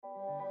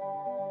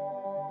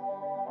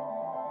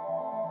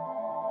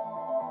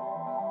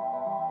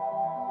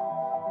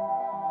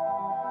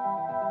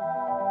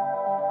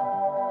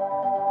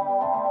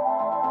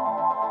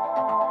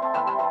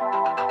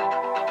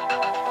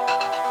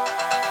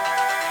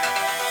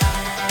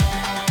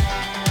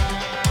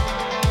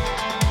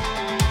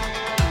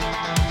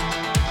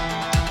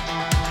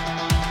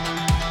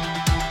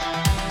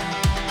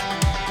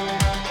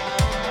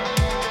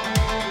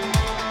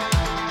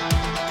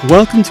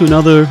Welcome to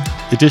another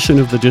edition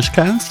of the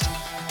Dishcast.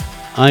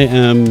 I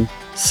am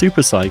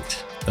super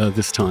psyched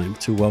this time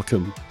to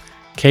welcome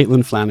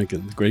Caitlin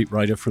Flanagan, the great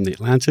writer from The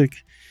Atlantic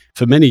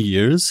for many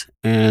years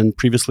and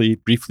previously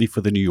briefly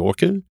for The New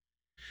Yorker.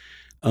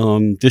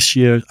 This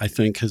year, I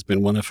think, has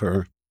been one of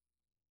her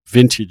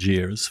vintage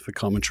years for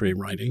commentary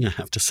and writing, I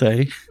have to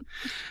say.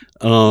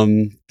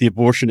 The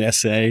abortion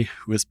essay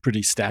was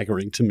pretty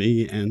staggering to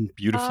me and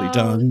beautifully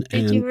done.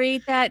 Did you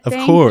read that? Of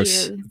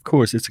course,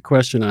 it's a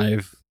question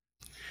I've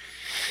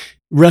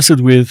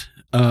wrestled with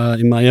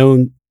in my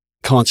own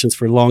conscience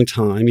for a long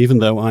time, even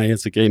though I,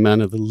 as a gay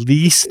man, are the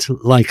least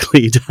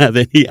likely to have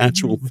any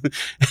actual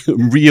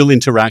real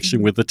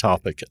interaction with the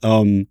topic.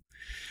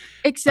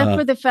 Except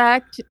for the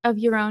fact of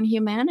your own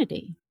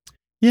humanity.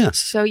 Yes.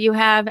 So you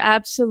have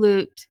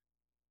the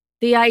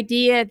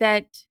idea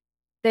that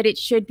it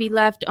should be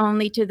left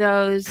only to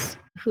those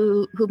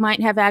who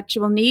might have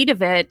actual need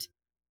of it.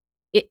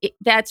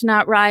 That's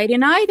not right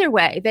in either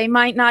way. They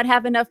might not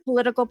have enough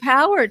political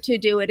power to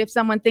do it if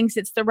someone thinks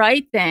it's the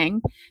right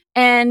thing.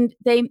 And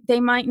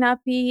they might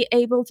not be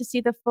able to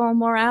see the full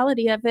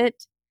morality of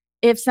it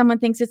if someone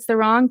thinks it's the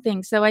wrong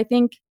thing. So I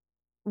think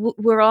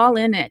we're all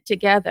in it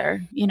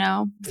together,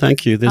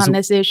 Thank you. On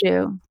this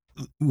issue.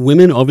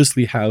 Women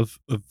obviously have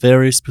a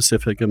very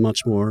specific and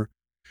much more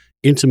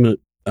intimate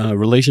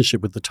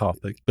relationship with the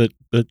topic, but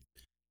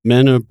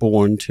men are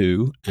born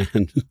too,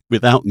 and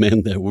without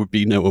men, there would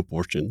be no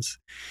abortions.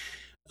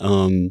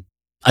 I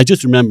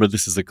just remember,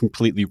 this is a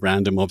completely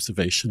random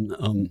observation,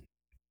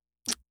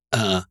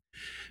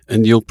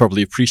 and you'll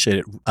probably appreciate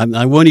it.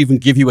 I won't even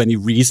give you any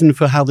reason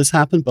for how this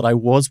happened, but I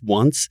was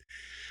once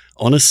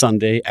on a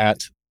Sunday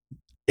at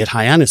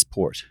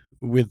Hyannisport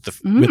with the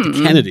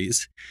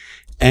Kennedys.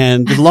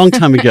 And a long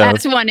time ago.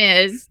 As one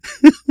is.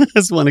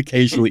 As one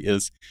occasionally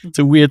is. It's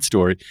a weird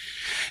story.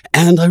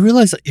 And I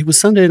realized it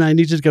was Sunday and I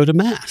needed to go to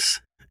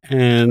Mass.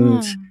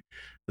 And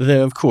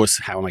there, of course,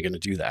 how am I going to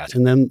do that?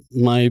 And then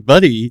my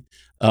buddy,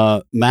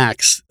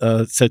 Max,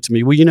 said to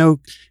me, well,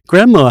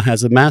 Grandma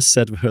has a Mass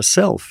said of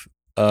herself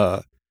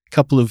a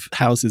couple of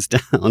houses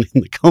down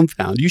in the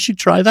compound. You should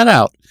try that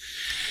out.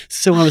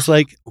 So I was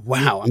like,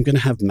 wow, I'm going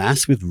to have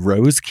Mass with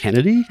Rose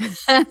Kennedy?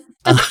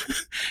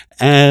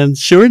 And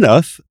sure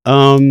enough,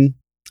 I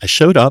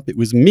showed up. It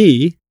was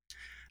me,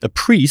 a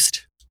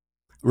priest,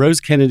 Rose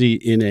Kennedy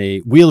in a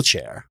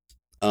wheelchair,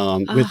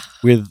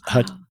 with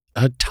her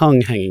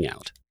tongue hanging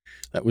out.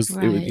 That was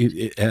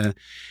right.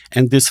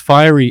 And this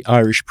fiery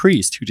Irish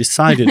priest who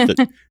decided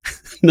that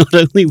not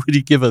only would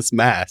he give us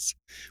Mass,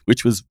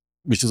 which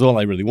is all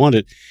I really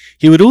wanted,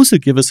 he would also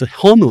give us a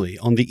homily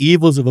on the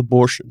evils of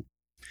abortion.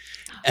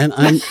 And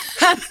I'm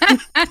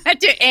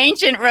to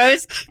ancient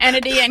Rose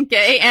Kennedy and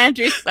gay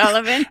Andrew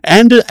Sullivan,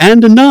 and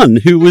a nun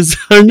who was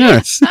her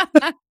nurse.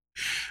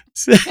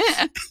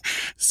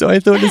 So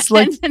I thought it's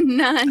like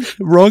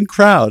wrong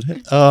crowd.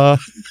 But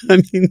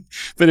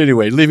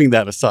anyway, leaving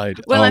that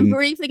aside. Well, I'm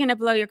briefly going to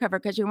blow your cover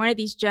because you're one of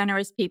these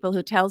generous people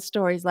who tell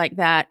stories like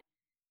that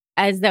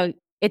as though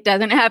it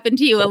doesn't happen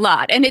to you a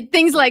lot, and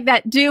things like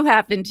that do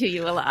happen to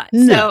you a lot.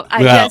 No.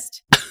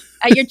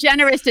 So you're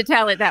generous to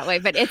tell it that way,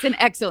 but it's an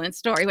excellent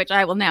story, which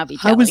I will now be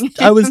telling.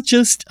 I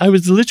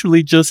was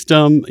literally just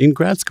in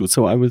grad school,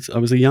 so I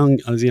was a young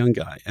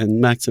guy, and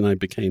Max and I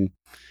became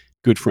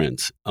good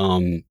friends.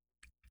 Even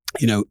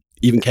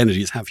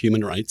Kennedys have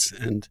human rights,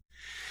 and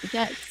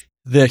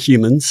they're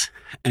humans.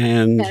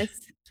 And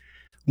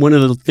one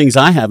of the things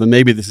I have, and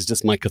maybe this is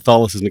just my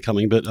Catholicism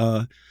coming, but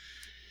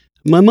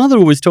my mother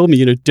always told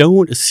me,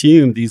 don't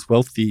assume these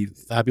wealthy,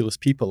 fabulous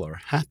people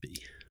are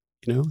happy.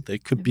 They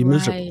could be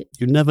miserable.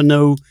 You never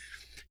know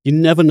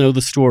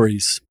the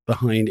stories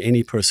behind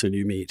any person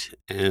you meet.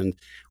 And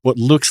what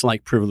looks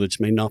like privilege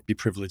may not be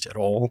privilege at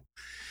all.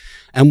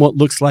 And what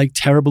looks like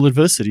terrible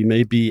adversity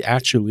may be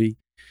actually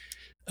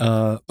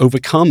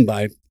overcome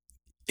by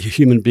a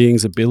human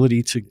being's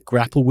ability to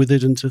grapple with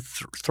it and to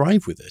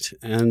thrive with it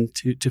and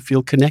to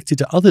feel connected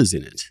to others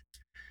in it.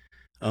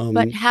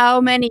 But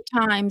how many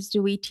times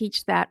do we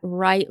teach that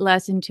right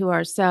lesson to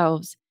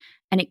ourselves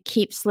and it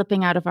keeps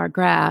slipping out of our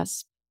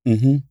grasp?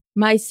 Mm-hmm.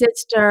 My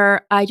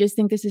sister, I just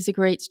think this is a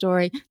great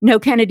story. No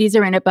Kennedys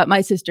are in it, but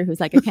my sister, who's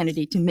like a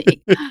Kennedy to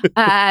me,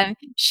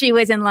 she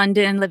was in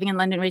London, living in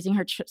London, raising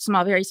her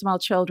very small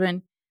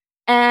children,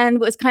 and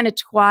was kind of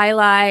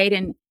twilight.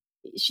 And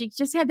she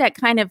just had that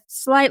kind of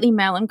slightly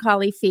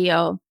melancholy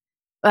feel.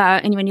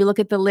 And when you look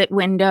at the lit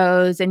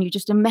windows and you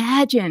just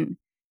imagine,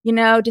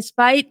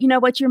 despite,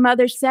 what your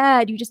mother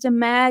said, you just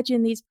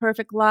imagine these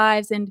perfect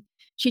lives. And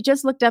she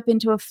just looked up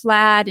into a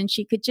flat and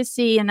she could just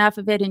see enough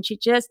of it. And she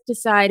just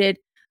decided,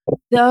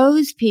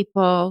 those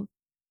people,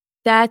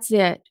 that's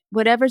it.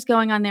 Whatever's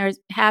going on there is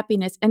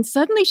happiness. And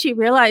suddenly she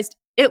realized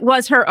it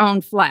was her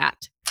own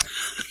flat.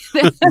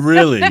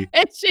 Really?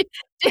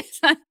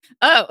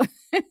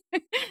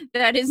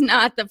 That is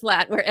not the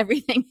flat where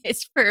everything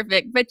is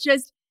perfect, but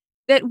just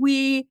that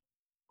we're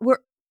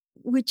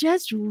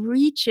just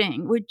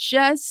reaching.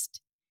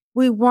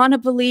 We want to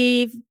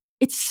believe.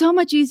 It's so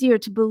much easier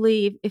to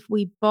believe if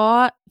we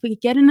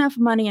get enough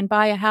money and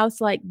buy a house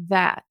like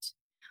that,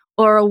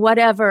 or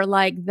whatever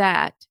like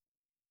that,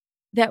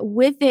 that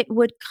with it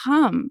would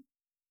come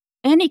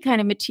any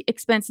kind of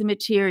expensive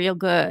material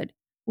good.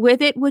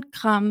 With it would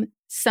come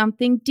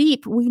something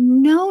deep. We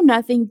know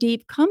nothing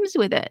deep comes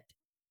with it.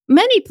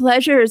 Many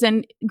pleasures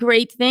and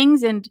great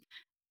things and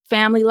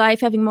family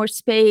life, having more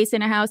space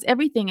in a house,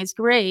 everything is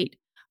great,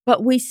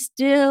 but we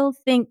still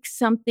think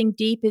something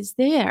deep is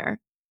there.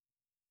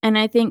 And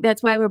I think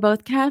that's why we're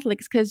both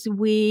Catholics, because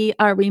we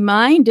are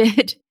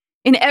reminded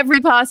in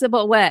every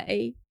possible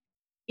way,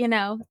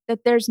 that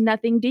there's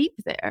nothing deep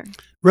there.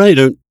 Right.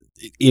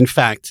 In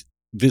fact,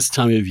 this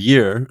time of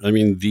year, I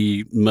mean,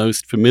 the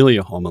most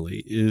familiar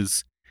homily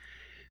is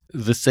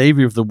the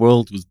Savior of the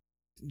world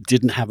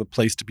didn't have a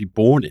place to be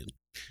born in.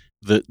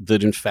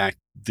 That in fact,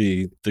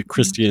 the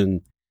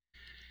Christian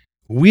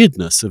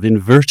weirdness of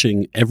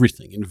inverting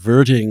everything,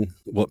 inverting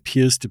what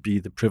appears to be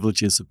the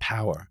privileges of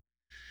power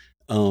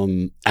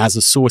as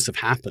a source of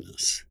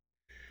happiness,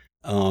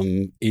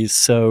 is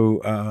so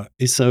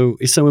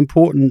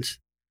important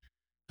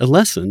a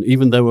lesson.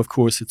 Even though, of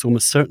course, it's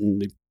almost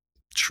certainly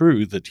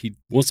true that he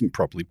wasn't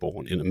properly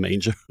born in a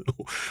manger,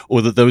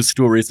 or that those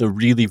stories are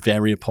really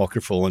very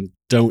apocryphal and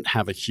don't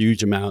have a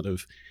huge amount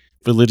of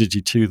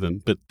validity to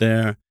them. But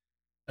they're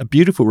a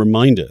beautiful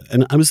reminder.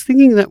 And I was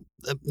thinking that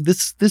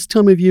this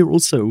time of year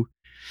also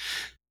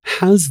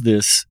has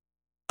this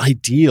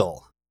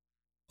ideal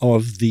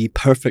of the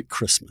perfect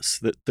Christmas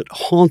that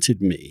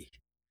haunted me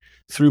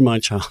through my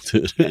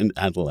childhood and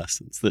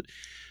adolescence, that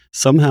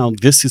somehow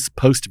this is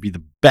supposed to be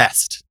the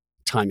best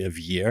time of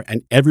year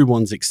and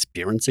everyone's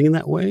experiencing in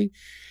that way.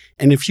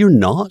 And if you're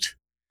not,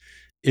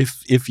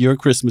 if your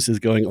Christmas is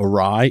going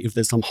awry, if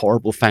there's some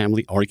horrible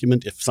family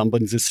argument, if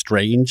someone's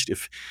estranged,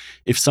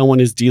 if someone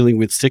is dealing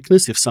with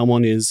sickness, if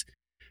someone is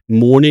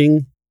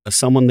mourning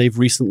someone they've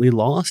recently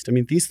lost, I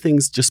mean, these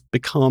things just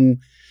become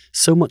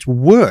so much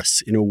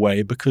worse in a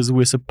way because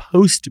we're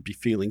supposed to be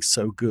feeling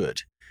so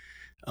good.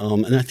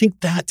 And I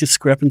think that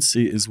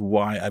discrepancy is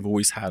why I've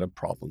always had a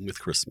problem with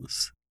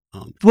Christmas.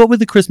 What were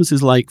the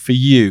Christmases like for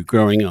you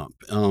growing up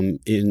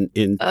in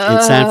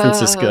San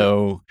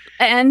Francisco?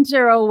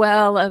 Enter a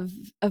well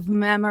of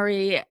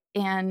memory,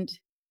 and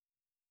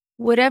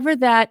whatever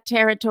that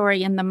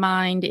territory in the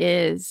mind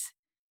is,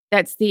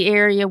 that's the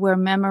area where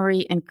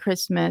memory and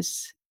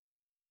Christmas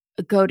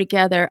go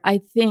together. I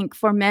think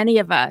for many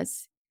of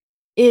us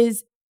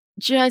is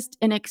just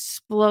an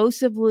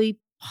explosively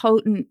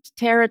potent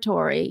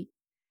territory.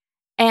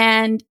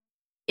 And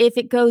if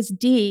it goes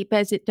deep,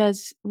 as it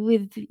does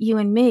with you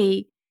and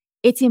me,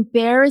 it's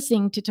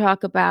embarrassing to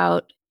talk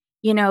about.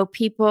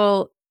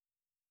 People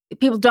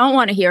don't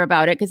want to hear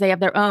about it because they have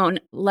their own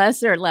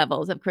lesser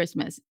levels of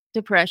Christmas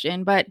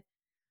depression. But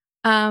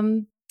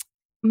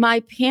my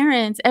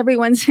parents, every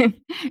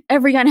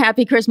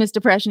unhappy Christmas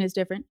depression is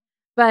different.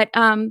 But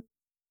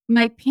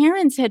my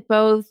parents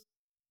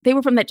they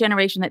were from that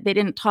generation that they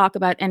didn't talk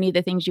about any of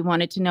the things you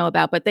wanted to know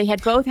about, but they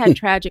had both had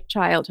tragic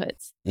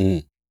childhoods.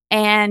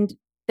 And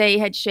they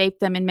had shaped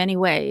them in many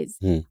ways.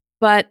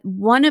 But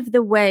one of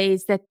the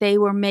ways that they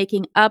were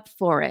making up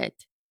for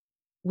it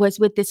was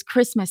with this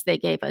Christmas they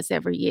gave us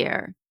every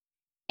year.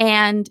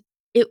 And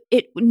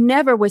it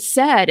never was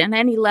said on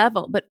any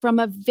level, but from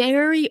a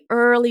very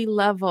early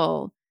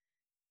level,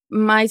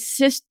 my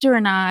sister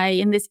and I,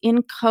 in this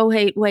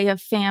inchoate way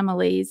of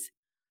families,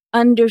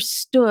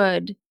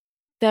 understood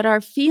that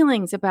our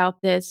feelings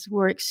about this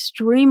were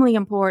extremely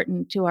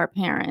important to our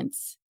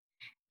parents,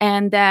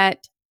 and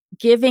that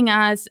giving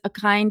us a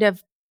kind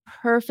of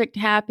perfect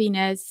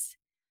happiness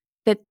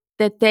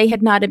that they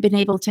had not been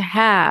able to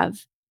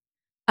have,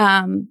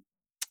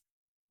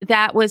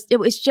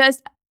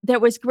 there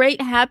was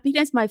great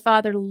happiness. My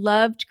father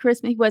loved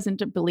Christmas. He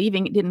didn't believe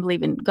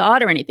in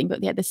God or anything, but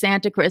he had the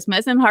Santa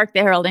Christmas and Hark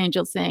the Herald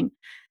Angels Sing.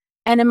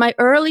 And in my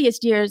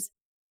earliest years,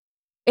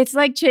 it's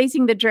like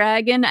chasing the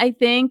dragon, I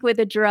think, with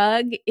a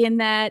drug, in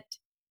that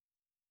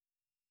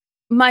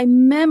my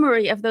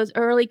memory of those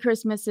early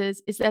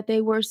Christmases is that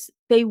they were,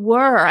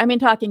 I mean,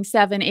 talking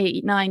 7,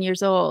 8, 9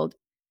 years old.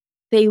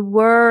 They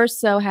were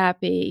so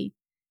happy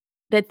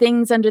that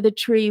things under the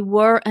tree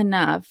were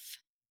enough,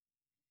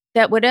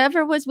 that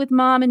whatever was with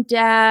mom and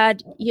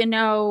dad, you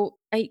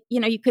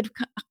could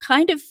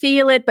kind of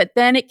feel it, but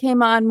then it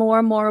came on more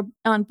and more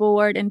on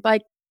board. And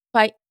by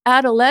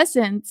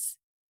adolescence,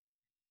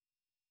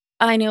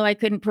 I knew I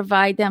couldn't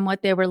provide them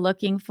what they were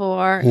looking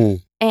for.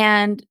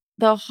 And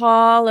the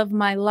haul of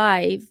my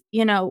life,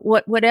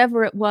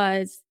 whatever it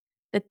was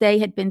that they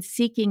had been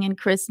seeking in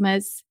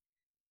Christmas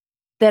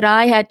that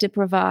I had to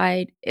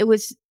provide,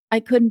 I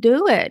couldn't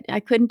do it. I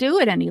couldn't do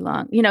it any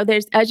longer.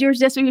 There's, as you're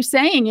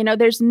saying,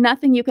 there's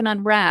nothing you can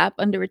unwrap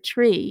under a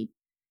tree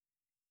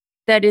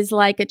that is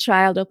like a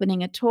child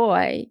opening a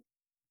toy.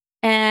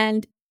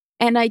 And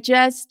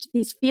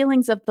these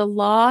feelings of the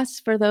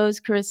loss for those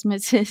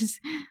Christmases,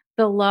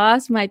 the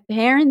loss my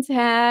parents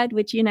had,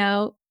 which,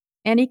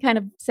 any kind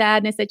of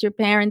sadness that your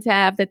parents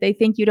have that they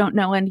think you don't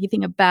know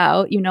anything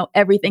about,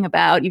 everything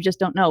about, you just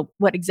don't know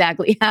what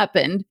exactly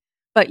happened,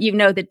 but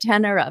the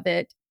tenor of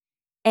it.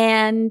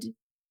 And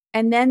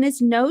then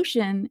this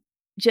notion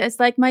just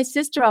like my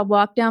sister, I'll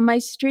walk down my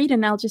street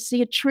and I'll just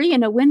see a tree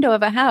in a window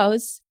of a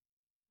house.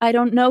 I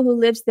don't know who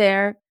lives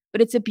there,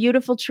 but it's a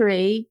beautiful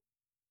tree.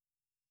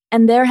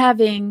 And they're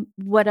having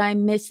what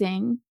I'm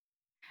missing.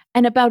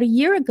 And about a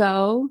year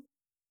ago,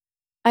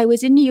 I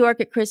was in New York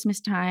at Christmas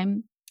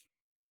time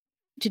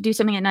to do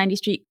something at 90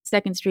 Street,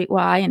 2nd Street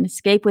Y and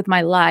escape with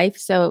my life.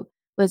 So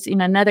it was,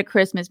 another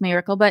Christmas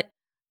miracle. But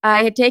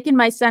I had taken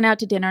my son out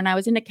to dinner and I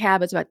was in a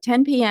cab. It was about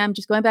 10 p.m.,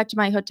 just going back to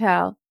my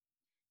hotel.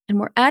 And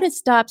we're at a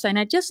stop sign.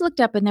 I just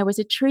looked up and there was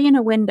a tree in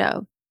a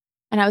window.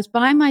 And I was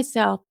by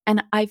myself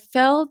and I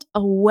felt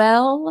a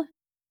well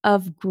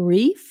of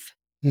grief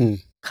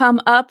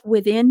come up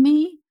within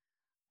me,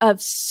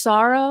 of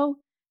sorrow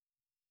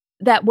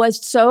that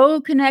was so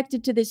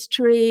connected to this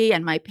tree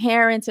and my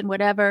parents and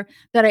whatever,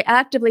 that I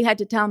actively had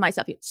to tell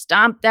myself,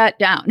 stomp that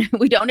down.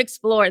 We don't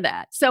explore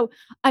that. So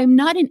I'm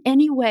not in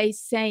any way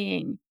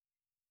saying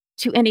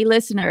to any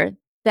listener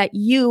that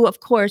you,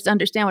 of course,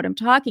 understand what I'm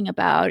talking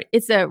about.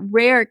 It's a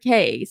rare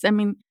case. I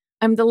mean,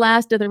 I'm the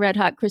last of the Red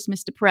Hot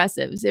Christmas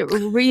depressives. It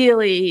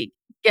really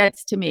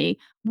gets to me.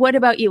 What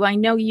about you? I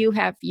know you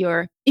have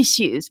your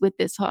issues with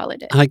this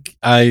holiday.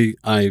 I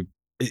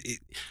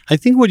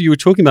think what you were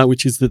talking about,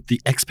 which is that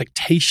the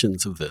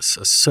expectations of this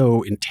are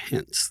so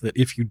intense that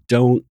if you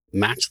don't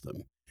match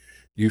them,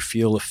 you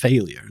feel a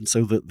failure. And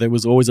so that there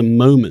was always a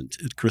moment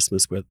at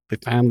Christmas where the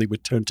family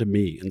would turn to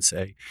me and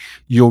say,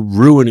 "You're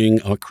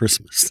ruining our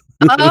Christmas."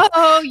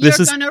 Oh, you're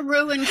going to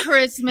ruin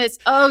Christmas.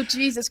 Oh,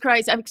 Jesus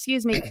Christ.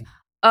 Excuse me.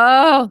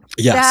 Oh,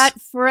 yes.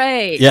 That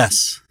phrase.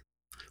 Yes.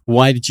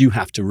 Why did you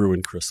have to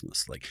ruin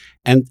Christmas?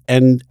 And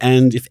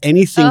if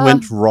anything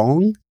went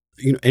wrong,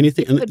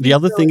 anything. And the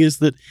other thing is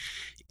that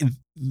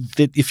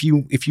if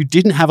you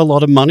didn't have a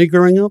lot of money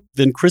growing up,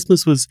 then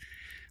Christmas was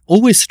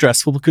always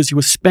stressful because you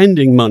were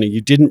spending money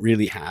you didn't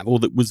really have or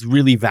that was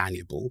really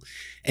valuable.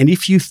 And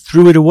if you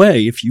threw it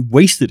away, if you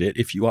wasted it,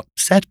 if you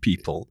upset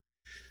people,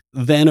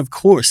 then of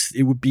course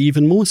it would be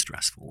even more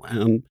stressful.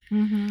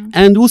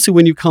 And also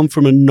when you come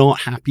from a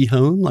not happy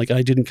home, like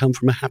I didn't come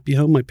from a happy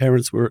home. My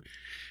parents were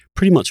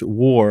pretty much at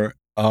war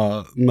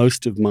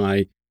most of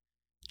my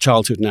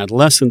childhood and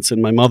adolescence,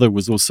 and my mother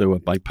was also a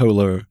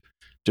bipolar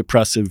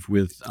depressive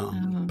with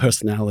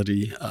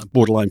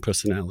borderline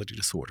personality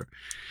disorder,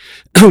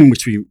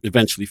 which we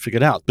eventually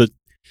figured out.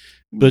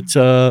 But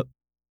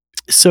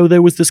so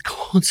there was this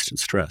constant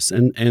stress,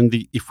 and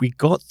if we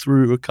got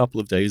through a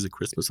couple of days of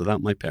Christmas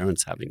without my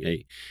parents having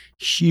a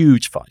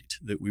huge fight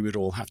that we would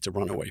all have to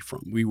run away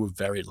from, we were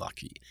very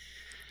lucky.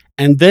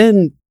 And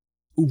then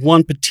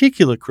one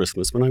particular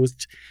Christmas when I was,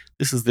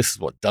 this is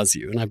what does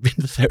you, and I've been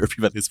to therapy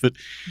about this, but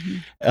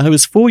I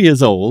was 4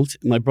 years old.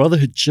 My brother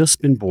had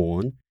just been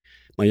born,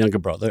 my younger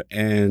brother,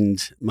 and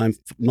my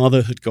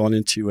mother had gone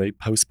into a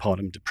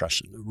postpartum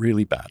depression, a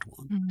really bad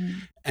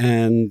one.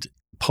 And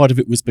part of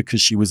it was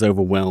because she was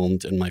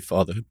overwhelmed and my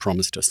father had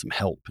promised her some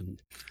help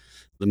and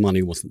the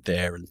money wasn't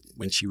there. And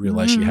when she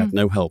realized she had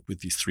no help with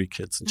these 3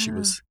 kids and she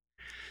was,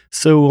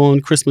 so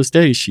on Christmas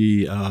Day,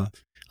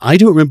 I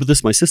don't remember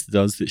this, my sister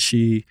does, that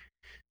she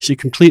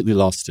completely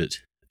lost it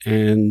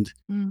and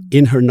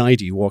in her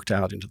nightie walked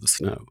out into the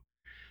snow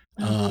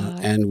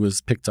and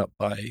was picked up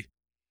by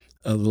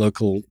the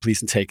local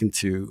police and taken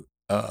to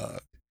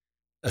a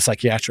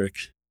psychiatric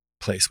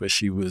place where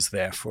she was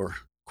there for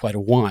quite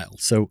a while.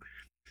 So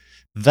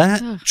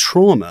that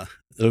trauma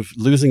of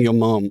losing your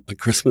mom at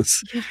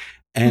Christmas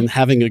and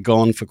having her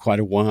gone for quite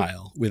a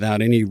while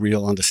without any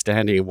real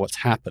understanding of what's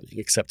happening,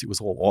 except it was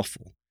all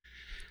awful.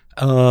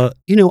 I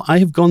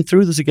have gone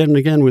through this again and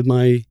again with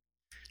my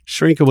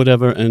shrink or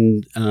whatever,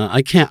 and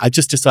I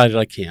just decided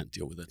I can't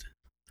deal with it.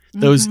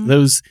 There's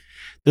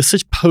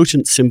such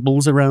potent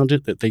symbols around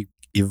it that they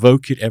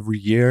evoke it every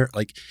year.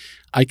 Like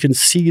I can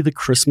see the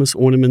Christmas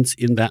ornaments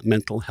in that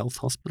mental health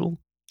hospital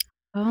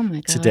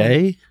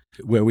today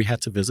where we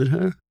had to visit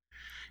her,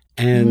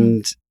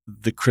 and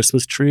the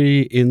Christmas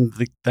tree in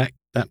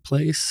that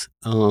place.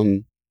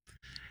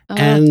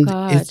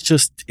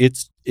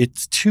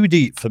 It's too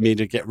deep for me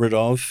to get rid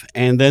of.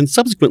 And then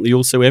subsequently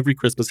also every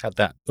Christmas had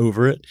that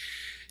over it,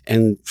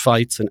 and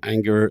fights and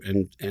anger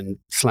and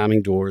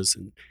slamming doors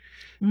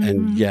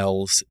and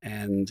yells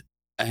and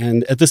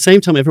at the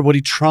same time everybody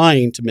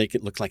trying to make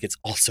it look like it's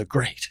also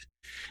great.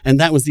 And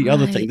that was the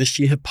other thing, the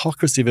sheer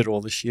hypocrisy of it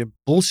all, the sheer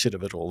bullshit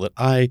of it all, that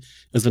I,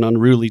 as an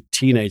unruly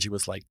teenager,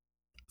 was like,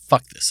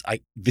 fuck this.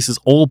 This is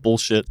all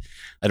bullshit.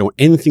 I don't want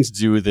anything to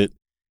do with it.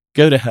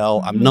 Go to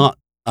hell. I'm not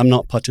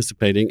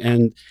participating.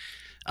 And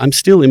I'm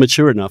still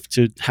immature enough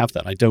to have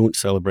that. I don't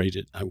celebrate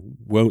it. I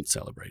won't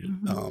celebrate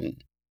it.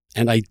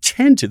 And I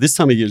tend to, this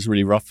time of year is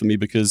really rough for me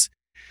because,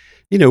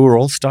 we're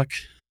all stuck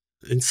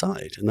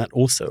inside. And that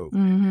also,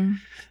 in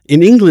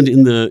England,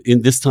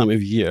 in this time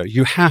of year,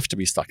 you have to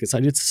be stuck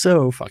inside. It's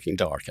so fucking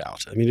dark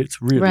out. I mean,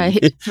 it's really,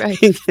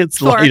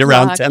 it's light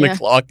around 10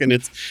 o'clock and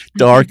it's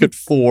dark at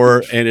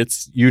 4 and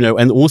it's,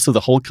 and also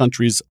the whole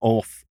country's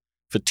off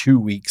for 2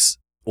 weeks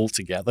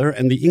altogether.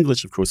 And the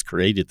English, of course,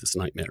 created this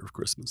nightmare of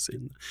Christmas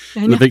in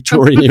the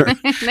Victorian era.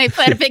 They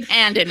played a big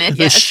hand in it.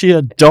 The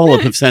sheer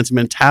dollop of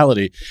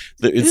sentimentality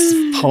that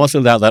is part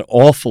of that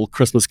awful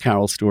Christmas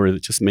Carol story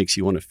that just makes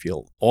you want to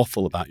feel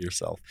awful about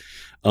yourself.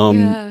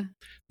 But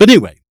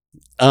anyway,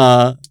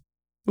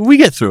 we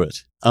get through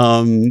it.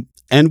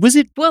 And was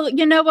it? Well,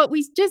 you know what?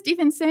 We just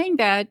even saying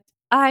that,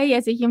 I,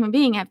 as a human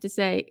being, have to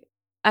say,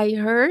 I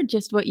heard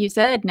just what you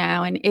said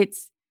now, and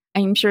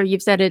I'm sure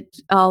you've said it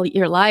all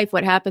your life,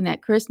 what happened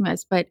that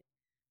Christmas, but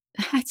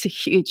that's a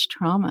huge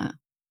trauma.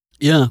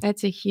 Yeah.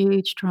 That's a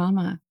huge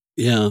trauma.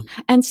 Yeah.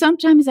 And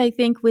sometimes I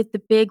think with the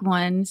big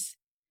ones,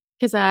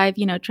 because I've,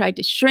 tried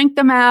to shrink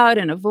them out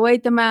and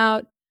avoid them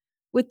out,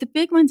 with the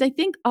big ones, I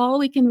think all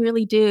we can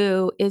really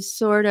do is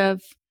sort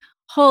of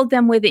hold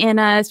them within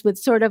us with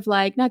sort of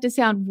like, not to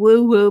sound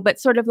woo-woo, but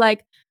sort of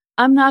like,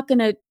 I'm not going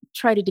to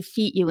try to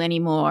defeat you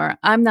anymore.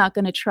 I'm not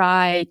going to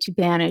try to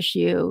banish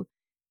you.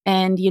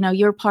 And,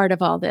 you're part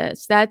of all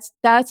this. That's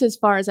as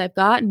far as I've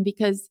gotten,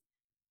 because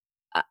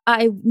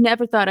I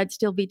never thought I'd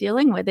still be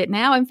dealing with it.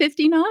 Now I'm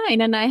 59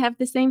 and I have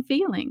the same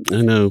feelings.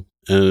 I know.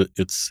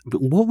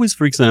 But what was,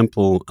 for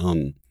example,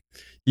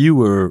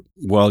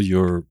 while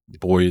your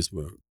boys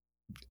were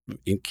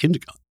in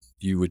kindergarten,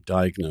 you were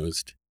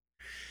diagnosed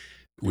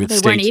with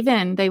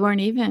They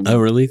weren't even. Oh,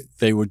 really?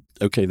 They were,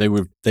 okay. They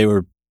were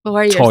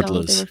 4 years toddlers.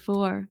 Old. They were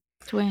 4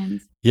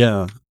 twins.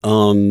 Yeah.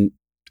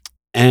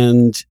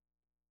 And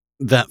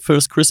that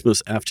first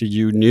Christmas after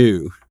you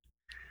knew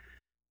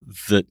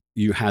that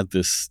you had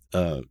this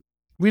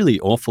really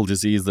awful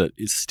disease that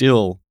is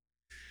still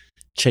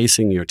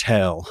chasing your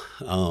tail,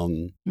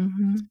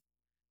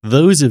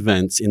 those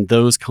events in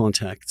those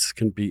contexts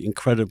can be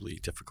incredibly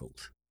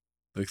difficult.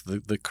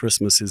 The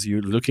Christmas is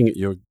you're looking at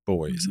your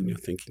boys and you're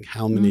thinking,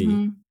 how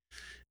many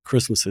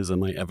Christmases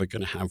am I ever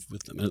going to have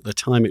with them? And at the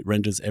time, it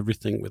renders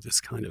everything with this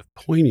kind of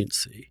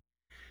poignancy.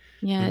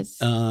 Yes.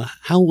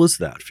 How was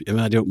that? I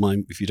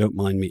mean, if you don't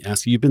mind me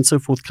asking. You've been so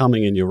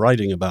forthcoming in your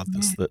writing about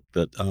this that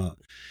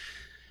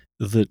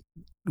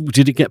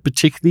did it get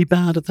particularly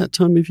bad at that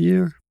time of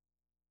year?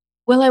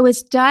 Well, I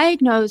was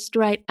diagnosed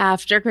right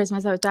after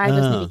Christmas. I was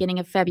diagnosed in the beginning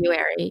of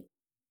February.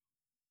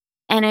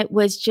 And it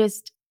was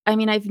just,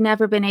 I've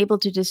never been able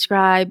to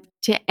describe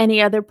to any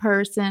other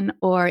person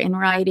or in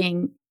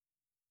writing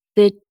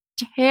the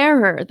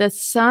terror, the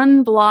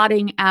sun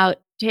blotting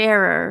out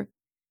terror.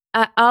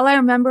 All I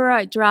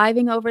remember,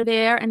 driving over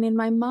there, and in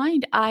my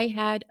mind, I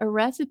had a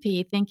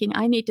recipe thinking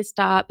I need to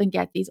stop and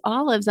get these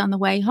olives on the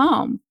way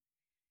home.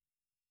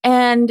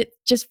 And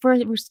just for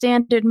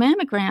standard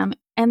mammogram.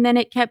 And then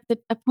the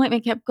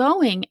appointment kept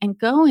going and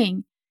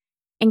going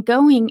and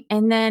going.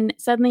 And then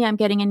suddenly I'm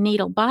getting a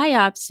needle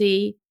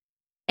biopsy.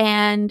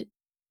 And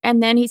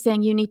then he's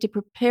saying, you need to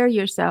prepare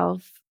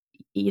yourself.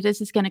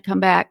 This is going to come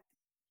back.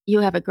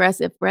 You have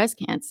aggressive breast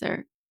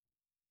cancer.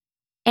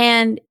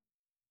 And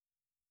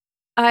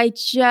I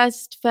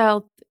just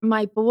felt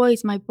my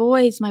boys,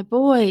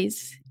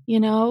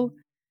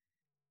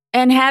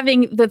 and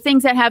having the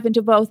things that happened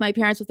to both my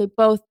parents, they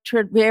both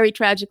very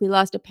tragically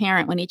lost a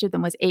parent when each of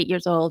them was 8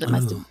 years old. It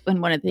must have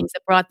been one of the things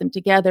that brought them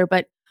together.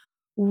 But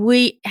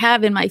we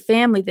have in my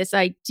family this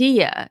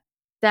idea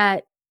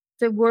that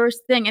the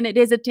worst thing, and it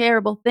is a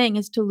terrible thing,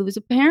 is to lose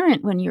a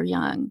parent when you're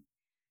young.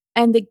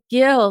 And the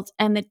guilt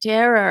and the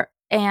terror.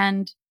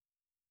 And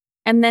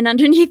then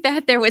underneath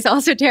that, there was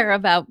also terror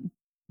about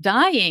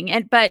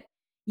dying. But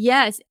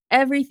yes,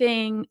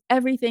 everything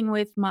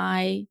with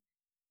my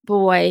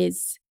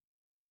boys,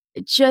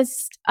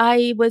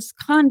 I was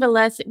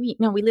convalescent. We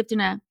lived in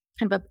a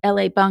kind of a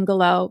LA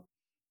bungalow,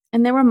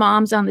 and there were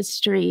moms on the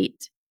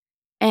street,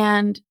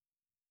 and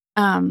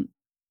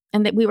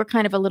that we were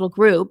kind of a little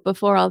group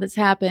before all this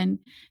happened.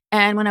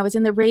 And when I was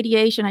in the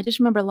radiation, I just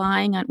remember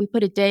we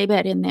put a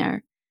daybed in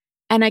there,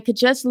 and I could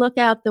just look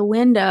out the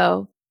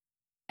window,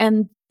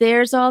 and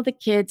there's all the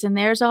kids, and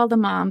there's all the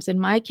moms, and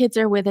my kids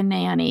are with a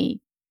nanny.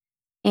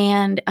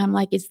 And I'm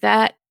like, is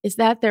that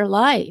their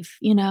life?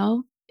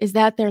 Is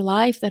that their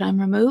life that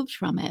I'm removed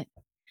from it?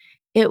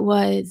 It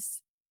was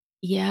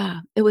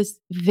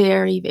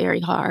very,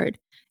 very hard.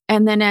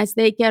 And then as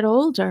they get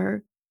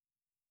older,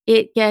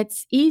 it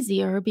gets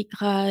easier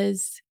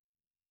because,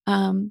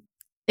 all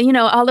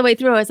the way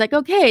through, I was like,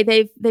 okay,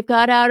 they've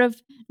got out of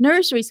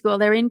nursery school.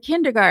 They're in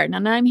kindergarten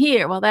and I'm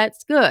here. Well,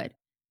 that's good.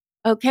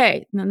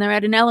 Okay. And then they're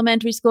at an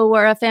elementary school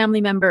where a family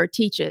member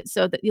teaches,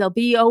 so that there'll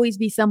always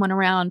be someone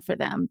around for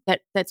them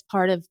that's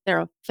part of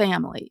their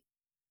family.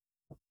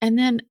 And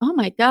then, oh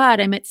my God,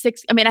 I'm at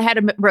 6. I had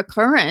a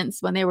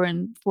recurrence when they were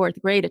in 4th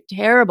grade, a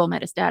terrible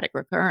metastatic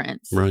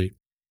recurrence. Right.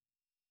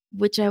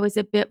 Which I was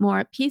a bit more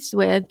at peace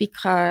with,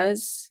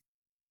 because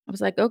I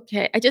was like,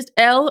 okay,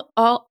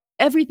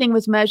 everything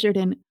was measured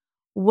in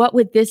what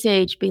would this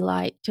age be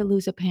like to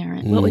lose a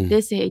parent? What would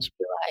this age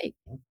be like?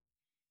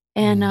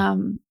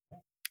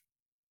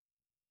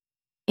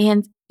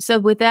 And so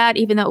with that,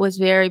 even though it was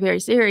very,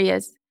 very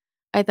serious,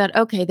 I thought,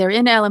 okay, they're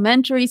in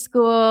elementary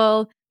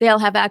school. They'll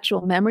have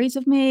actual memories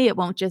of me. It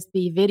won't just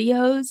be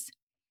videos.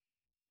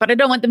 But I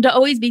don't want them to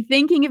always be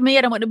thinking of me.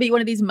 I don't want to be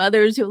one of these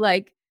mothers who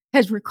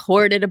has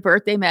recorded a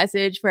birthday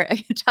message for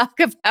talk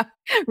about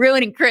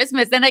ruining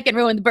Christmas. Then I can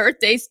ruin the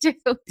birthdays too.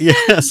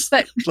 Yes,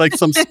 but like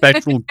some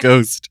spectral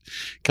ghost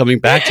coming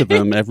back to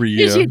them every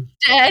is year. your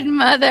dead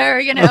mother,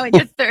 and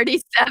you're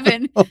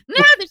 37. Now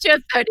that you're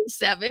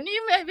 37,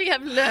 you maybe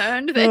have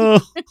learned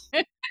that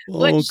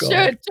what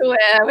shirt to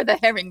wear with a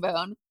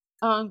herringbone.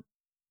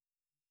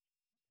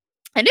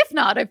 And if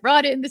not, I've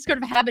brought in this sort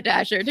of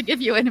haberdasher to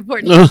give you an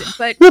important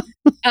lesson.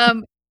 But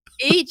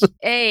each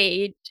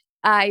age,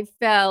 I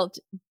felt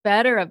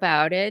better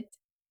about it.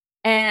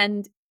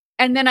 And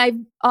then I've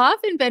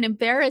often been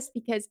embarrassed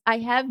because I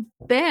have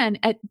been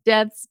at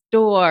death's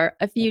door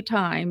a few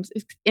times.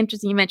 It's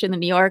interesting you mentioned the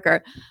New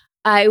Yorker.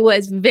 I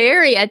was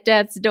very at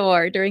death's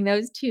door during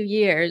those 2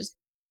 years.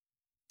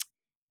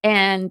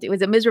 And it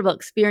was a miserable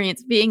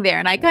experience being there.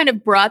 And I kind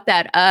of brought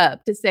that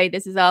up to say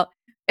this is all.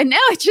 And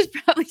now it just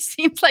probably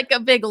seems like a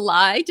big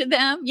lie to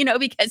them,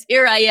 because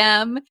here I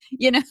am,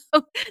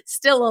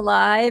 still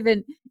alive.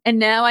 And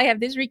now I have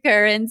this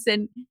recurrence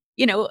and,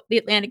 the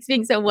Atlantic's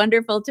being so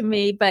wonderful to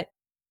me. But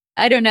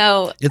I don't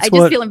know. I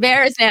just feel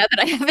embarrassed now that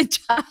I haven't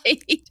died.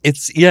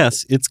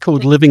 It's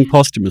called living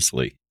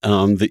posthumously.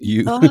 That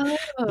you. Oh,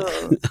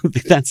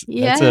 that's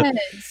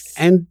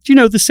and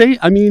the same.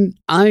 I mean,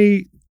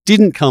 I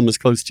didn't come as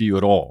close to you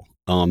at all.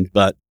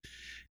 But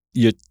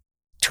you're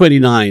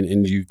 29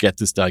 and you get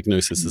this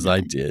diagnosis as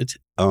I did.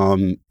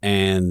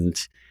 And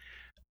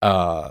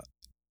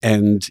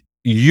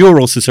you're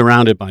also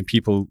surrounded by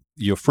people,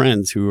 your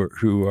friends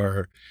who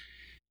are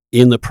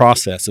in the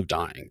process of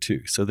dying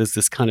too. So there's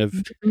this kind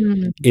of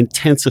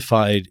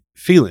intensified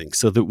feeling.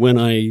 So that when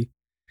I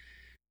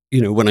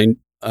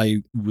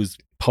was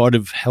part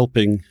of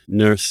helping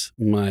nurse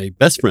my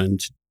best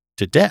friend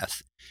to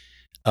death,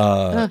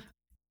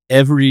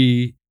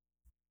 every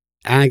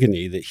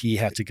agony that he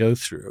had to go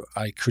through,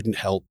 I couldn't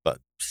help but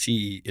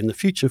see in the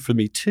future for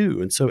me too.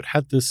 And so it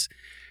had this,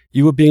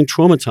 you were being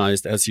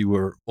traumatized as you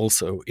were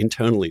also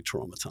internally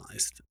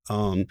traumatized.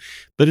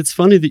 But it's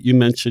funny that you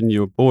mentioned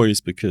your boys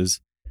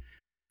because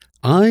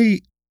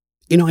I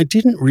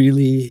didn't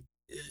really,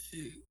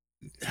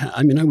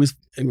 I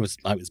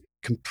was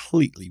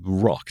completely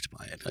rocked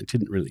by it. I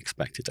didn't really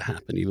expect it to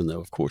happen, even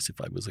though, of course,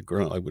 if I was a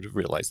girl, I would have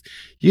realized,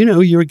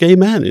 you're a gay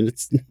man and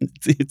it's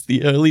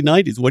the early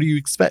 90s. What do you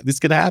expect? This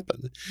could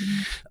happen.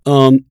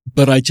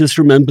 But I just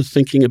remember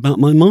thinking about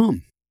my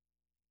mom.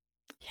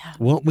 Yeah.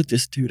 What would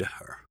this do to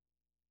her?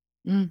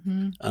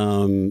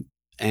 Mm-hmm.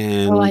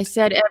 I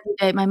said every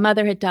day, my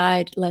mother had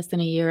died less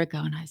than a year ago.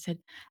 And I said,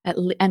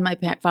 and my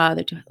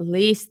father too, at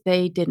least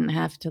they didn't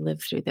have to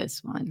live through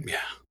this one.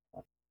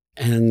 Yeah.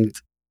 And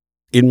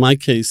in my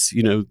case,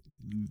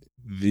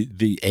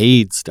 the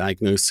AIDS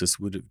diagnosis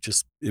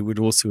would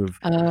also have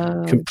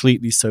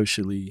completely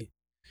socially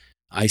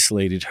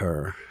isolated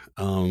her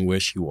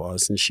where she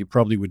was, and she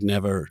probably would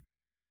never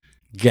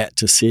get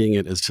to seeing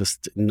it as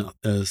just not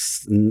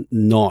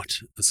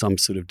some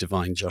sort of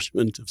divine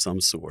judgment of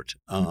some sort.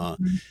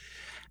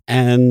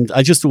 And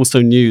I just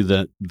also knew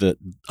that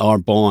our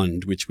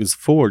bond, which was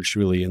forged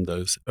really in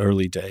those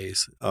early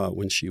days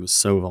when she was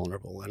so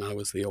vulnerable, and I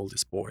was the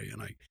oldest boy,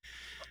 and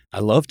I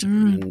loved her,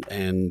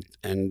 and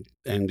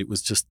it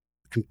was just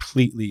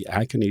completely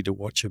agony to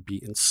watch her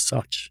be in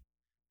such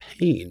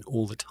pain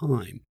all the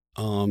time.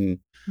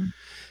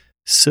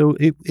 So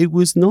it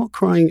was not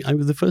crying.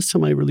 The first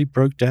time I really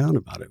broke down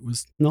about it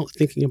was not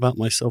thinking about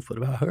myself, but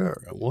about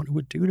her and what it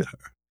would do to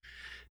her,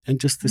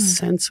 and just the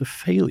sense of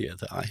failure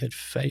that I had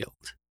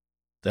failed,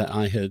 that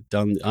I had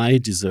done. I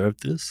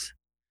deserved this,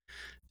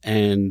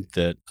 and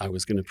that I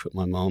was going to put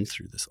my mom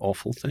through this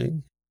awful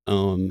thing.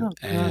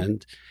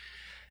 And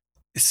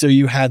so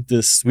you had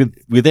this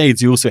with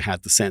AIDS. You also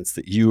had the sense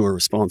that you were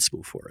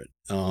responsible for it.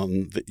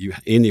 That you,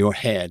 in your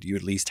head, you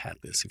at least had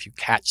this. If you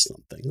catch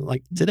something,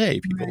 like today,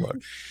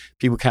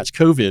 people catch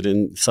COVID,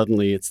 and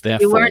suddenly it's their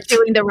fault. You weren't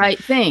doing the right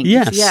thing.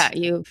 Yes,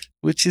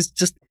 which is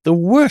just the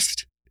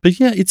worst. But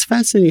yeah, it's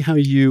fascinating how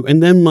you.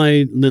 And then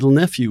my little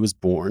nephew was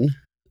born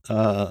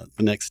the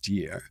next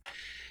year,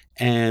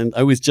 and I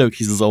always joke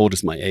he's as old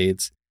as my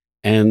AIDS,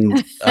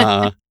 and.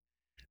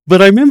 But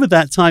I remember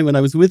that time when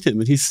I was with him,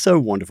 and he's so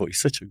wonderful.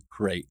 He's such a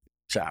great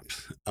chap.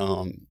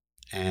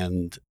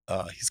 And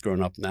he's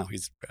grown up now.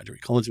 He's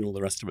graduated college and all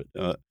the rest of it.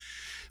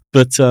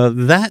 But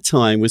that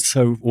time was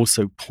so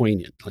also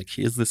poignant. Like,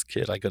 here's this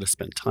kid. I got to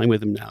spend time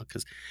with him now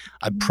because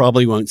I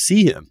probably won't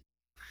see him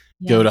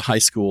go to high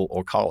school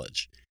or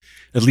college.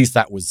 At least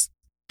that was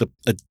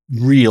a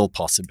real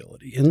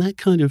possibility. And that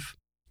kind of,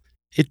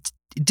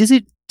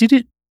 did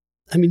it,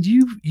 I mean,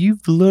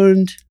 you've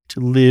learned to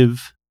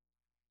live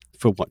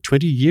for what,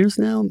 20 years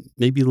now?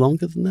 Maybe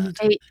longer than that?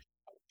 18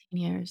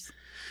 years.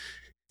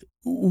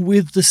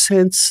 With the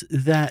sense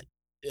that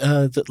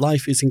that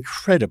life is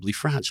incredibly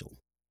fragile,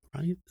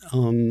 right?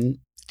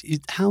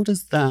 How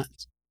does that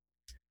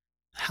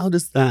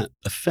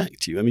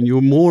affect you? I mean,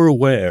 you're more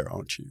aware,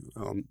 aren't you,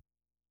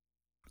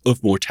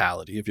 of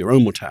mortality, of your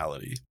own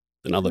mortality,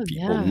 than other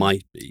people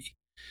might be.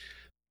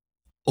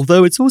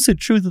 Although it's also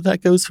true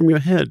that goes from your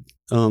head.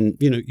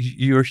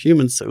 You're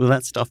human, so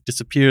that stuff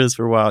disappears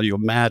for a while. You're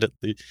mad at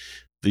the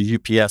the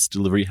UPS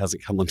delivery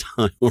hasn't come on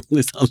time, or all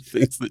these other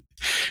things that,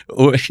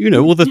 or,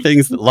 all the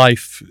things that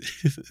life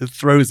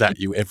throws at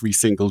you every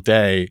single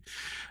day.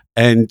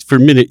 And for a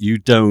minute, you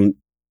don't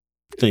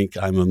think,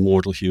 I'm a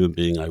mortal human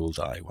being. I will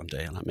die one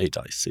day, and I may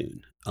die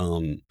soon.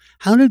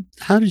 How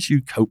did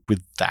you cope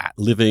with that,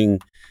 living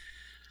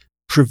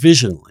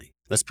provisionally?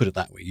 Let's put it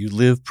that way. You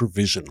live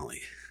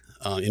provisionally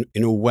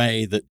in a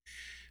way that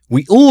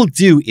we all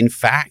do, in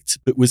fact,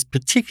 but was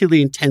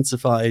particularly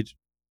intensified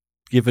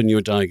given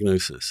your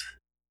diagnosis.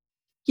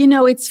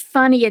 It's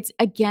funny.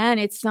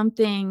 It's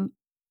something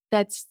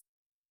that's,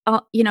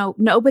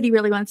 nobody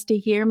really wants to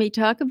hear me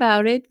talk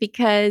about it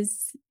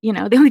because,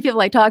 the only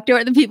people I talk to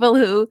are the people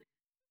who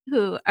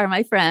are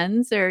my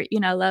friends or,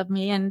 love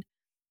me. And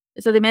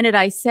so the minute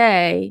I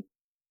say,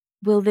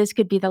 well, this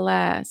could be the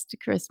last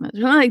Christmas,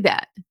 or something like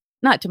that,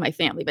 not to my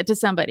family, but to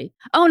somebody.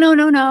 Oh, no,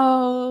 no,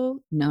 no,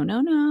 no,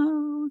 no,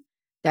 no.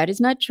 That is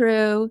not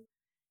true.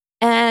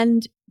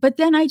 But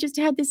then I just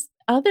had this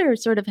other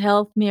sort of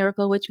health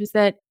miracle, which was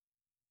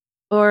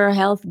or a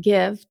health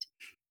gift.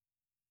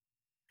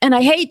 And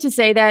I hate to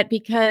say that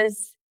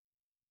because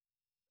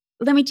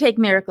let me take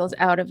miracles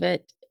out of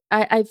it.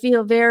 I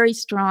feel very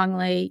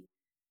strongly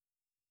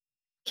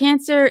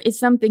cancer is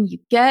something you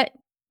get.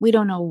 We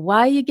don't know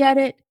why you get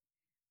it.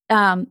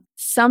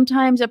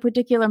 Sometimes a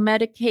particular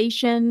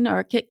medication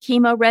or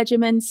chemo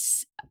regimen,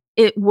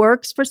 it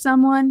works for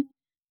someone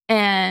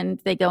and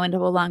they go into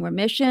a long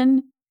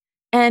remission.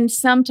 And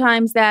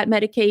sometimes that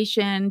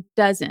medication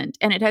doesn't.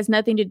 And it has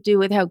nothing to do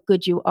with how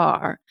good you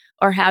are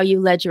or how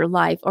you led your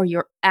life or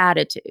your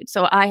attitude.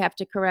 So I have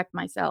to correct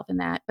myself in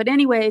that. But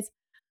anyways,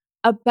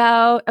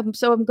 so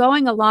I'm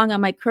going along on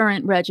my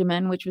current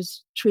regimen, which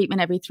was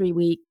treatment every 3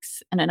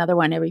 weeks and another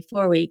one every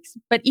 4 weeks,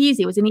 but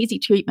easy. It was an easy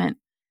treatment.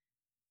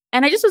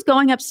 And I just was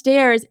going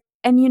upstairs.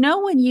 And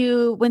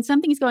when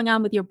something's going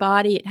on with your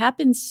body, it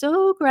happens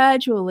so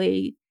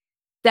gradually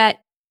that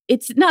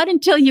it's not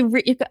until you go,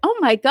 oh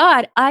my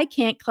God, I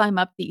can't climb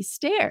up these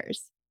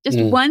stairs. Just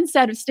one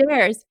set of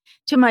stairs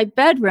to my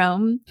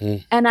bedroom.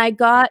 And I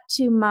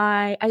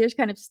just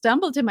kind of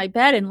stumbled to my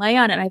bed and lay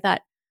on it. And I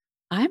thought,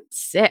 I'm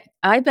sick.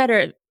 I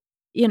better,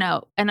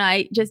 and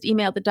I just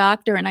emailed the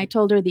doctor and I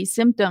told her these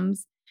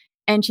symptoms.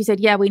 And she said,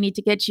 yeah, we need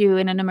to get you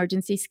in an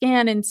emergency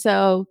scan. And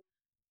so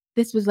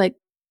this was like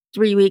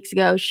 3 weeks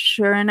ago.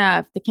 Sure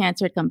enough, the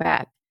cancer had come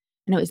back.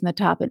 And it was in the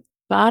top and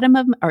bottom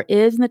of, or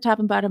is in the top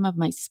and bottom of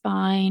my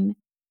spine,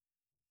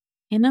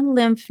 in a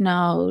lymph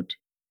node,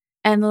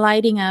 and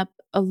lighting up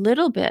a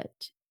little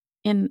bit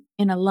in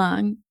a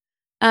lung,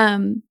 a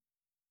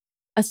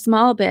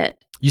small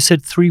bit. You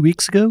said 3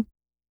 weeks ago?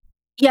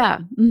 Yeah.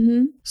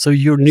 Mm-hmm. So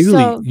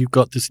you've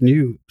got this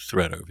new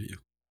threat over you.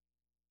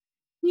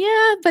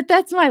 Yeah, but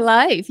that's my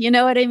life. You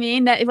know what I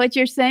mean? That what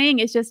you're saying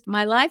is just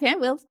my life. And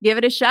we'll give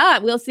it a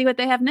shot. We'll see what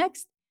they have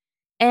next.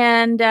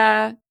 And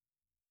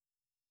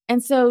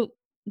so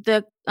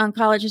the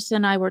oncologist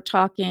and I were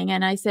talking,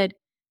 and I said,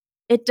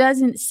 it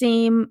doesn't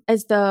seem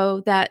as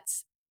though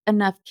that's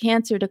enough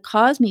cancer to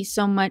cause me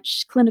so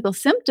much clinical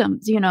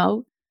symptoms,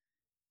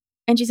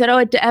 And she said, oh,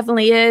 it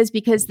definitely is,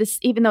 because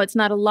even though it's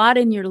not a lot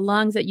in your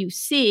lungs that you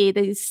see,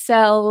 these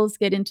cells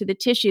get into the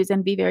tissues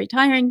and be very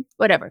tiring,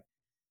 whatever.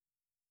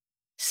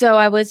 So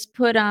I was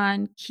put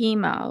on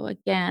chemo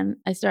again.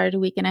 I started a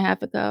week and a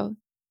half ago.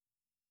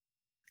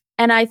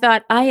 And I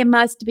thought, I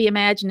must be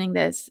imagining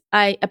this.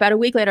 About a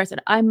week later, I said,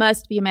 I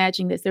must be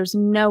imagining this. There's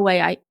no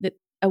way that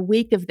a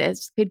week of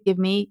this could give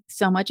me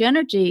so much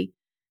energy.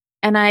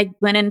 And I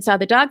went in and saw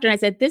the doctor and I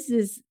said, this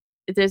is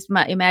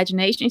my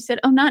imagination. He said,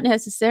 oh, not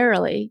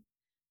necessarily.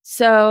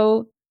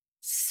 So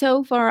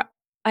far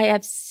I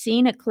have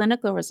seen a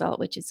clinical result,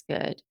 which is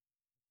good.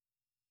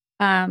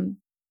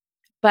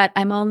 But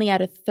I'm only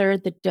at a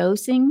third the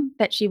dosing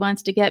that she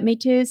wants to get me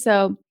to.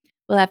 So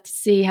we'll have to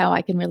see how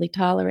I can really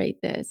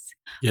tolerate this.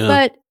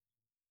 Yeah.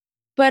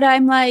 But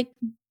I'm like,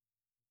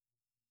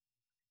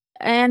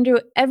 Andrew,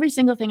 every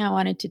single thing I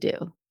wanted to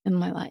do in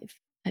my life,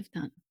 I've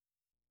done.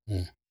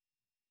 Mm.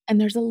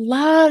 And there's a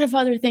lot of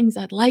other things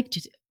I'd like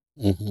to do.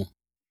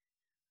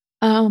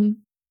 Mm-hmm.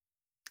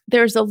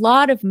 There's a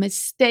lot of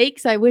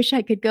mistakes I wish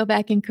I could go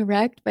back and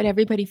correct, but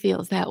everybody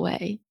feels that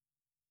way.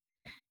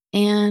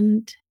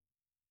 And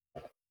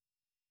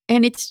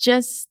it's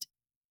just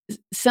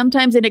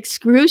sometimes an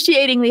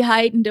excruciatingly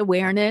heightened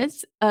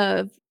awareness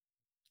of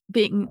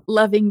being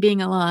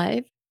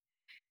alive.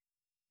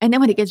 And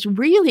then when it gets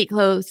really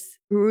close,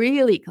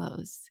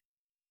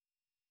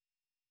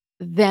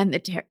 then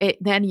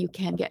then you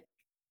can get,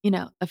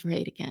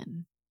 afraid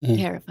again,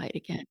 terrified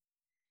again.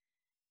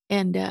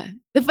 And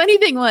the funny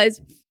thing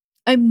was,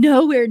 I'm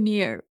nowhere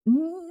near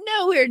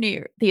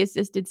the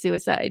assisted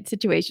suicide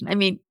situation. I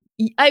mean,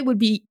 I would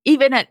be,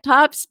 even at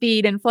top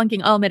speed and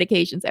flunking all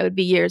medications, I would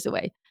be years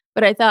away.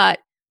 But I thought,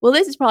 well,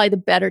 this is probably the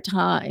better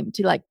time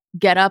to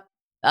get up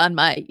on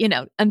my,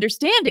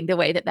 understanding the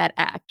way that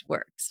act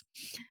works.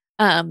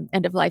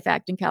 End of life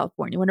act in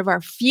California, one of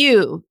our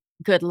few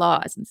good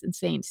laws in this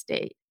insane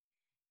state.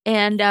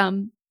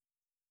 And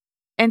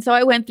so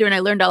I went through and I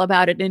learned all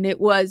about it, and it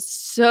was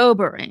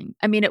sobering.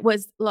 I mean, it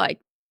was like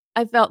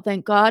I felt,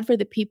 thank God for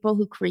the people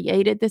who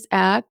created this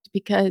act,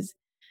 because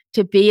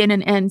to be in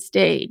an end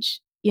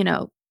stage,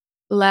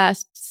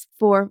 last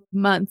 4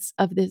 months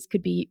of this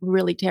could be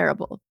really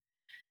terrible.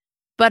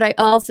 But I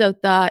also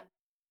thought,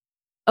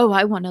 "Oh,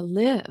 I wanna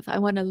live. I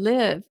wanna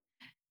live."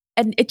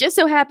 And it just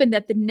so happened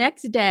that the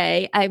next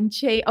day, I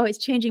was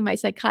changing my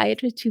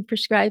psychiatrist who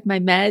prescribed my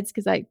meds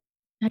because I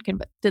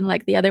kind of didn't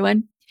like the other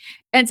one.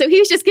 And so he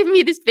was just giving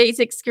me this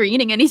basic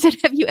screening, and he said,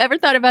 "Have you ever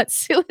thought about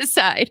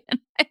suicide?" And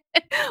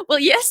well,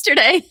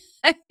 yesterday,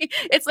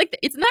 it's like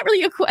it's not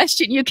really a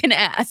question you can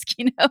ask,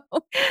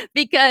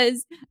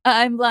 because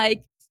I'm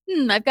like,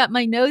 I've got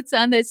my notes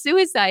on the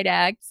Suicide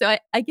Act, so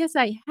I guess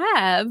I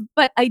have,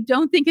 but I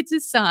don't think it's a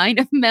sign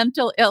of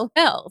mental ill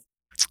health."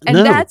 And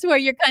No, that's where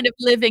you're kind of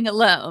living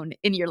alone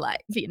in your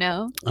life, you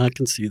know? I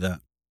can see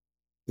that.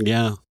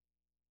 Yeah.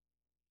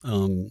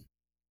 Um,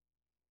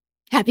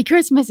 Happy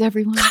Christmas,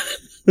 everyone.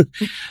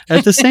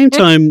 at the same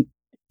time,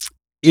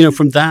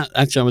 from that,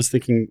 actually, I was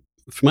thinking,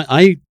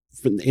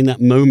 in that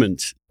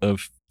moment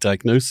of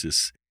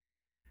diagnosis,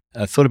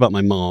 I thought about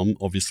my mom,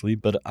 obviously,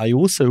 but I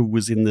also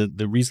was in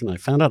the reason I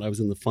found out I was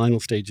in the final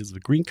stages of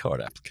a green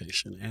card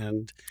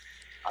application.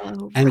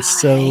 Oh, And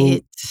so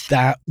right.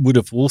 that would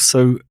have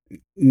also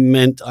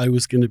meant I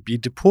was going to be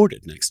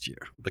deported next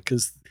year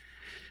because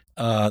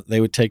they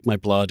would take my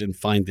blood and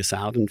find this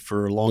out. And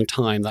for a long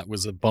time, that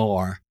was a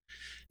bar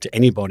to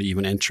anybody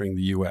even entering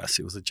the US.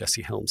 It was a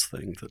Jesse Helms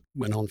thing that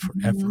went on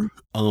Mhm, forever.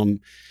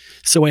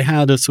 So I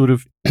had a sort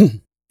of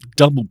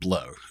double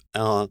blow.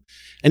 And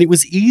it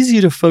was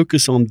easier to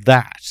focus on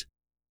that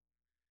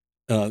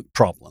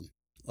problem.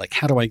 Like,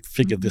 how do I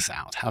figure mhm, this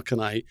out? How can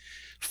I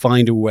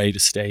find a way to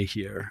stay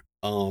here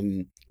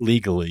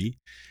legally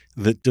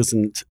that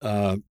doesn't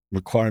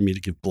require me to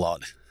give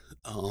blood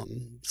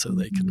so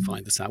they can mhm,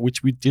 find this out,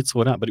 which we did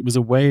sort out. But it was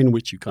a way in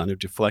which you kind of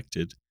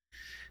deflected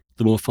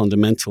the more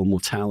fundamental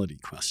mortality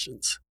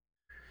questions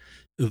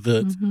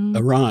that mhm.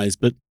 arise.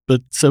 But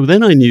so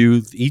then I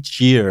knew each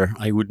year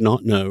I would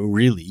not know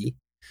really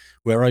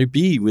where I'd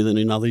be within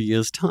another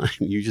year's time.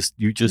 You just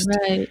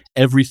Right.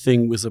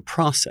 everything was a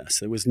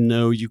process.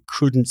 You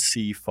couldn't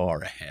see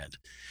far ahead.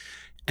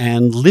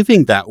 And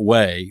living that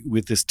way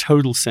with this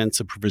total sense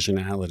of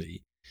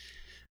provisionality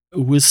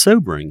was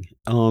sobering.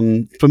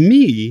 For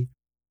me,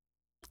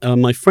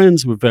 my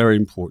friends were very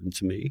important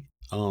to me,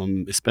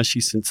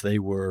 especially since they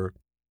were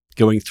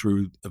going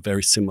through a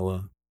very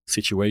similar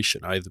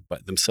situation, either by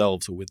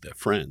themselves or with their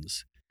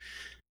friends.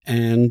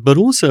 But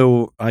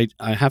also, I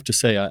have to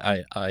say,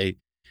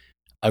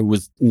 I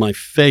was my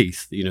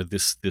faith,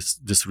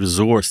 this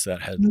resource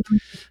that Mhm.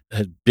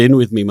 had been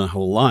with me my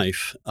whole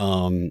life,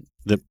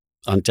 that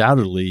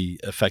undoubtedly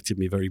affected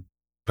me very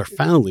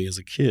profoundly as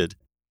a kid,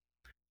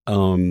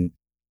 um,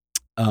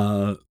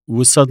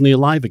 was suddenly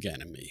alive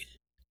again in me,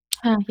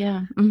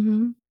 Yeah,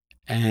 mhm.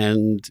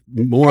 and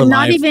more And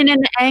not alive. even in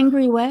an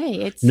angry way.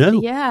 It's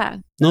No, yeah,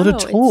 not no,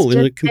 at it's all.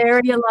 just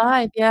very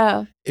alive,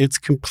 yeah. It's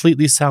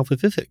completely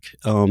salvific,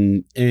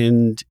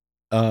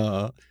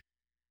 uh,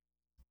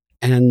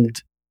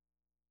 and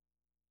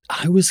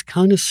I was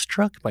kind of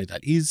struck by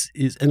that.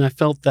 And I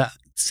felt that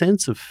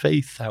sense of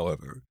faith,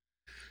 however,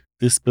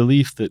 this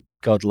belief that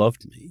God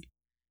loved me,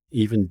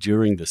 even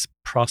during this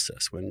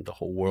process when the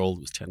whole world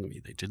was telling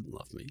me they didn't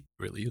love me.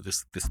 Really,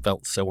 this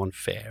felt so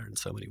unfair in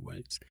so many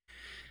ways.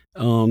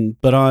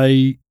 But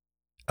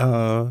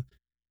uh,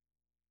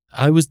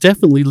 I was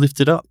definitely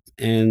lifted up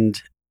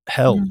and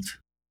held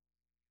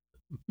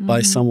Mhm,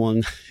 by mhm,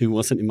 someone who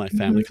wasn't in my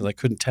family because mhm, I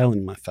couldn't tell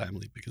in my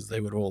family because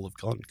they would all have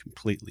gone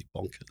completely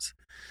bonkers.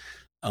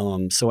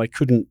 So I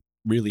couldn't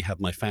really have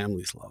my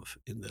family's love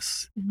in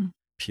this mhm.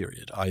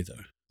 period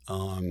either.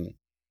 Um,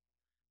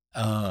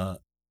 uh,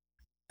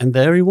 and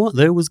there he was.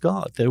 There was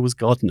God. There was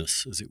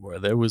Godness, as it were.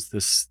 There was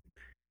this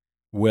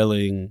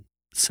welling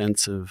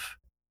sense of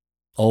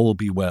all will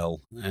be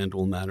well, and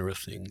all manner of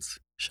things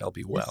shall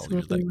be well.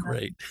 This will be That love.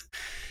 great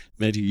Mhm,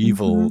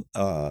 medieval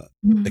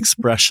mhm.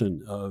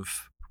 expression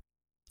of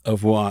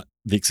what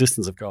the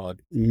existence of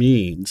God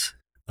means.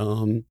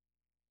 Um,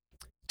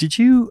 did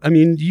you? I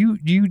mean,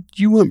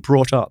 you weren't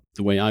brought up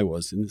the way I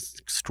was in this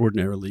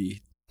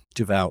extraordinarily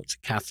devout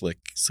Catholic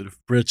sort of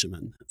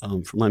regimen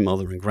from my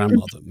mother and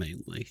grandmother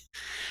mainly,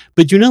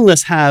 but you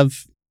nonetheless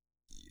have.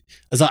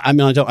 I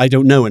mean, I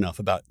don't know enough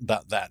about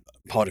that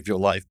part of your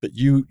life, but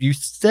you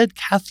said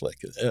Catholic.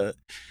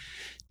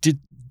 Did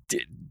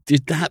did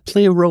did that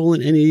play a role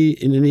in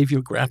any of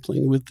your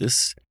grappling with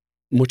this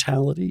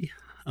mortality?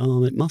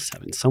 It must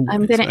have in some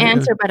I'm ways, gonna right?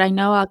 answer, but I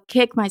know I'll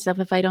kick myself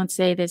if I don't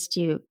say this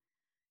to you.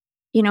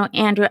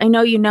 Andrew, I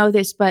know you know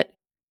this, but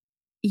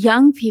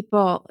young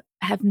people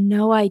have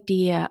no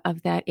idea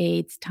of that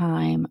AIDS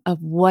time,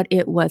 of what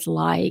it was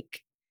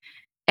like,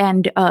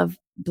 and of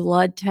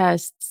blood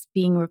tests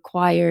being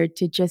required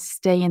to just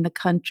stay in the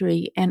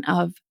country, and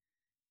of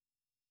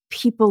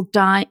people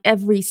die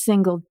every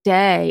single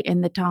day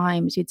in the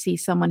Times. You'd see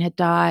someone had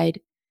died,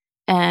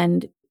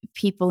 and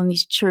people in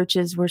these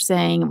churches were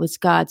saying it was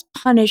God's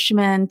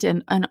punishment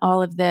and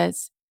all of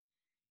this.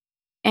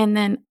 And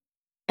then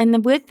And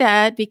then with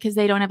that, because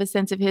they don't have a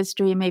sense of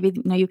history, and maybe,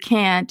 no, you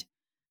can't,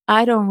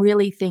 I don't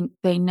really think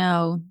they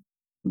know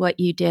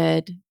what you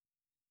did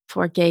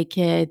for gay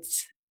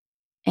kids,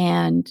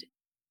 and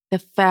the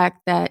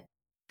fact that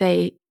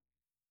they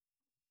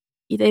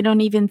they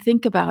don't even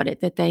think about it,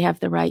 that they have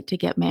the right to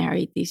get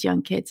married, these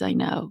young kids I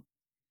know.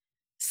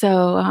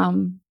 So,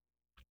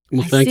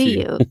 Well, I thank see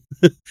you.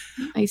 you.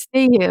 I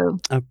see you.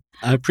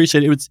 I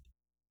appreciate it.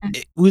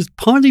 It was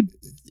partly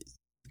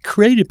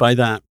created by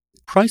that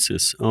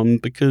crisis,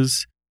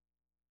 because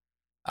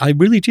I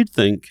really did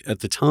think at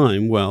the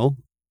time, well,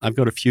 I've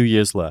got a few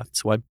years left,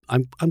 so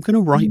I'm going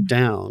to write Mm,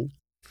 down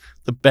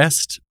the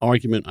best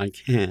argument I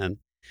can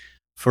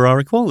for our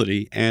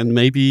equality, and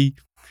maybe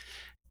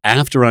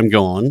after I'm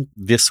gone,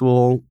 this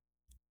will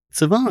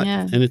survive.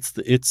 yeah. And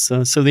it's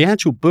so the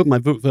actual book, my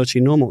book,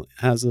 Virtually Normal,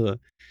 has a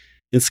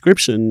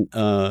inscription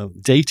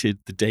dated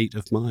the date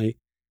of my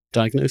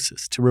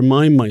diagnosis to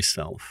remind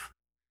myself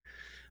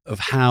of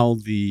how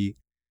the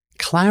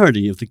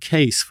clarity of the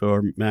case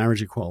for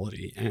marriage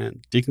equality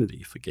and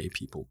dignity for gay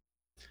people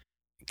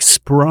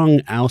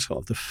sprung out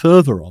of, the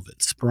fervor of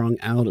it sprung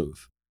out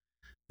of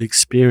the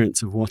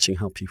experience of watching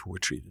how people were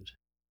treated.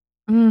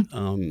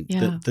 Mm,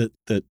 yeah.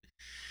 That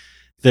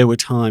there were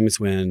times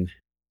when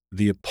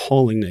the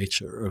appalling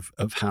nature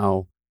of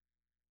how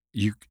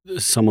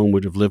someone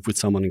would have lived with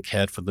someone and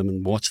cared for them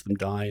and watched them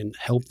die and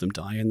helped them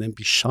die and then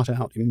be shut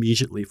out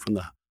immediately from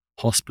the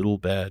hospital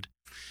bed,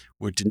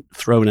 were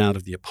thrown out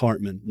of the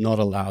apartment, not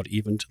allowed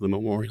even to the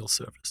memorial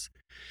service.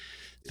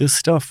 This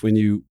stuff, when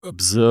you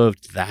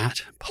observed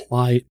that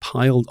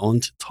piled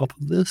onto top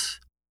of this,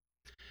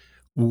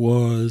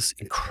 was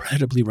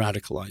incredibly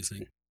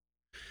radicalizing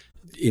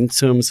in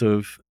terms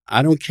of,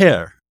 I don't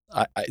care.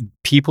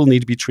 People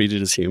need to be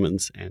treated as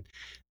humans, and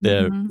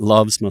their Mhm.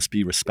 loves must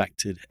be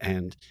respected,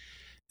 and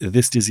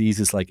this disease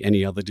is like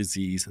any other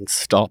disease, and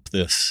stop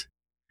this.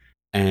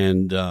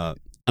 And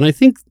I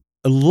think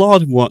a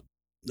lot of what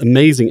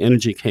amazing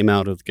energy came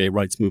out of the gay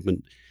rights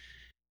movement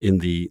in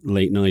the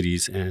late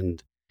 90s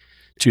and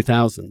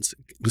 2000s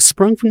was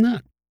sprung from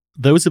that.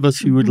 Those of us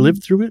who had Mhm.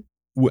 lived through it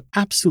were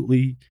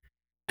absolutely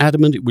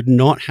adamant it would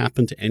not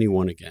happen to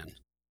anyone again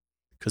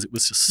because it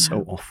was just Yeah.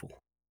 so awful.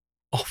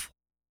 Awful.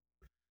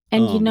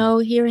 And,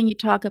 Um, hearing you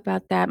talk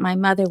about that, my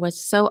mother was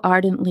so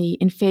ardently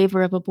in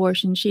favor of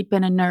abortion. She'd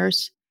been a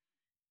nurse,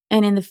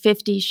 and in the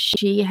 '50s,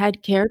 she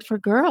had cared for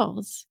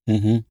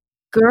mhm,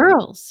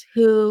 girls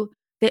who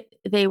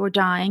they were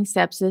dying,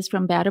 sepsis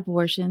from bad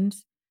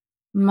abortions.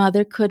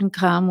 Mother couldn't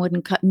come,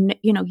 wouldn't co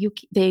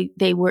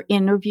they were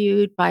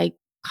interviewed by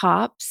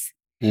cops,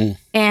 mm,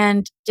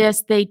 and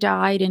just they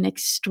died in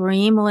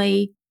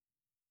extremely,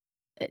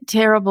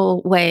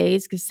 terrible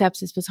ways because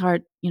sepsis was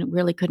hard,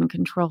 really couldn't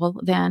control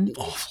then.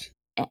 awful.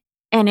 A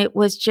and it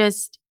was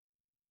just,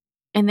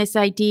 and this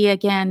idea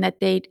again that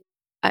they'd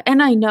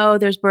and I know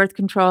there's birth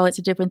control, it's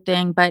a different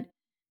thing, but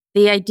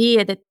the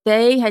idea that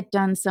they had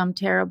done some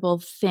terrible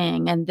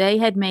thing and they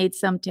had made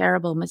some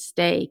terrible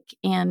mistake,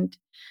 and,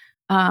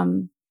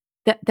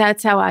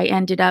 that's how I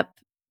ended up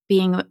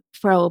being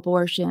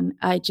pro-abortion.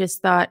 I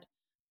just thought,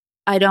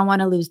 "I don't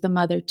wanna lose the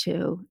mother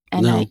too,"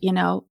 and No, and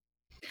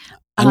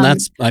um,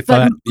 that's I but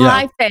find, yeah.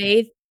 my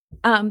faith,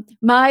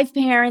 my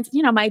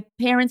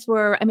parents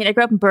were, I mean, I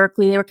grew up in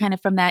Berkeley, they were kind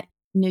of from that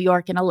New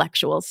York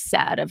intellectual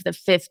set of the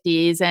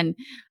 '50s, and,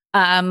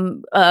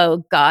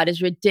 "Oh, God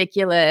is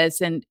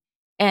ridiculous," and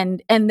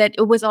that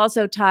it was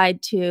also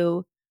tied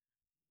to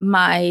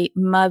my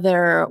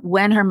mother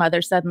when her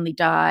mother suddenly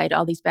died,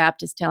 all these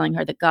Baptists telling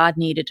her that God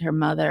needed her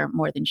mother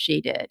more than she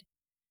did,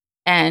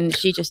 and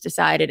she just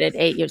decided at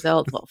 8 years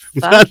old, "Well,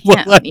 fuck Well,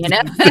 him," you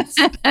know?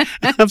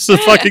 that's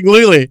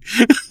absolutely.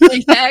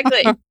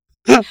 Exactly.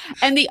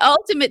 And the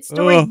ultimate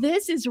story, Oh,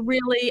 this is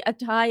really a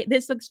tie,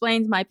 this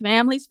explains my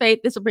family's faith,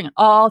 this will bring it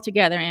all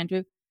together,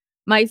 Andrew.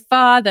 My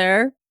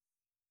father,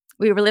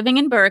 we were living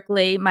in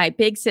Berkeley, my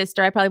big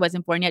sister, I probably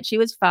wasn't born yet, she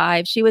was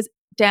 5, she was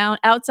down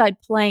outside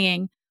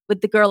playing with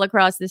the girl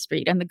across the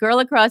street, and the girl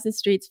across the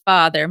street's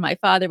father, my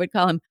father would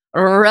call him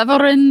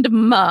Reverend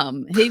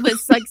Mum. He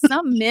was like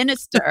some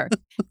minister,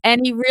 and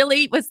he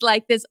really was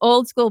like this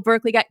old school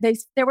Berkeley guy.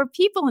 There were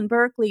people in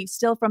Berkeley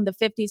still from the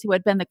 '50s who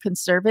had been the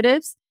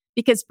conservatives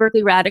because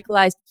Berkeley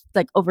radicalized,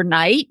 like,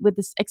 overnight with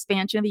this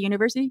expansion of the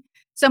university.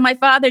 So my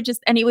father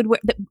just, and he would wear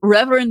the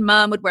Reverend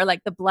Mum would wear,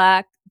 like, the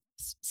black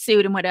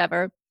suit and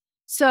whatever.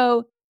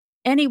 So,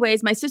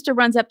 anyways, my sister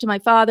runs up to my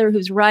father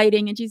who's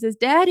writing, and she says,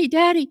 "Daddy,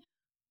 Daddy,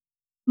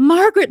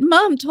 Margaret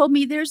Mum told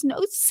me there's no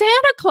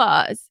Santa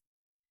Claus."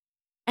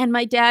 And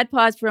my dad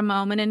paused for a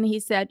moment and he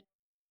said,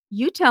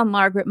 "You tell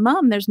Margaret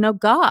Mum there's no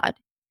God."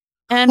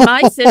 And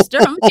my sister,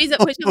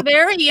 was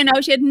very,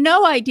 she had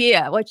no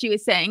idea what she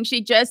was saying.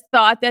 She just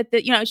thought that,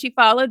 she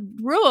followed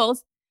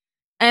rules.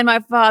 And my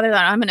father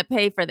thought, "I'm gonna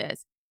pay for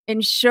this."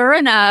 And sure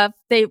enough,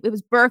 it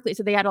was Berkeley,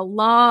 so they had a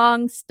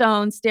long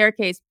stone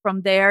staircase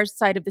from their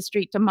side of the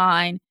street to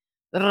mine.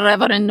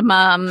 Reverend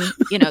Mum,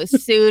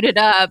 suited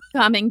up,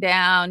 coming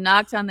down,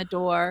 knocks on the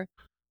door,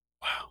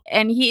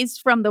 and he's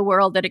from the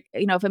world that,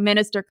 if a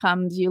minister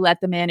comes, you let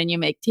them in and you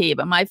make tea,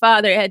 but my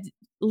father had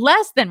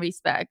less than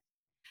respect.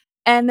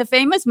 And the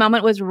famous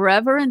moment was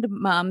Reverend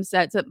Mom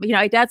said, so,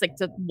 my dad's like,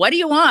 so what do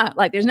you want?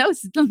 Like, there's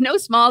no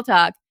small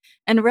talk.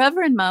 And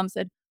Reverend Mom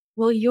said,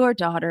 well, your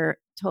daughter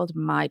told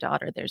my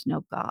daughter there's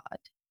no God.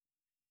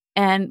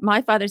 And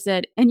my father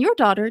said, and your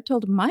daughter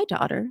told my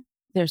daughter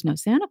there's no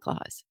Santa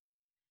Claus.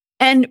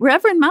 And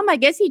Reverend Mom, I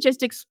guess he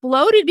just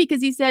exploded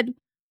because he said,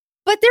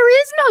 but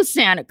there is no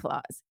Santa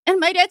Claus. And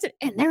my dad said,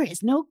 and there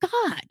is no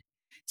God.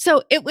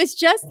 So it was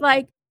just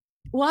like,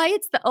 why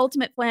it's the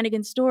ultimate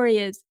Flanagan story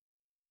is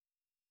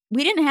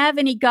we didn't have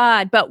any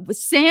God, but with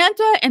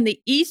Santa and the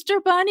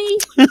Easter Bunny,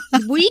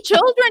 we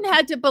children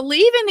had to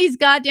believe in these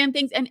goddamn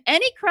things. And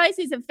any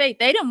crisis of faith,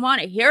 they didn't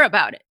want to hear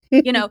about it.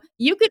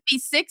 You could be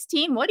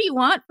 16. What do you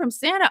want from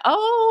Santa?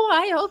 Oh,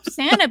 I hope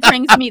Santa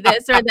brings me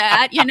this or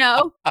that.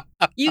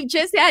 You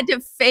just had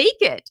to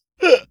fake it.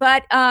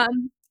 But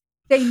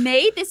they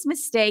made this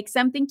mistake.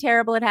 Something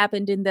terrible had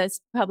happened in the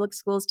public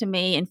schools to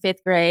me in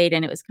 5th grade,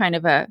 and it was kind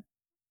of a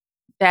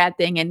bad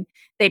thing. And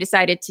they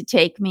decided to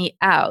take me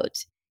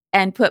out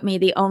and put me,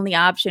 the only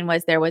option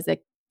was there were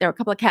a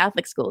couple of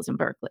Catholic schools in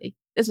Berkeley.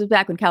 This was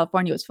back when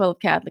California was full of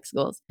Catholic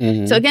schools.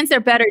 Mm-hmm. So against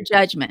their better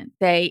judgment,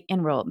 they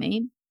enrolled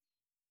me.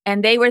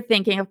 And they were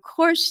thinking, of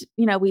course,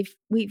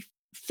 we've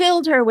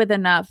filled her with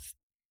enough,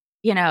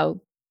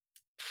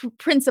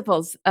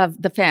 principles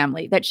of the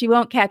family that she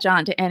won't catch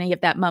on to any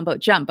of that mumbo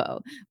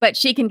jumbo, but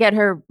she can get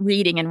her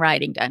reading and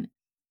writing done.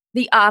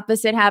 The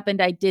opposite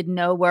happened. I did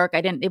no work.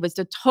 It was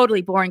a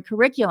totally boring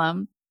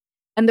curriculum.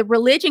 And the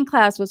religion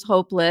class was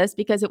hopeless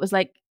because it was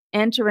like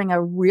entering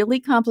a really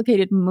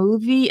complicated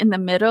movie in the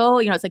middle.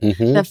 It's like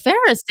the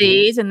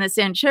Pharisees and the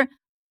censure.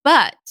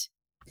 But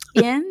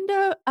in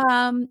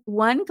the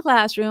one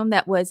classroom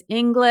that was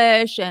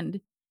English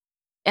and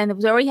it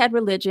was already had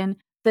religion,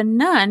 the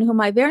nun, whom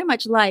I very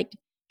much liked,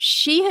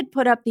 she had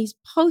put up these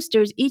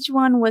posters. Each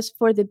one was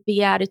for the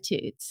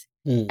Beatitudes.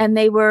 And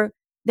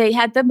they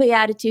had the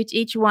Beatitudes,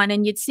 each one,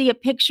 and you'd see a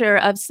picture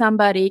of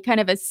somebody, kind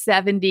of a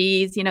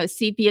 70s,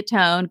 sepia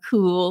tone,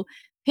 cool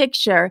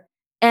picture.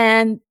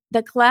 And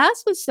the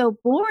class was so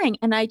boring.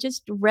 And I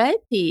just read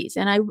these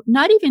and I'm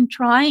not even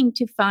trying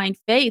to find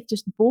faith,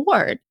 just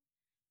bored.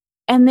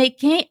 And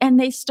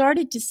they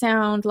started to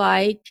sound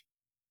like,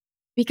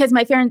 because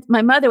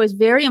my mother was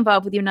very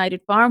involved with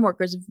United Farm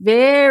Workers,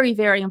 very,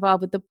 very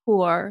involved with the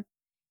poor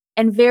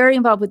and very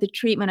involved with the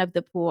treatment of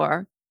the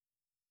poor.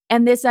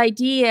 And this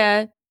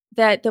idea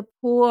that the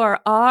poor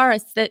are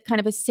kind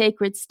of a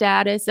sacred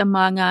status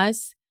among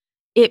us,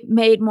 it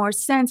made more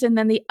sense. And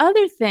then the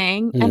other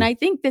thing, and I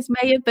think this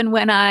may have been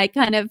when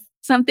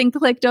something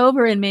clicked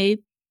over in me.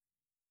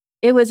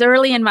 It was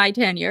early in my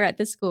tenure at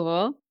the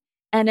school,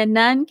 and a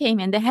nun came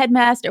in, the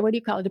headmaster, what do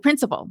you call it? The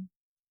principal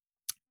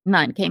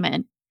nun came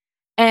in,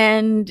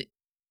 and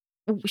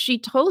she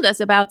told us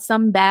about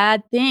some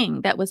bad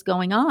thing that was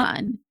going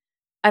on.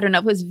 I don't know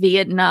if it was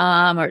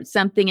Vietnam or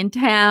something in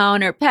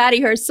town or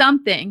Patty or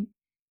something.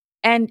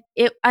 And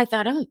I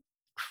thought, oh,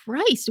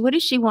 Christ, what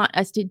does she want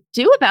us to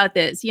do about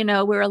this?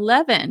 We're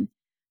 11.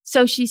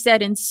 So she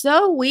said, and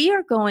so we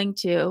are going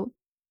to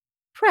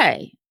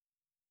pray.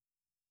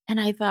 And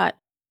I thought,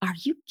 are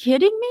you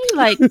kidding me?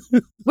 Like,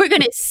 we're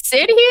going to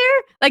sit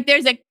here? Like,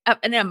 there's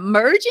an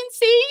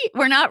emergency?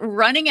 We're not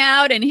running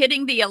out and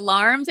hitting the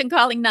alarms and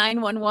calling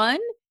 911?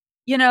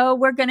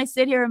 We're going to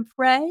sit here and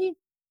pray?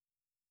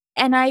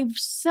 And I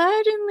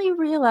suddenly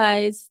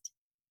realized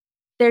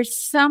there's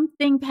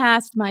something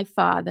past my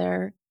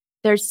father.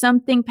 There's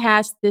something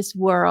past this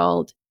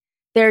world.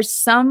 There's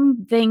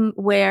something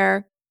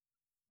where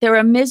there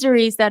are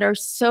miseries that are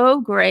so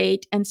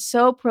great and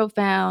so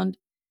profound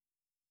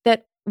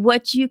that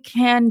what you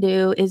can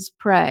do is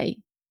pray.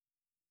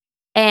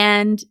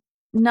 And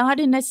not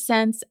in a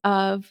sense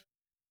of,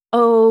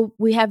 oh,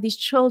 we have these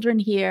children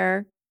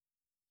here,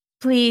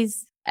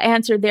 please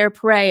answer their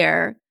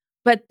prayer,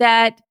 but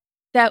that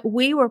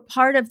we were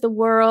part of the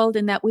world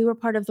and that we were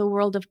part of the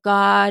world of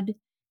God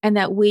and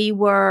that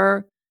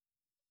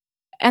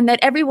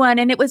everyone,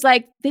 and it was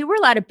like, there were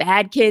a lot of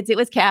bad kids. It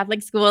was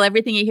Catholic school.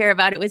 Everything you hear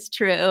about it was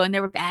true. And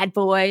there were bad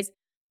boys,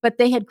 but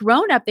they had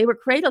grown up. They were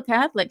cradle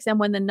Catholics. And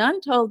when the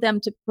nun told them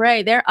to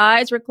pray, their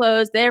eyes were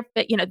closed. They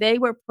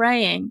were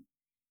praying.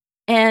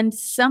 And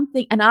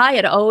I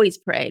had always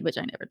prayed, which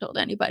I never told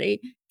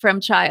anybody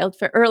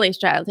for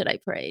earliest childhood, I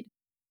prayed.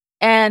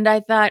 And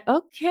I thought,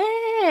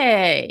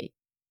 okay,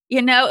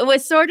 it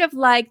was sort of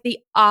like the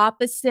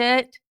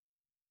opposite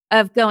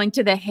of going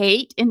to the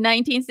Haight in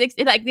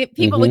 1960. Like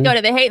people would go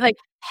to the Haight, like,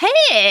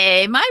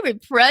 hey, my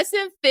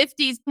repressive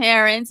 50s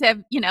parents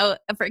have,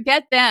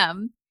 forget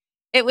them.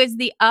 It was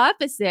the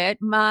opposite.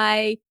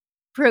 My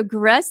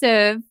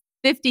progressive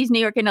 50s New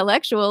York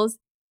intellectuals,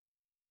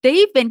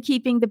 they've been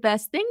keeping the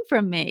best thing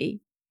from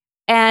me.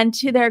 And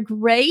to their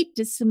great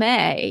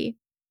dismay,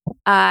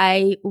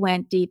 I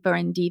went deeper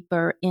and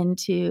deeper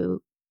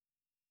into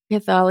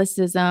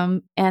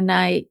Catholicism, and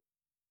I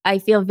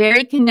feel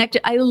very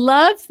connected. I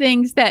love the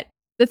things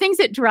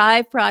that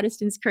drive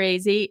Protestants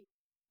crazy.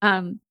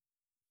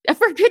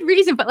 for good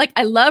reason, but like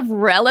I love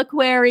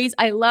reliquaries.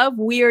 I love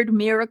weird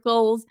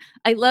miracles.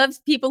 I love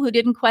people who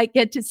didn't quite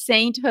get to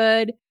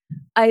sainthood.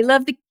 I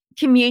love the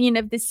communion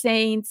of the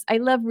saints. I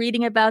love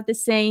reading about the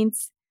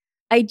saints.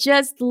 I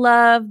just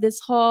love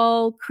this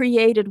whole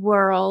created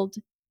world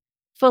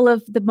full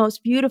of the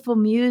most beautiful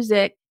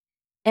music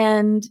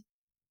and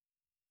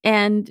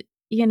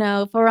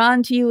for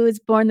unto you is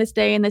born this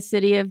day in the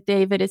city of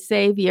David a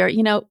savior.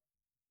 You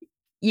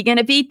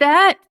gonna beat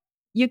that?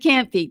 You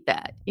can't beat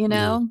that,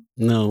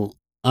 No.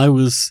 I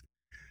was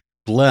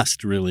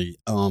blessed, really.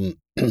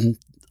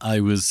 I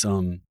was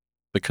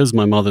because of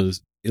my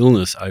mother's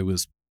illness, I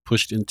was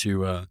pushed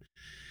into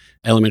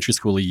elementary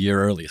school a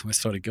year early. So I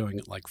started going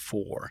at like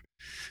 4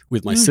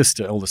 with my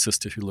older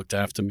sister, who looked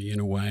after me in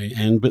a way.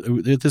 But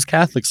at this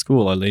Catholic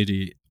school, Our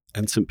Lady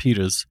and St.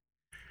 Peter's,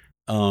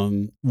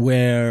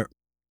 where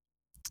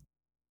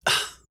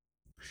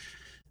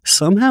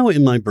somehow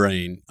in my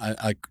brain,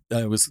 I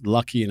was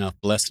lucky enough,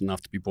 blessed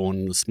enough to be born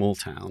in a small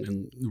town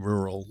in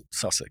rural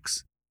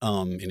Sussex,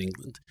 in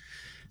England.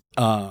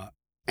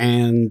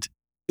 And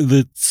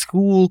the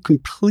school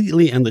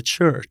completely, and the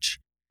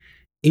church,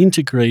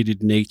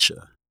 integrated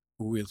nature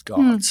with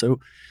God. So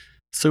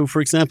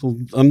for example,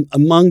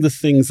 among the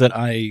things that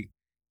I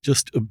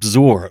just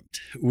absorbed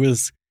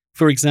was,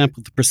 for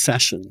example, the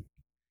procession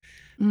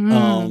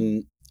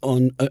in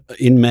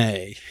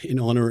May in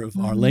honor of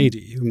Our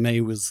Lady.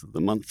 May was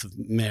the month of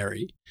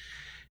Mary.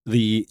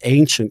 The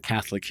ancient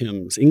Catholic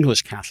hymns,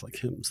 English Catholic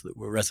hymns that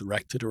were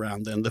resurrected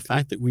around then, the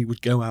fact that we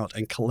would go out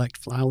and collect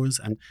flowers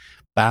and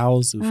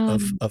boughs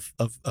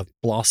of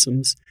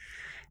blossoms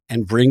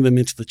and bring them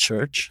into the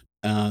church.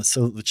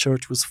 So the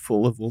church was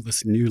full of all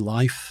this new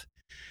life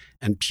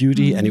and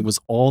beauty, and it was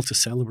all to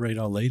celebrate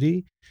Our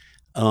Lady.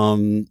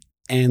 And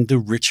the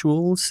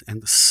rituals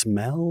and the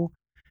smell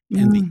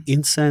and the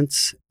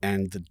incense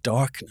and the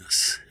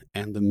darkness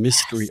and the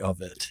mystery of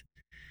it.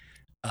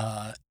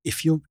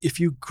 If you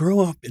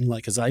grow up in,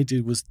 like as I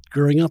did, was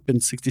growing up in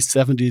 60s,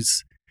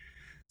 70s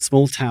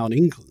small town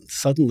England,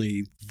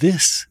 suddenly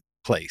this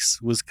place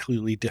was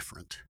clearly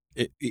different.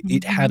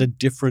 It had a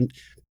different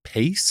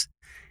pace.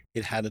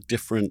 It had a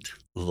different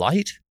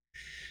light.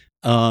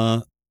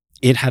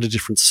 It had a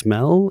different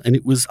smell, and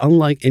it was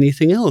unlike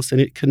anything else.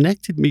 And it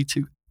connected me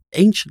to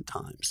ancient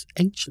times,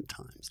 and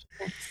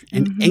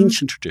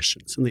ancient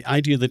traditions. And the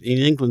idea that in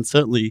England,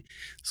 certainly,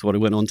 is what I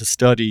went on to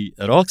study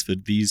at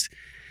Oxford, these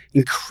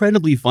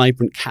incredibly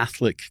vibrant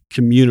Catholic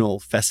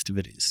communal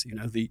festivities,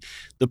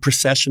 the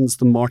processions,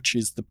 the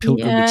marches, the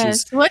pilgrimages.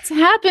 Yes. What's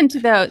happened to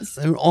those?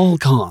 They're all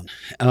gone.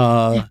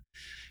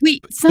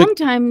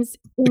 Sometimes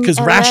because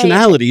LA,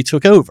 rationality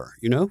took over,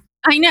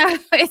 I know,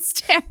 it's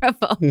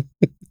terrible.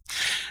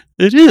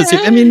 It is.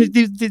 I mean,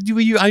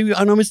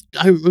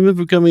 I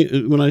remember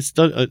coming when I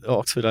studied at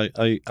Oxford.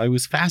 I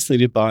was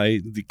fascinated by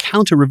the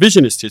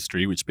counter-revisionist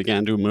history, which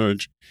began to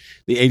emerge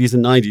in the 80s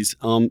and 90s,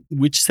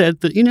 which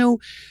said that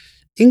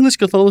English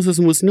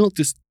Catholicism was not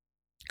this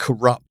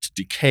corrupt,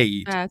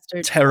 decayed,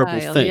 terrible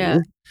thing.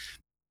 Yeah.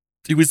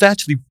 It was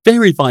actually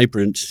very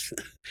vibrant,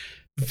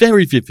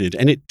 very vivid,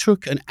 and it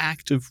took an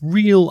act of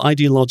real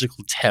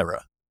ideological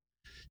terror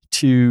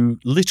to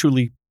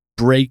literally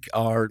break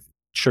our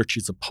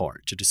churches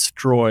apart, to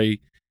destroy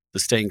the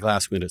stained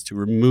glass windows, to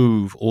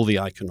remove all the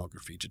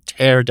iconography, to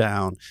tear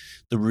down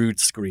the rood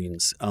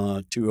screens,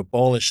 to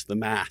abolish the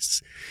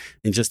mass,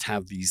 and just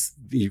have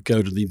you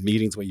go to the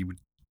meetings where you would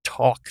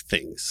talk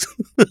things.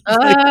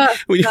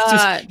 You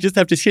just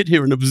have to sit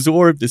here and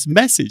absorb this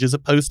message, as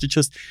opposed to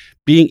just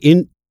being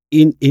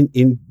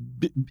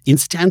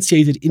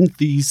instantiated in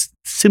these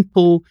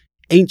simple,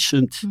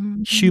 ancient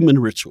human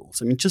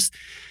rituals. I mean, just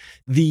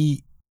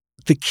the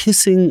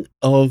kissing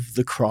of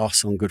the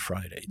cross on Good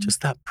Friday,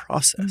 just that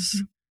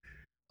process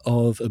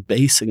of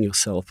abasing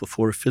yourself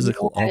before a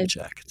physical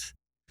object,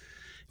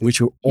 in which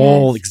you're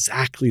all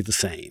exactly the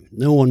same.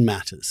 No one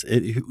matters.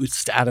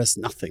 Status,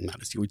 nothing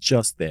matters. You were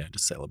just there to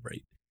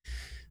celebrate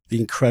the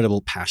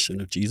incredible passion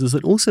of Jesus.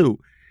 And also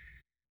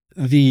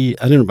I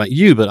don't know about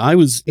you, but I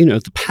was,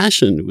 the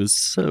passion was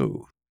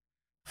so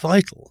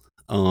vital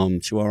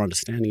to our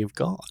understanding of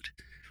God.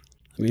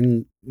 I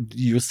mean,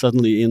 you're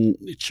suddenly in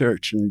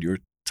church and you're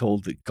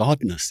told that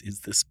godness is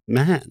this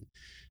man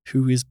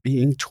who is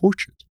being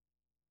tortured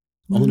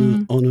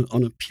on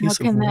a piece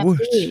of wood.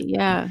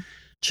 Yeah.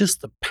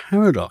 Just the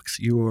paradox.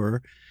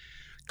 You're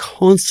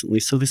constantly,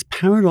 so this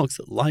paradox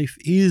that life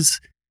is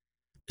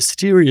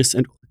mysterious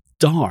and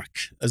dark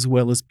as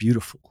well as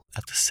beautiful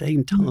at the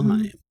same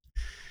time.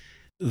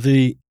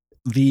 The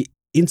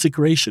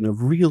integration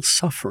of real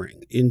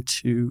suffering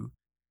into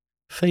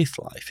faith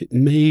life.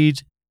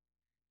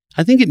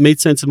 I think it made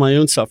sense of my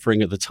own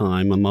suffering at the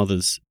time, my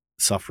mother's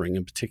suffering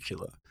in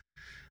particular,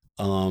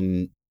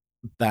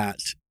 that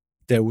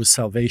there was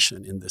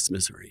salvation in this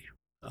misery.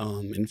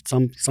 And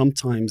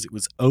sometimes it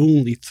was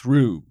only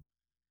through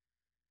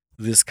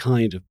this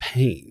kind of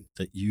pain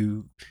that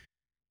you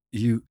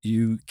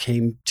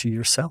came to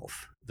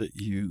yourself, that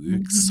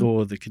you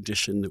saw the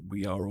condition that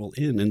we are all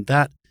in. And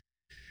that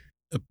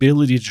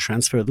ability to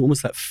transfer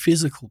almost that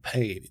physical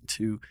pain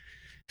into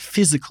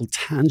physical,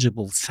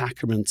 tangible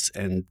sacraments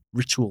and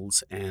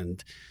rituals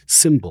and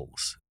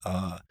symbols.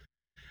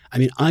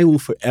 I will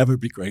forever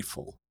be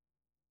grateful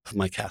for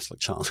my Catholic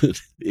childhood.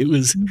 It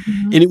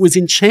was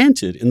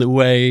enchanted in the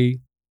way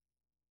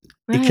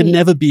it can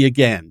never be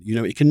again.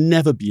 It can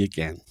never be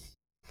again.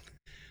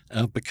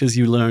 Because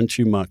you learn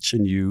too much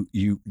and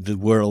the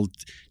world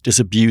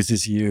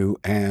disabuses you.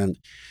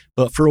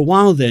 But for a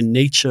while there,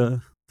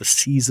 nature, the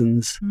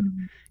seasons,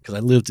 because I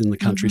lived in the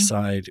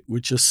countryside, were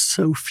just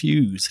so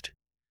fused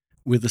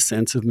with a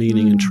sense of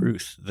meaning and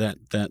truth that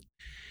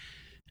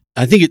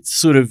I think it's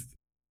sort of,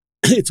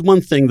 it's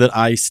one thing that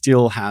I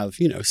still have,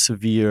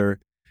 severe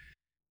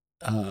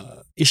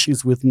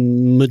issues with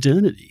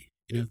modernity.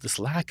 This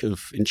lack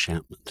of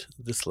enchantment,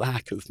 this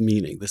lack of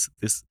meaning,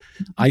 this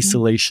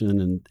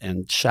isolation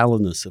and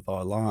shallowness of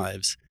our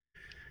lives.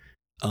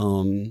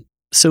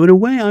 So in a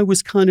way, I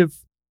was kind of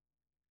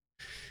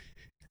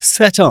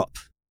set up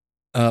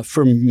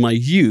from my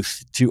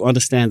youth to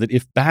understand that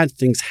if bad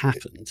things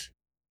happened,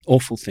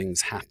 awful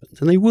things happened,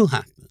 and they will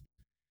happen,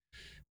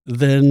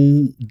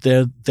 then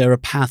they're a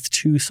path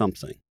to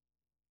something,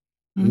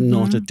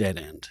 not a dead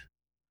end.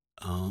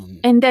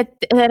 And that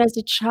as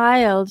a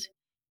child,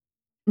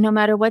 no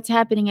matter what's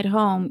happening at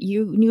home,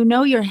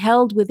 you're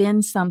held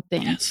within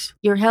something. Yes.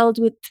 You're held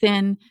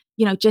within,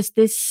 just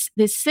this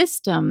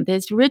system,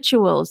 this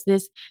rituals,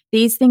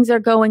 these things are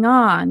going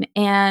on,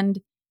 and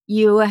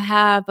you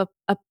have a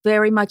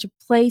very much a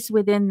place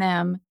within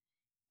them,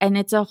 and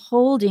it's a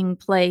holding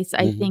place,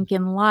 I think,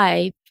 in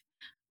life,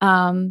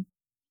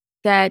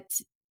 that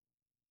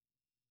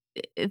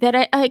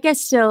I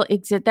guess still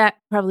exist. That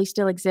probably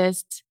still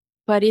exists,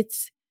 but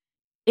it's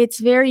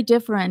very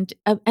different,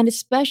 and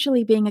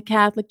especially being a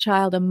Catholic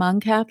child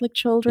among Catholic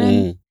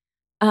children,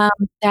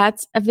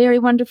 that's a very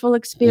wonderful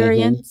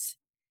experience,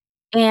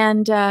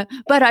 and,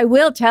 but I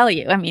will tell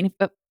you, I mean,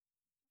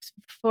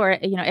 before,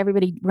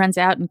 everybody runs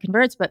out and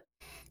converts, but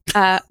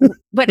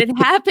it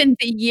happened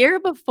the year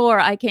before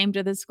I came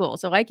to the school,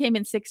 so I came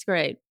in 6th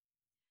grade.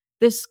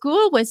 The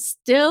school was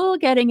still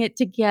getting it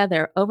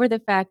together over the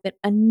fact that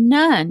a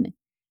nun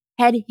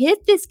had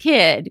hit this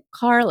kid,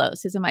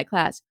 Carlos, who's in my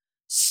class,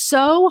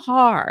 so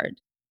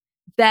hard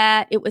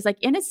that it was like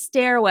in a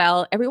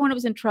stairwell, everyone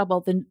was in trouble.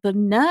 The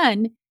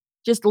nun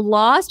just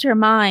lost her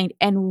mind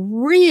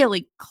and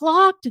really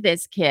clocked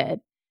this kid.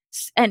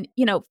 And,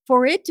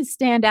 for it to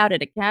stand out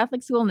at a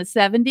Catholic school in the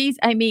 70s,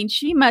 I mean,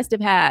 she must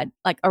have had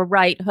like a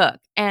right hook.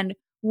 And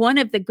one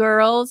of the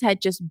girls had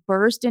just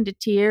burst into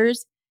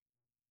tears.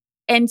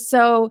 And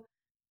so,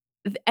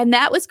 and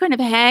that was kind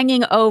of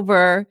hanging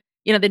over,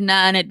 the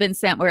nun had been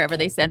sent wherever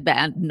they sent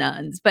bad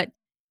nuns, but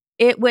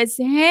it was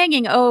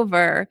hanging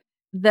over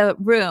the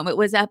room. It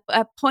was a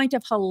point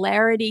of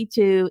hilarity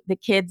to the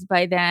kids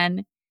by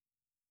then,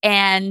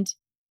 and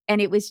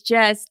it was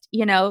just,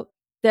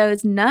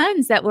 those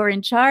nuns that were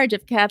in charge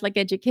of Catholic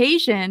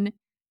education,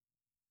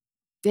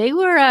 there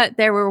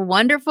were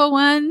wonderful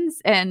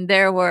ones, and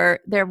there were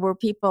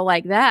people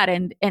like that,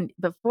 and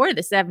before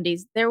the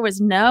 70s, there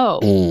was no.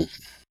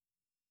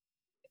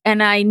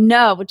 And I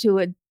know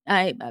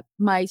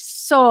my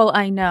soul,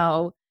 I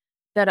know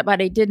that,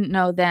 but I didn't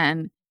know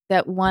then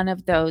that one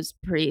of those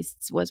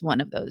priests was one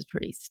of those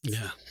priests.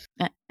 Yeah.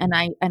 And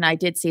I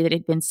did see that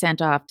he'd been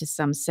sent off to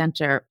some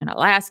center in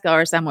Alaska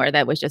or somewhere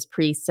that was just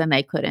priests and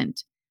they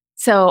couldn't.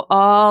 So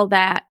all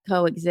that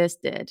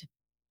coexisted,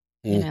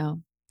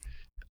 And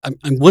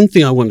one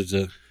thing I wanted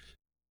to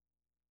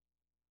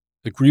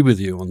agree with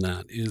you on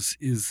that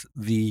is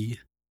the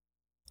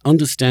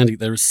understanding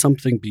there is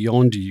something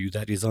beyond you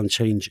that is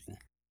unchanging.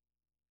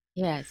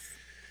 Yes.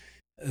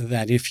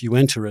 That if you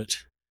enter it,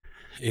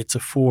 it's a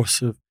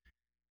force of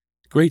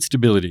great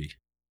stability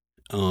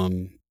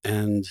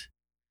and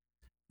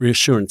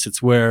reassurance.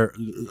 It's where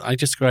I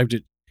described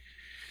it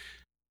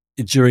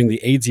during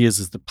the AIDS years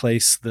as the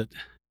place that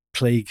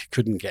plague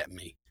couldn't get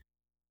me,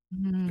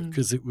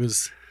 because it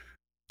was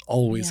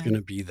always going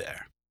to be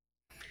there.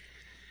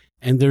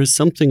 And there is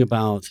something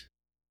about,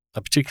 I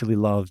particularly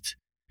loved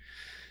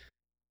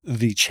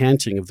the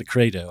chanting of the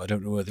Credo. I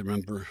don't know whether you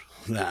remember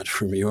that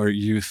from your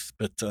youth,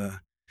 but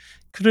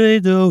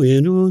Credo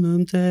in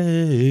unum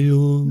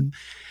Deum.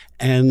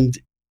 And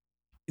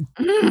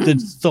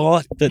the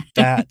thought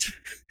that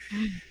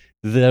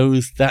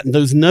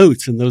those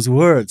notes and those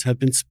words have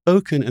been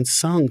spoken and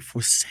sung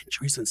for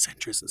centuries and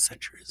centuries and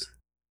centuries.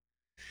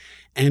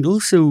 And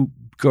also,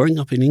 growing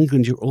up in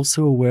England, you're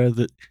also aware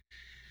that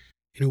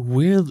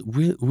we're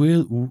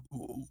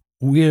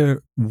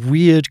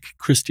weird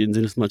Christians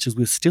in as much as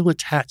we're still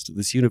attached to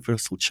this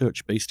universal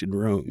church based in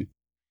Rome.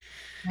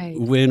 Right.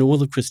 When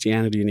all of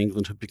Christianity in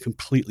England had been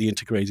completely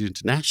integrated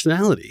into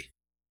nationality,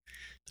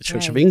 the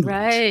Church of England.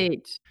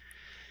 Right.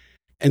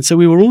 And so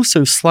we were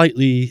also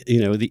slightly,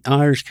 the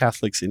Irish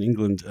Catholics in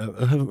England,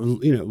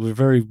 were a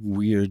very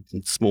weird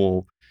and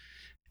small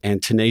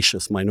and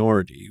tenacious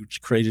minority,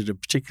 which created a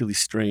particularly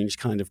strange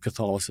kind of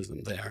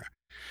Catholicism there.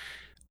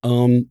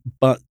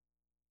 But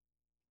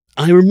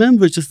I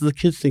remember just as a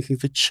kid thinking,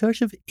 the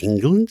Church of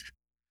England?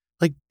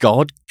 like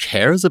God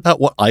cares about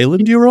what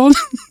island you're on.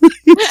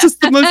 It's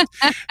just the most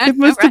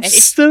Right.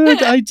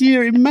 absurd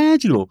idea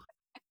imaginable.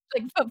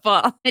 Like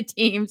football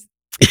teams.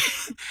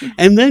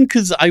 And then,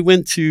 because I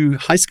went to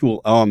high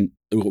school,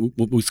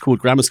 what was called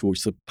grammar school,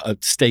 which is a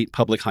state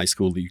public high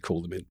school that you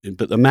call them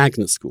but a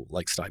magnet school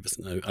like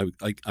Stuyvesant.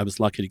 I was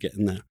lucky to get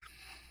in there.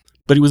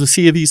 But it was a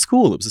C of E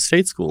school. It was a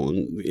state school.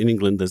 And in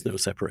England, there's no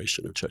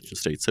separation of church and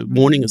state. So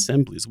morning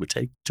assemblies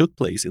took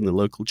place in the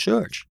local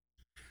church,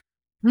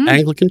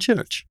 Anglican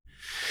church,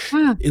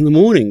 in the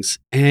mornings.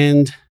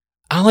 And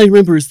all I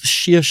remember is the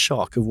sheer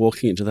shock of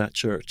walking into that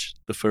church,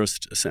 the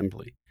first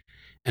assembly.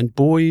 And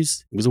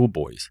boys, it was all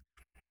boys,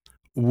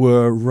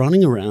 were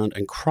running around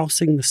and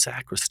crossing the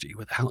sacristy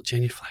without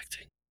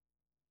genuflecting.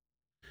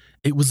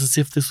 It was as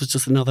if this was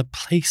just another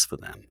place for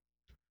them.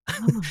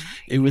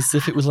 It was as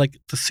if it was like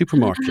the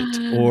supermarket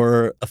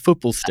or a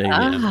football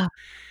stadium.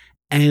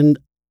 And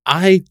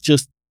I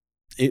just,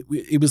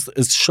 it was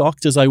as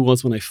shocked as I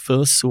was when I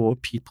first saw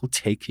people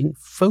taking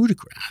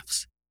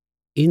photographs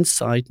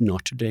inside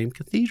Notre Dame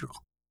Cathedral.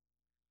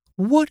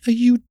 What are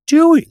you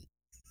doing?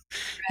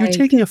 You're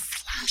taking a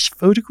flash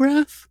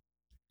photograph?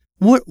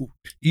 What?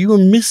 You are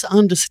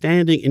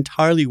misunderstanding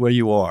entirely where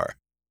you are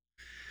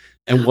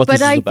and what this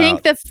is about. But I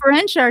think the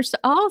French are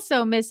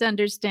also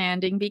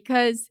misunderstanding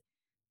because,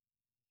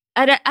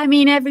 I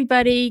mean,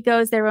 everybody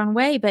goes their own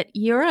way, but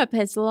Europe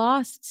has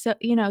lost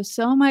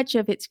so much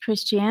of its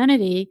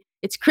Christianity,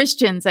 its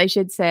Christians, I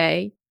should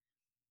say.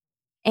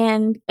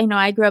 And,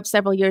 I grew up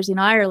several years in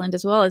Ireland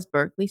as well as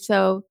Berkeley.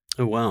 So,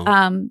 oh,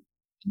 wow.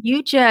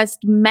 You just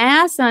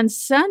mass on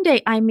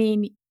Sunday. I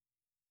mean,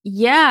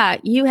 yeah,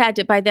 you had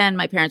to, by then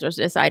my parents were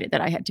decided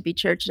that I had to be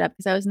churched up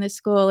because I was in this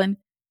school. And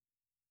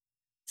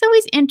it's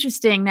always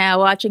interesting now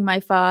watching my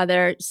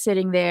father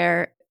sitting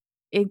there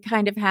in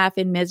kind of half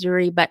in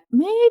misery, but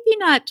maybe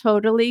not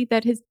totally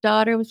that his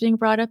daughter was being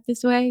brought up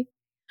this way.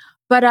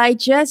 But I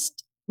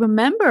just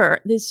remember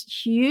this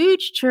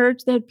huge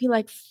church. There'd be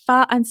like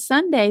on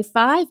Sunday,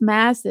 5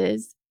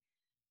 masses,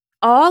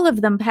 all of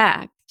them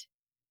packed.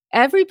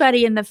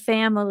 Everybody in the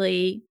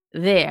family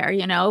there,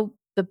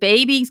 the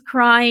baby's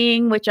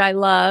crying, which I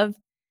love.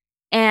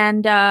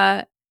 And,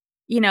 the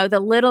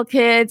little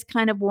kids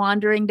kind of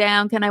wandering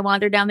down. Can I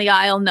wander down the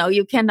aisle? No,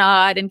 you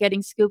cannot. And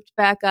getting scooped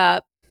back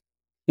up.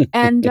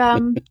 And,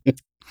 and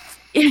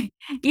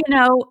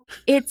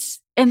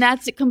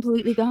that's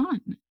completely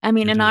gone. I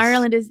mean, in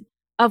Ireland is,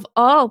 of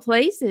all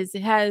places,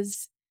 it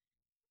has,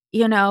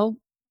 you go,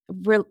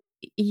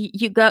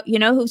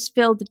 who's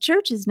filled the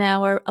churches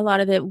now are a lot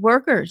of the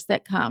workers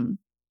that come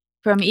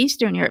from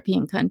Eastern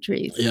European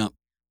countries. Yeah.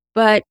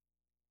 But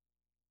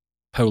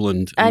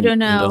Poland I don't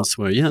know. And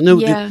elsewhere. Yeah,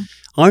 no,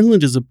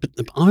 Ireland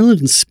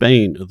and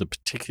Spain are the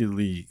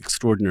particularly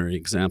extraordinary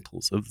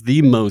examples of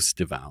the most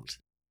devout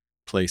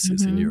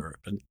places in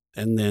Europe.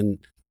 And then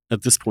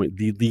at this point,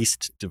 the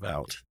least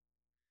devout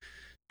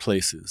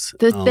places.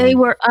 They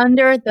were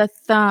under the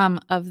thumb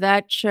of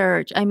that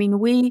church. I mean,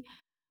 we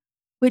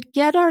would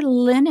get our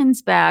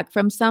linens back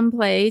from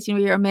someplace.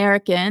 You're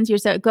Americans. You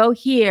say, go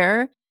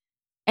here.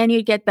 And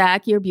you'd get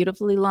back your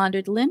beautifully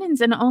laundered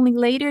linens. And only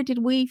later did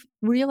we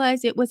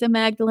realize it was a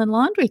Magdalene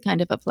Laundry kind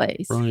of a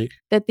place. Right.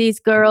 That these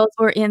girls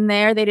were in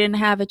there. They didn't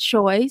have a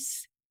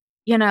choice,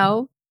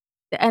 And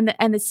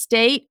the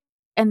state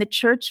and the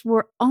church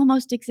were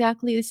almost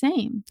exactly the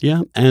same.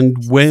 Yeah. And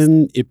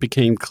when it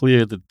became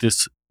clear that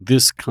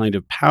this kind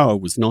of power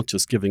was not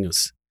just giving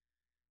us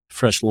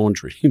fresh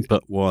laundry,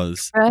 but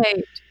was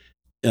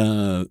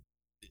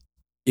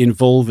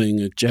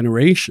involving a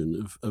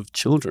generation of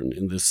children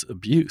in this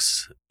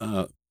abuse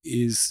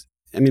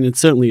it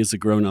certainly as a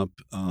grown-up,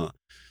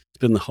 it's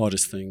been the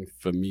hardest thing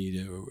for me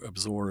to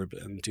absorb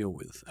and deal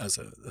with as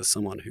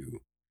someone who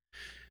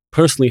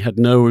personally had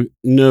no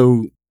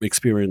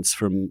experience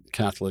from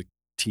Catholic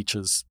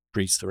teachers,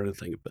 priests, or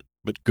anything,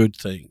 but good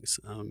things,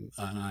 and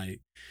I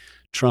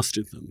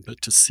trusted them.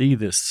 But to see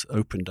this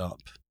opened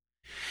up,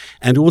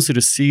 and also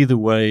to see the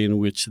way in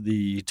which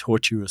the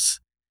tortuous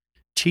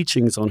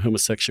teachings on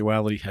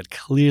homosexuality had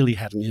clearly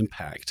had an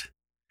impact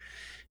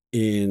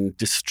in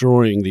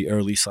destroying the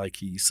early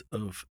psyches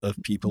of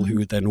people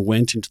who then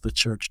went into the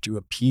church to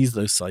appease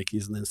those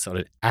psyches and then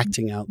started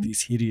acting out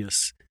these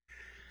hideous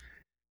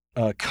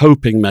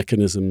coping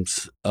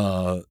mechanisms,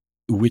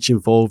 which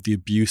involved the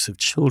abuse of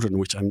children,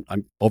 which I'm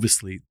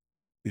obviously,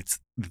 it's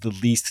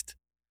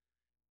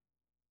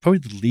probably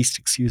the least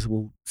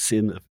excusable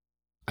sin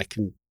I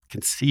can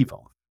conceive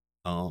of.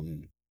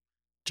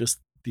 Just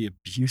the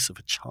abuse of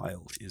a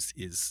child is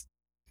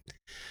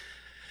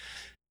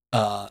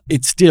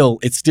it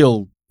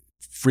still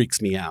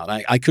freaks me out.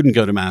 I couldn't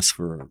go to mass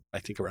for I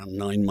think around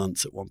 9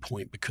 months at one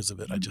point because of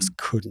it. I just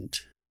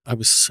couldn't. I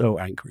was so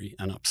angry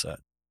and upset.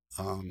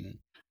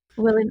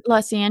 Well, in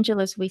Los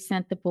Angeles, we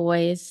sent the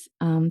boys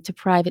to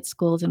private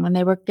schools, and when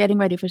they were getting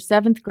ready for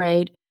 7th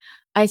grade,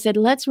 I said,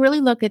 let's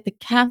really look at the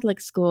Catholic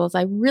schools.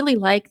 I really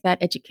like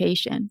that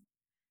education.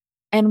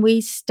 And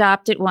we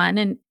stopped at one,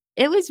 and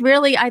it was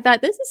really, I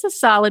thought, this is a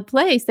solid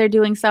place. They're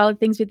doing solid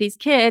things with these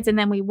kids. And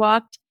then we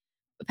walked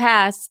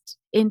past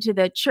into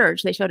the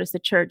church. They showed us the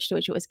church to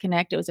which it was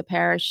connected. It was a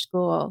parish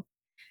school.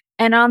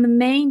 And on the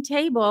main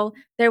table,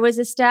 there was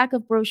a stack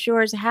of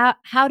brochures,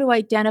 how to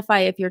identify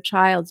if your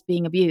child's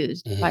being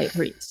abused by a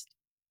priest.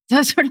 So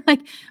it's sort of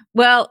like,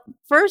 well,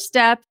 first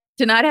step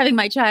to not having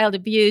my child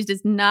abused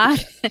is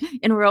not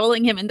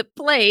enrolling him in the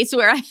place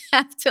where I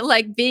have to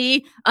like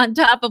be on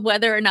top of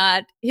whether or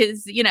not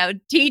his,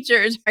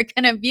 teachers are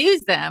going to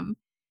abuse them.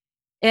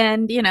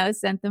 And,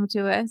 sent them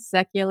to a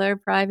secular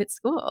private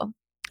school.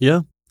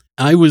 Yeah.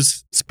 I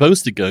was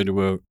supposed to go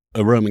to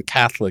a Roman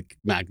Catholic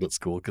magnet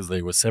school because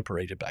they were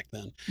separated back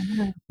then.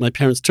 Mhm. My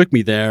parents took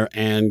me there,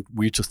 and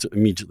we just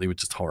immediately were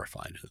just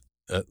horrified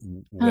at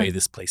the way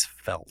this place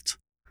felt.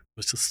 It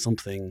was just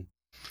something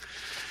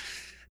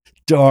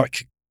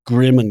dark,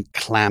 grim, and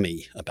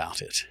clammy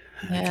about it.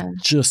 Yeah. I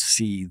could just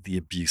see the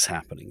abuse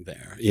happening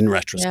there in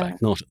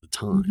retrospect, not at the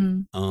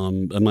time.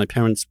 Mm-hmm. And my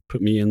parents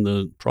put me in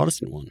the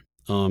Protestant one,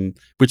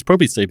 which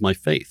probably saved my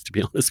faith, to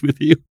be honest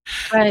with you.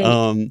 Right.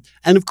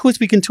 And of course,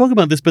 we can talk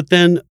about this, but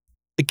then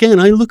again,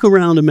 I look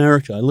around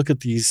America, I look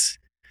at these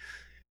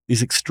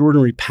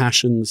extraordinary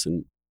passions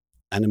and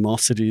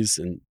animosities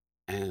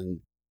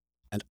and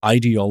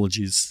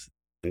ideologies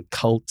and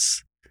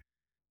cults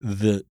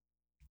that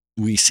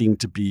we seem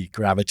to be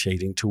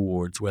gravitating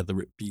towards, whether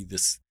it be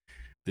this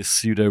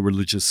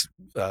pseudo-religious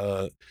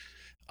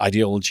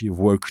ideology of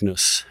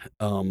wokeness,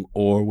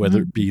 or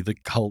whether it be the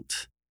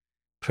cult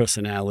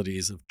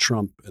personalities of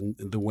Trump and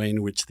the way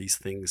in which these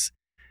things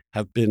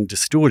have been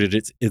distorted.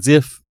 It's as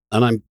if,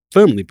 and I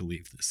firmly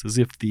believe this, as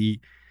if the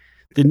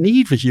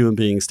need for human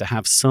beings to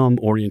have some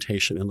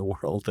orientation in the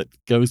world that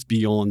goes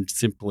beyond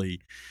simply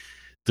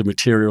the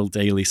material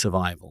daily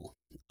survival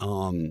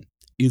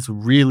is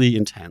really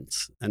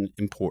intense and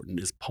important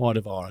as part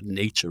of our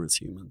nature as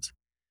humans.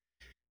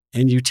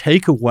 And you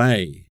take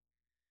away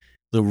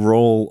the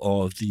role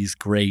of these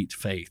great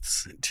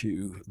faiths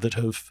that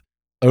have,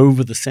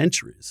 over the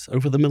centuries,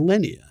 over the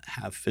millennia,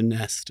 have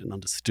finessed and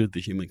understood the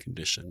human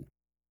condition,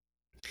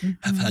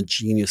 have had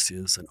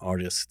geniuses and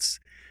artists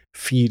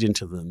feed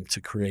into them to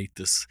create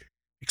this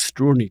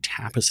extraordinary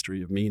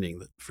tapestry of meaning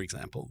that, for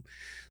example,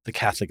 the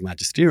Catholic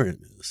magisterium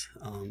is,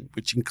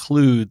 which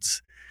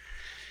includes,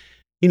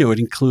 it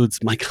includes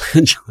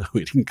Michelangelo,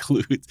 it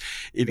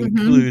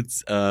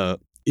includes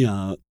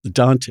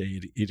Dante.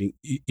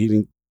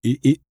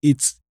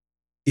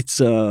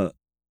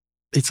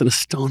 It's an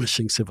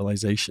astonishing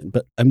civilization,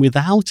 and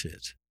without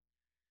it,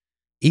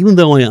 even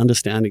though I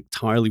understand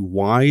entirely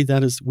why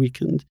that is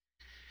weakened,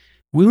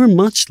 we're a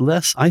much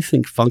less, I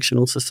think,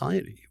 functional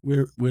society.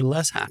 We're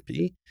less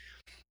happy.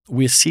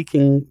 We're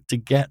seeking to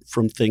get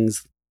from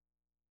things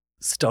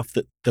stuff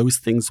that those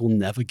things will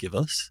never give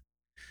us,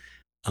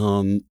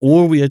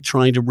 or we are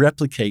trying to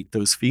replicate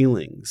those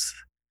feelings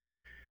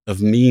of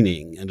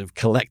meaning and of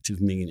collective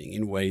meaning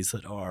in ways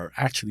that are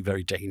actually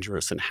very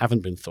dangerous and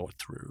haven't been thought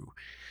through,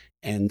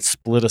 and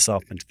split us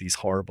up into these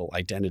horrible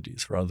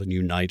identities rather than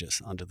unite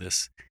us under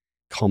this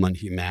common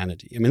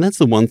humanity. I mean, that's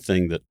the one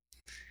thing that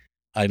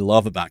I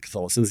love about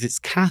Catholicism is it's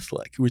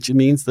Catholic, which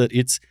means that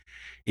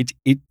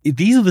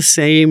these are the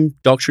same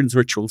doctrines,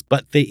 rituals,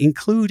 but they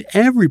include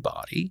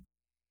everybody.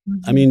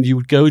 Mm-hmm. I mean, you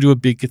would go to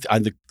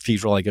the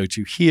cathedral I go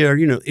to here,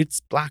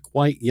 it's black,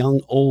 white,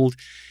 young, old.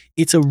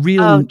 It's a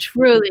real... Oh,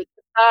 truly.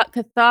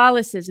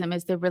 Catholicism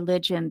is the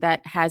religion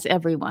that has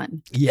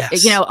everyone.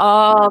 Yes.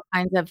 All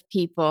kinds of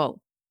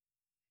people.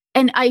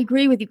 And I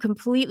agree with you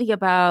completely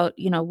about,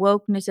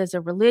 wokeness as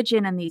a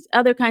religion and these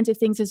other kinds of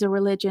things as a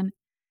religion.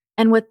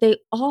 And what they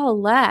all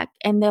lack,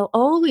 and they'll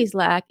always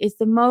lack, is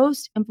the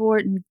most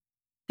important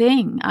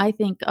thing, I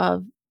think,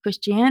 of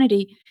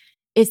Christianity,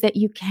 is that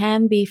you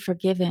can be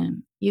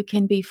forgiven. You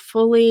can be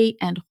fully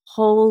and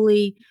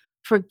wholly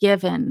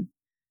forgiven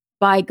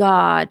by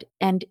God,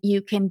 and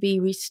you can be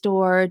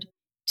restored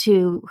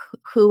to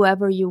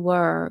whoever you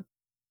were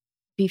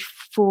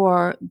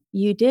before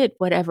you did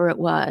whatever it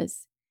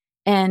was.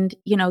 And,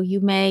 you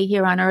may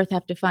here on earth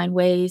have to find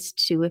ways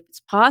to, if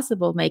it's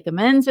possible, make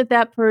amends with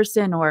that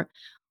person or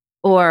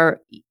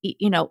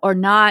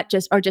not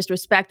just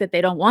respect that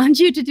they don't want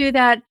you to do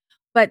that,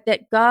 but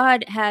that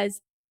God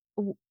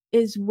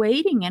is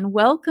waiting and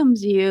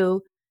welcomes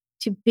you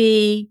to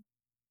be.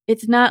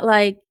 It's not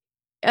like,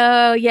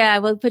 oh yeah,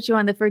 we'll put you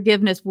on the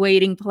forgiveness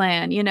waiting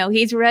plan.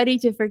 He's ready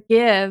to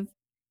forgive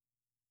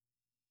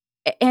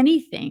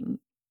anything.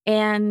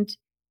 And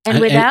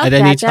without at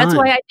that, that's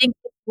why I think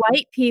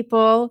white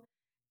people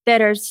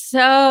that are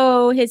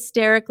so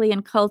hysterically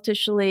and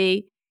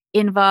cultishly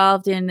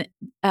involved in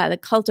the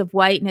cult of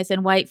whiteness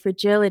and white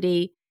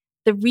fragility,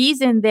 the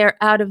reason they're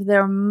out of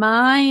their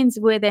minds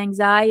with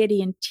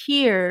anxiety and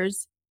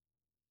tears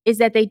is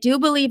that they do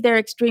believe they're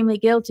extremely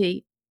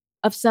guilty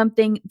of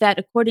something that,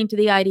 according to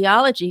the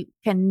ideology,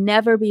 can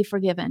never be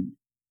forgiven.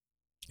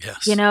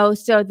 Yes.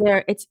 So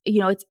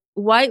it's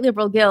white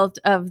liberal guilt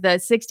of the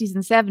 60s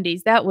and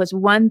 70s. That was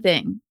one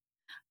thing.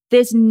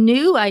 This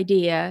new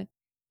idea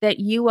that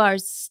you are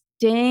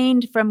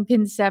stained from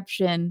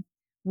conception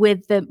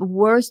with the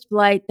worst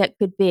blight that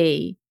could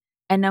be,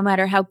 And no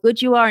matter how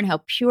good you are and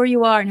how pure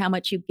you are and how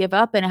much you give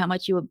up and how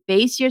much you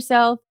abase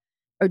yourself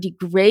or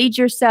degrade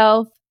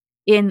yourself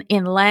in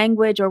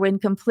language or in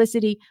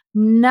complicity,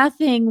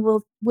 nothing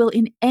will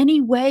in any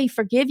way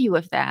forgive you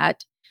of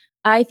that.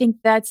 I think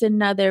that's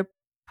another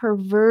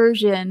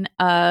perversion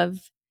of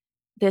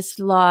this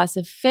loss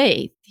of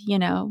faith,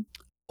 and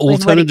what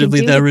it can Alternatively,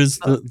 do to there is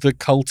people. the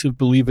cult of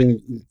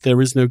believing there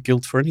is no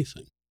guilt for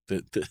anything.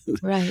 That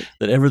Right,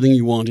 that everything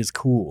you want is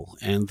cool,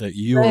 and that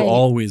you are right,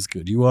 always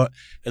good. You are,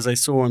 as I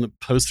saw on the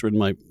poster in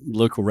my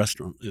local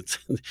restaurant, it's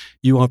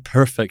you are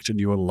perfect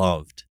and you are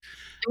loved.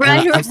 And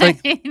right, I was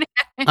like, right.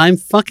 I'm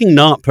fucking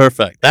not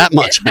perfect. That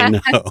much I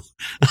know.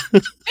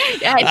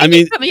 Yeah, I I think you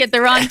mean, put me at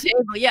the wrong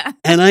table, yeah.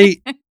 and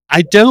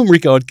I don't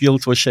regard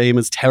guilt or shame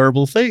as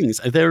terrible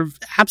things. They're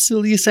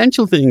absolutely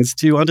essential things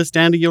to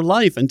understanding your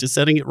life and to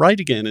setting it right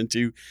again and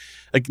to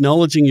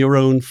acknowledging your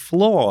own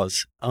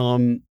flaws.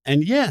 And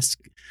yes,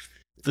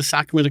 the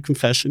sacrament of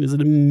confession is an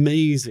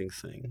amazing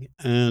thing,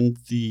 and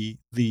the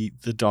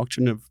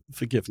doctrine of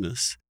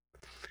forgiveness.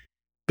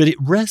 But it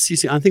rests, you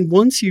see, I think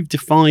once you've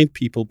defined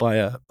people by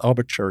an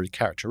arbitrary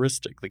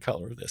characteristic, the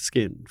color of their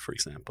skin, for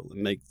example,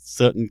 and make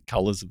certain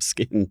colors of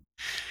skin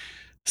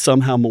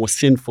somehow more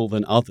sinful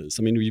than others.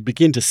 I mean, you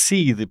begin to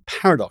see the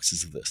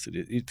paradoxes of this.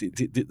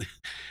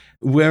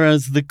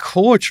 Whereas the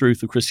core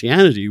truth of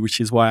Christianity,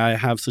 which is why I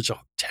have such a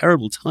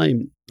terrible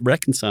time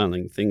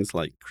reconciling things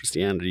like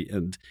Christianity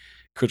and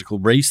critical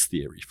race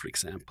theory, for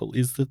example,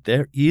 is that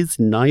there is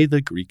neither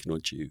Greek nor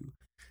Jew,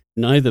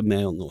 neither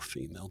male nor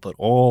female, but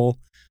all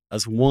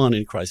as one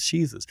in Christ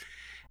Jesus.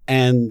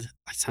 And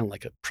I sound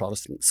like a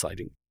Protestant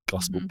citing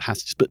gospel Mhm.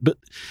 passages, but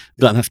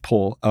that's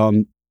Paul.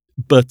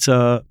 But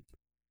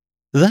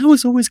that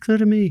was always clear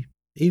to me.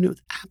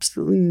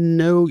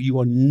 Absolutely you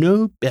are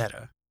no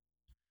better,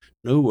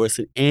 no worse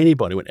than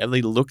anybody, whatever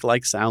they look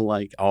like, sound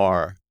like,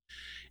 are.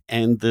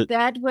 And that,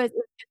 That was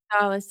in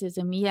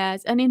Catholicism,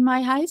 yes, and in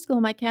my high school,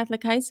 my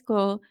Catholic high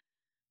school,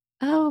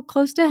 oh,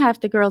 close to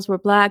half the girls were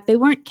Black. They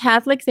weren't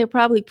Catholics, they were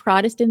probably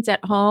Protestants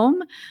at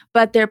home,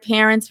 but their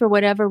parents, for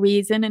whatever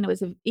reason, and it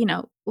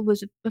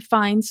was a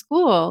fine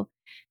school,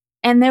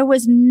 and there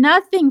was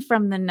nothing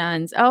from the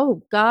nuns.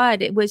 Oh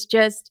god, it was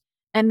just,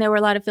 and there were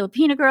a lot of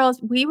Filipino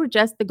girls. We were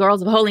just the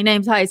girls of Holy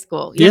Names High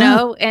School,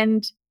 yeah,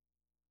 and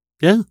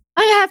yeah,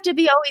 I have to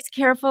be always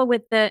careful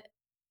with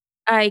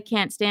I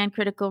can't stand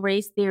critical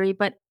race theory,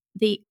 but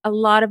a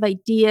lot of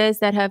ideas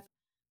that have,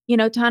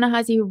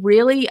 Ta-Nehisi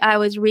really, I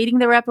was reading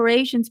the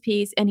reparations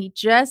piece and he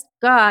just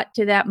got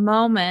to that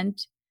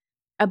moment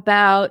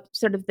about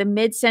sort of the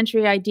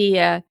mid-century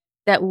idea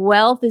that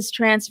wealth is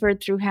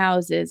transferred through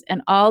houses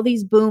and all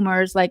these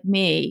boomers like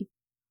me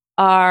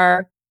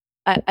are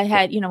I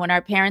had, when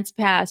our parents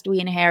passed, we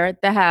inherit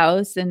the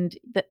house and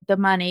the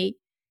money.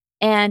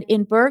 And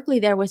in Berkeley,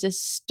 there was a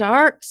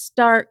stark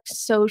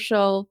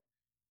social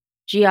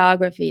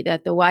geography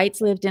that the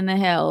whites lived in the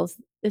hills,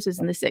 this was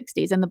in the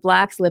 '60s, and the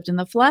blacks lived in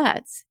the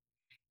flats.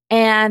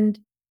 And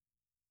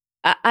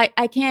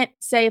I can't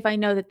say if I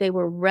know that they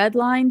were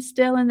redlined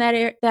still in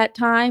that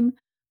time,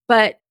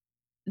 but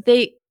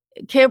they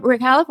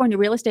California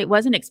real estate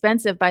wasn't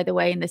expensive, by the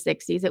way, in the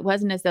 '60s. It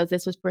wasn't as though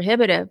this was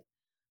prohibitive.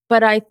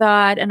 But I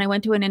thought, and I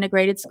went to an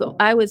integrated school.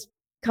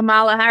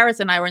 Kamala Harris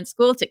and I were in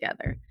school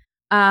together.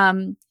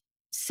 Um,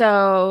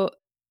 so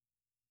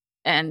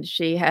and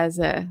she has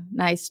a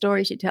nice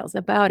story she tells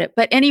about it.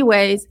 But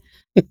anyways,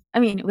 I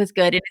mean, it was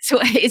good in its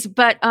ways,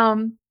 but,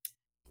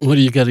 what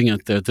are you getting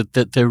at there?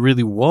 That there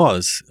really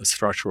was a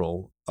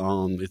structural,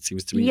 it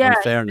seems to me, yes,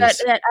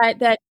 unfairness.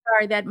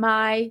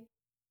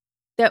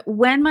 that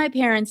when my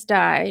parents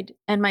died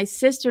and my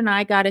sister and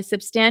I got a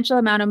substantial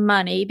amount of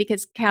money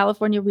because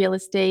California real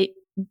estate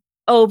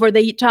over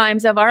the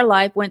times of our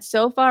life went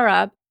so far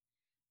up,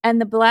 and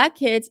the Black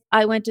kids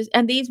I went to,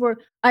 and these were,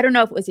 I don't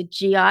know if it was a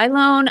GI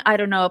loan, I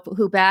don't know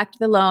who backed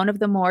the loan of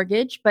the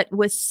mortgage, but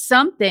was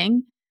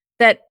something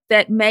that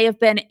may have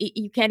been,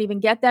 you can't even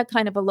get that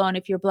kind of a loan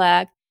if you're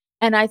Black.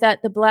 And I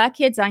thought the Black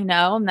kids I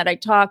know and that I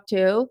talked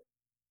to,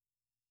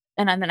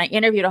 and then I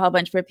interviewed a whole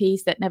bunch for a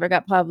piece that never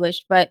got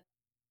published, but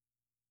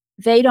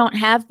they don't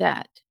have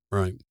that.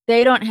 Right.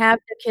 They don't have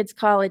their kids'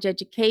 college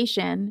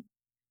education.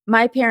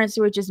 My parents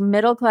were just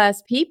middle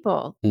class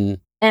people.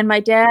 Mm. And my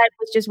dad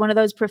was just one of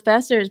those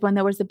professors when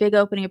there was the big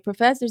opening of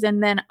professors,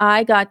 and then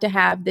I got to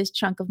have this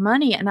chunk of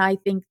money, and I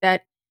think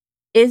that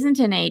isn't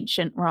an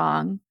ancient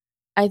wrong.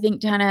 I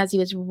think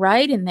Ta-Nehisi is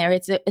right in there.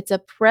 It's a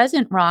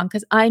present wrong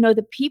because I know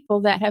the people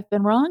that have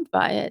been wronged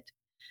by it.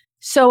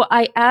 So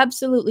I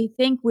absolutely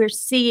think we're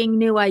seeing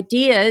new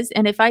ideas,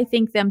 and if I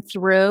think them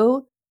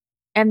through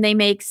and they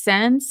make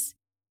sense,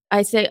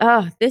 I say,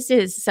 "Oh, this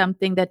is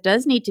something that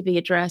does need to be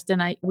addressed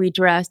and I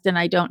redressed, and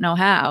I don't know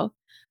how."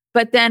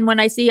 But then when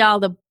I see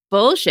all the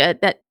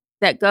bullshit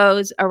that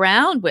goes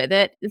around with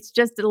it, it's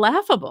just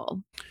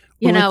laughable.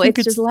 Well,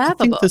 It's just I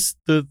think laughable. this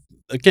the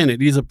again,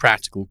 it is a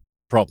practical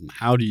problem.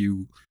 How do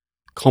you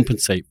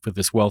compensate for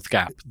this wealth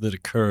gap that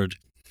occurred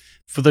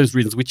for those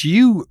reasons, which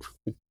you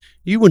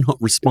were not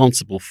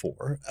responsible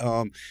for?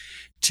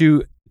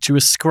 To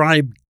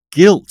ascribe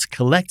guilt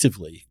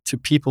collectively to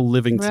people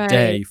living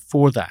today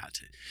for that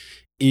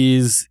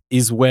is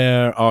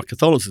where our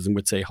Catholicism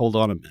would say, hold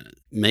on a minute,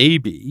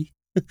 maybe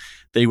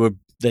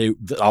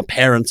our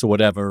parents or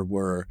whatever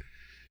were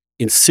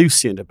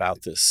insouciant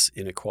about this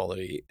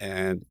inequality,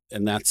 and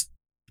that's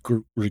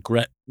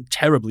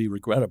terribly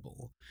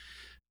regrettable.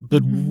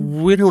 But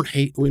we're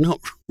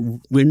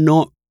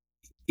not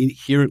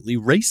inherently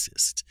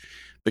racist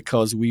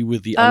because we were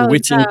the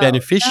unwitting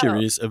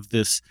beneficiaries of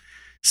this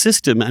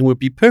system, and would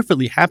be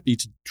perfectly happy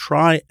to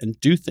try and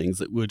do things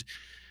that would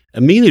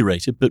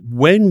ameliorate it. But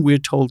when we're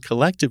told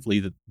collectively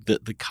that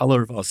the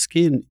color of our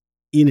skin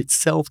in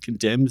itself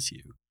condemns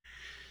you,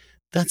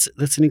 that's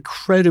an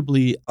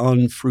incredibly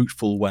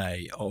unfruitful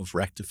way of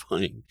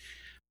rectifying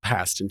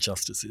past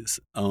injustices.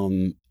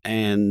 And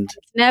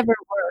it's never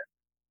worked.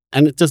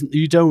 And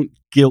you don't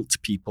guilt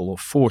people or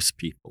force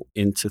people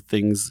into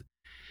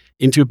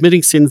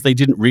admitting sins they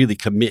didn't really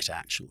commit,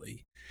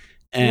 actually,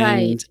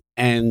 and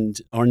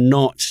are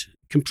not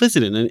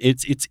complicit in. And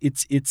it's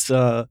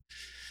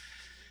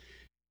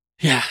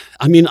yeah.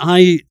 I mean,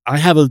 I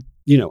have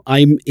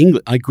I'm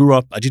English. I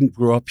didn't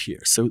grow up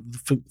here, so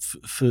for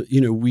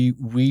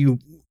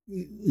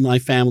my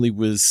family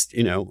was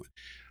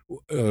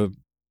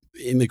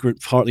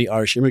immigrant, partly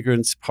Irish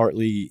immigrants,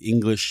 partly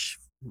English,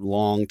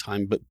 long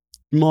time, but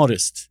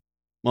modest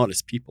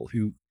people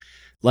who,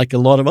 like a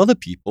lot of other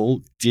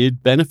people,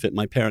 did benefit.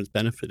 My parents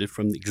benefited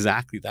from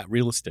exactly that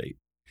real estate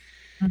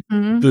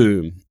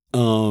boom.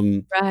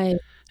 And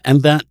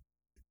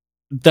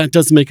that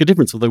does make a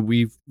difference, although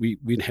we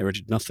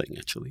inherited nothing,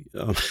 actually.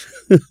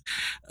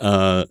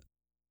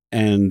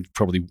 And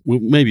probably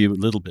maybe a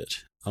little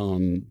bit.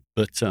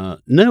 But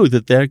no,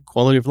 that their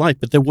quality of life,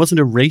 but there wasn't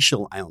a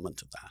racial element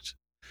to that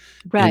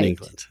in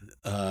England.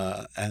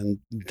 And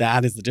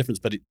that is the difference.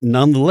 But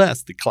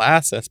nonetheless, the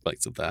class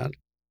aspects of that,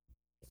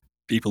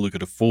 people who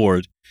could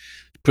afford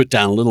to put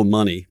down a little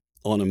money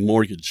on a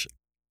mortgage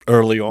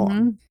early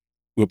on,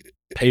 were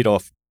paid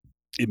off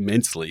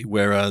immensely,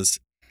 whereas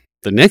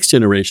the next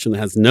generation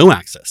has no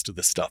access to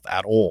this stuff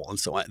at all. And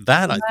so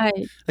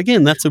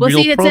again, that's a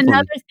real problem.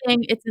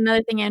 It's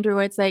another thing, Andrew,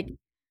 where it's like,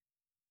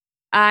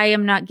 I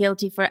am not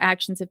guilty for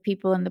actions of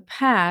people in the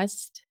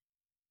past,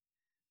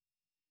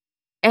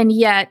 and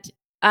yet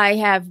I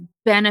have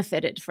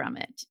benefited from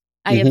it.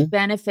 I have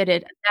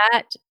benefited.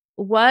 That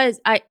was,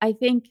 I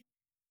think,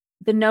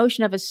 the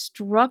notion of a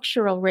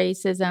structural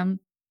racism,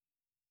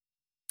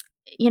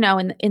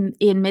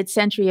 in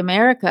mid-century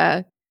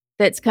America,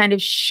 that's kind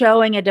of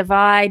showing a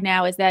divide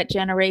now as that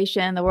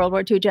generation, the World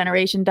War II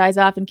generation, dies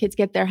off and kids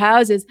get their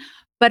houses.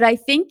 But I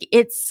think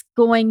it's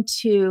going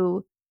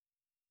to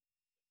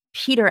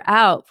peter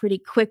out pretty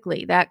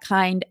quickly, that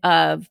kind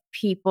of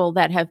people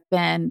that have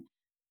been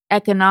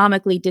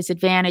economically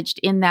disadvantaged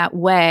in that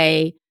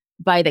way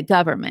by the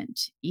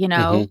government.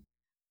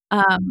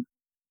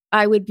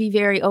 I would be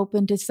very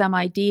open to some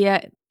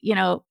idea,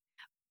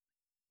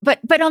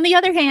 but on the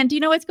other hand, do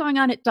you know what's going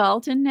on at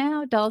Dalton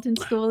now? Dalton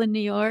School in New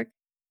York?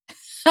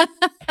 I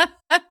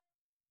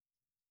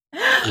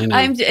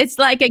know. It's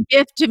like a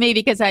gift to me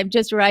because I'm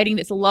just writing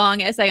this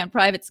long essay on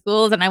private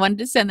schools, and I wanted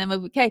to send them a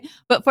bouquet.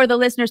 But for the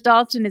listeners,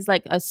 Dalton is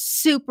like a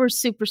super,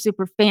 super,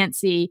 super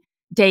fancy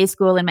day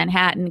school in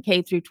Manhattan,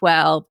 K through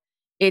 12.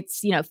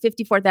 It's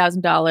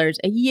 $54,000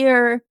 a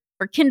year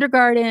for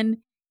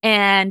kindergarten,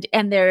 and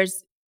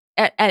there's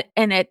at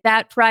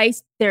that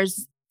price,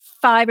 there's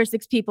 5 or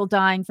 6 people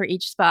dying for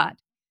each spot.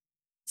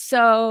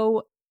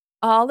 So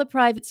all the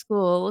private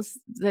schools,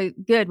 the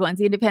good ones,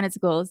 the independent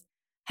schools,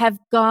 have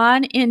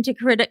gone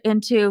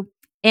into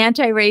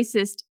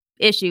anti-racist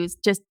issues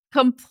just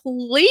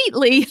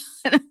completely,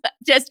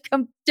 just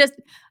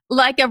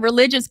like a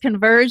religious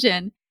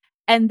conversion.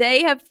 And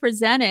they have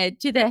presented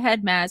to the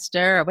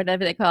headmaster, or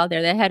whatever they call it,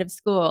 the head of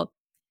school,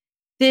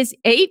 this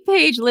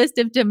 8-page list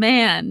of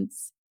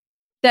demands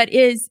that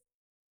is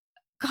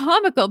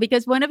comical,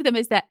 because one of them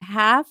is that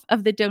half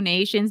of the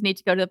donations need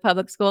to go to the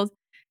public schools.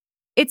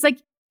 It's like,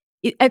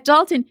 at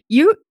Dalton,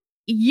 you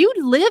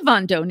live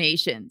on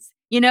donations.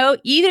 Either,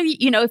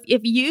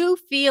 if you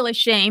feel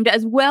ashamed,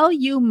 as well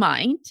you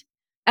might,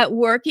 at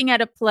working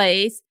at a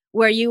place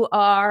where you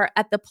are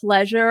at the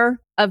pleasure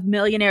of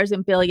millionaires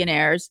and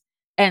billionaires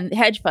and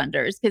hedge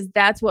funders, because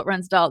that's what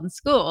runs Dalton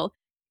School.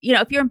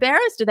 If you're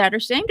embarrassed of that or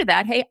ashamed of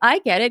that, hey, I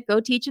get it. Go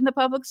teach in the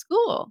public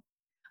school.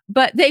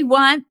 But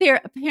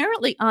they're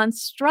apparently on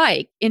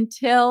strike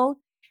until,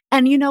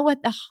 and you know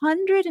what? The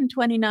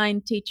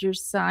 129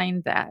 teachers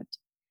signed that.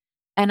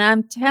 And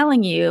I'm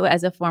telling you,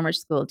 as a former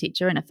school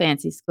teacher in a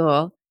fancy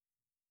school,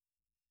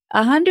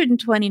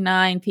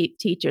 129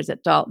 teachers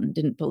at Dalton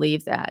didn't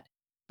believe that.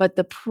 But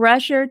the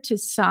pressure to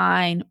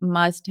sign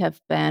must have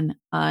been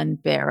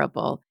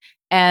unbearable.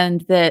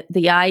 And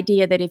the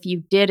idea that if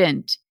you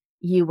didn't,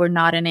 you were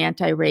not an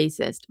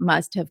anti-racist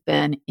must have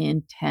been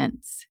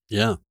intense.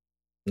 Yeah.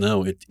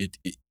 No, it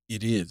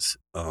is.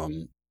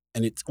 And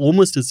it's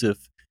almost as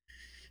if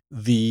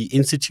the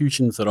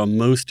institutions that are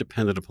most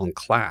dependent upon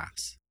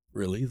class,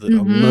 really, that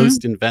are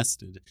most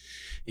invested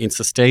in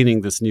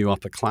sustaining this new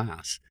upper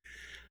class,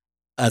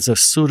 as a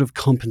sort of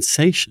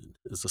compensation,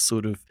 as a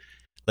sort of,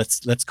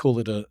 let's call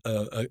it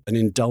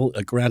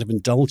a grant of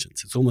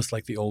indulgence. It's almost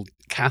like the old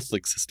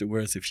Catholic system,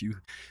 whereas if you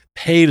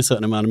paid a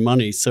certain amount of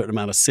money, a certain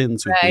amount of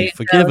sins would be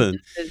forgiven,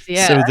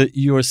 so that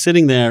you are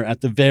sitting there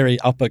at the very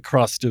upper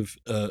crust of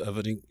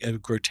a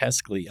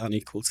grotesquely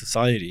unequal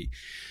society.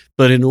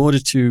 But in order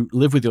to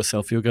live with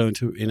yourself, you're going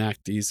to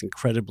enact these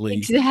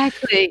incredibly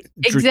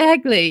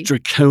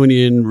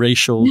draconian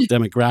racial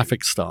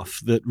demographic stuff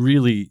that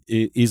really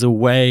is a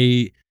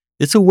way.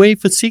 It's a way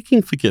for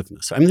seeking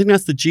forgiveness. I think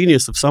that's the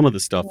genius of some of the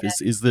stuff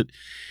is that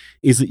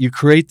you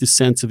create this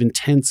sense of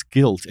intense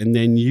guilt, and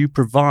then you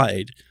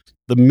provide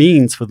the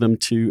means for them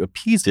to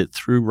appease it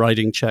through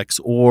writing checks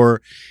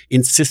or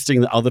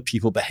insisting that other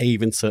people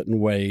behave in certain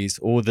ways,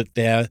 or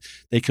that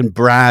they can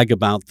brag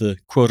about the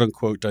quote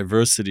unquote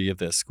diversity of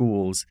their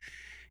schools,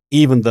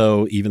 even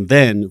though even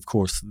then, of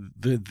course,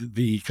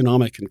 the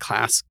economic and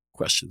class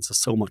questions are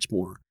so much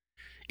more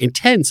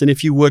intense. And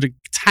if you were to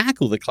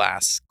tackle the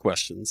class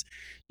questions,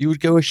 you would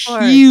go a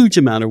huge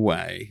amount of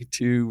way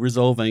to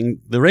resolving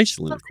the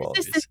racial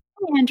inequalities. This is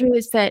the thing, Andrew,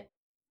 is that,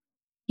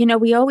 you know,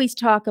 we always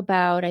talk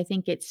about, I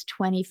think it's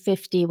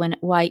 2050 when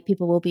white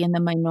people will be in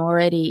the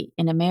minority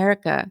in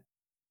America.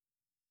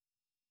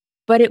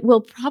 But it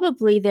will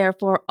probably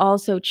therefore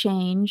also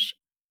change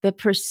the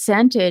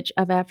percentage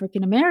of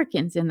African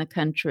Americans in the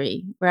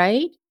country,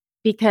 right?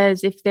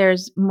 Because if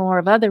there's more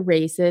of other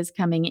races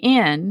coming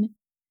in,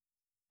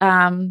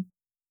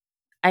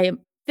 I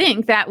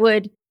think that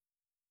would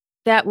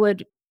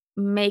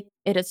make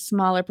it a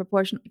smaller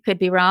proportion. Could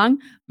be wrong,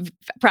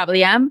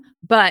 probably am.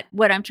 But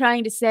what I'm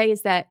trying to say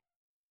is that,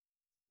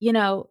 you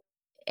know,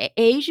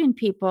 Asian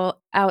people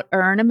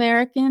out-earn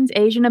Americans.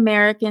 Asian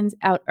Americans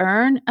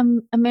out-earn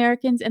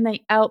Americans, and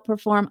they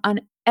outperform on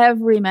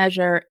every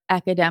measure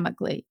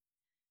academically.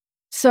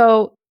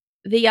 So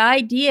the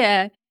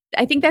idea,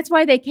 I think that's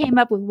why they came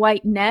up with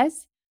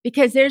whiteness,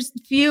 because there's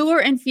fewer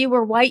and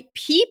fewer white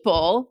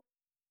people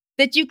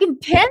that you can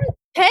peg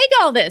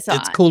all this on.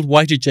 It's called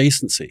white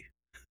adjacency.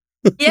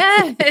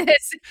 Yes.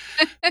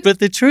 But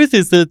the truth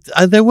is that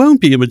there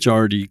won't be a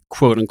majority,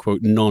 quote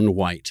unquote,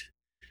 non-white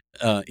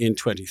in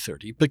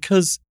 2030,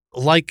 because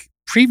like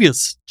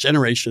previous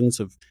generations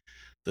of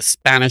the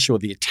Spanish or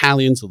the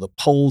Italians or the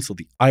Poles or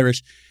the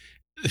Irish,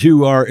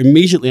 who are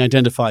immediately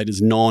identified as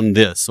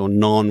non-this or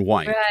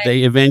non-white,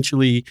 they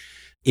eventually,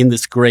 in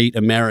this great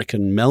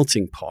American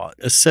melting pot,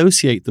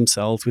 associate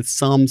themselves with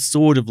some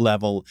sort of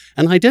level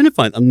and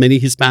identify, and many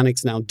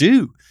Hispanics now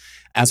do,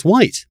 as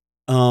white.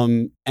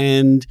 And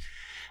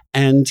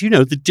you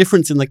know, the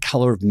difference in the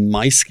color of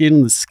my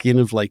skin, the skin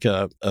of like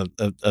a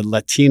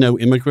Latino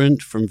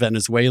immigrant from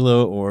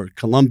Venezuela or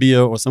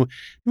Colombia or something,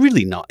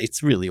 really not.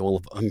 It's really all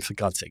of, I mean, for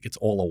God's sake, it's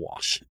all a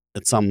wash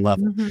at some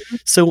level. Mm-hmm.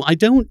 So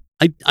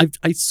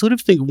I sort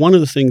of think one of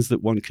the things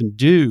that one can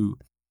do,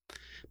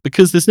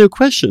 because there's no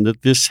question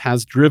that this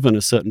has driven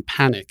a certain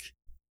panic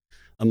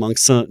among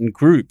certain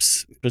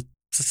groups, but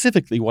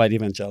specifically white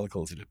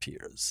evangelicals, it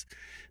appears,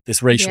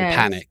 this racial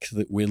panic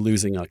that we're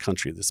losing our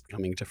country, this is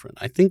becoming different.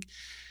 I think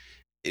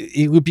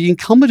it would be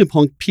incumbent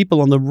upon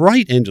people on the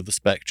right end of the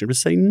spectrum to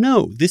say,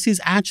 no, this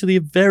is actually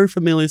a very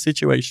familiar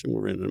situation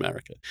we're in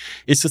America.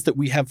 It's just that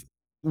we have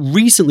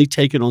recently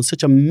taken on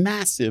such a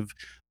massive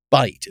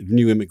bite of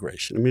new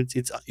immigration. I mean,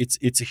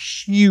 it's a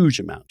huge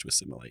amount to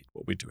assimilate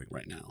what we're doing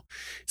right now.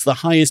 It's the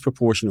highest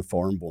proportion of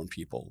foreign-born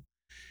people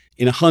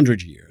in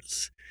 100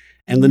 years.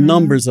 And the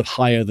numbers are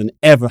higher than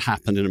ever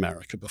happened in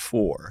America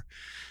before,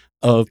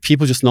 of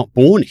people just not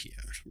born here.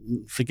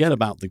 Forget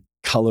about the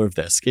color of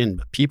their skin,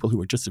 but people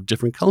who are just of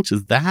different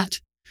cultures. That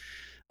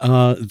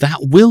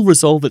will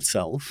resolve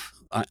itself,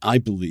 I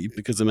believe,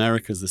 because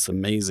America is this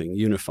amazing,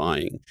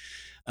 unifying,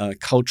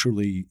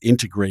 culturally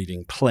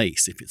integrating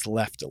place if it's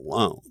left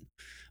alone.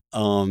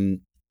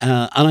 And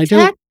I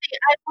don't...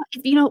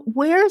 You know,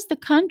 where's the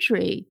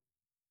country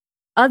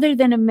other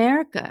than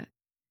America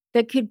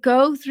that could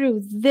go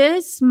through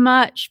this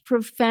much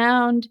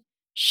profound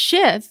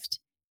shift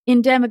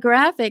in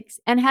demographics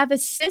and have a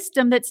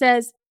system that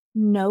says,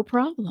 no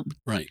problem.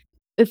 Right.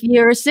 If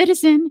you're a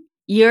citizen,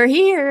 you're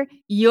here,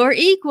 you're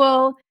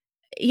equal.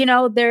 You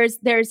know, there's,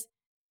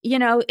 you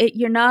know,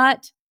 you're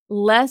not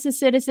less a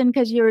citizen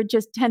because you're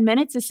just 10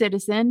 minutes a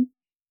citizen.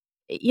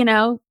 You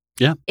know,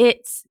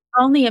 it's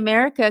only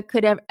America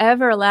could have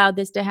ever allowed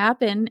this to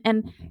happen.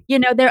 And, you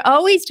know, they're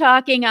always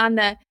talking on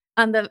the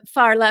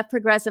far left,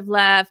 progressive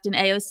left and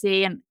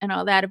AOC and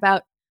all that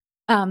about,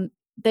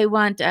 they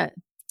want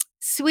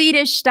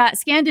Swedish,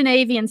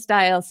 Scandinavian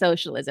style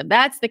socialism.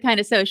 That's the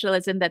kind of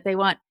socialism that they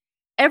want.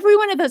 Every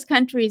one of those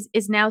countries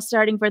is now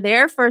starting for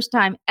their first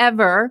time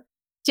ever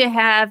to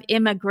have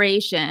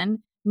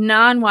immigration,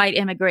 non-white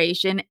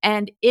immigration,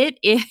 and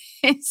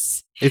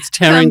it's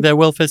tearing their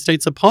welfare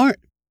states apart.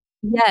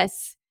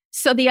 Yes.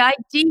 So the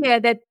idea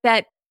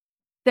that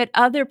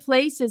other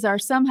places are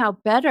somehow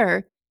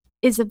better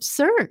is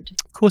absurd.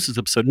 Of course, it's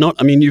absurd.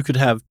 You could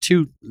have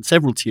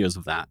several tiers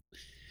of that.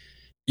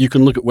 You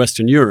can look at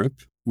Western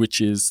Europe,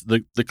 which is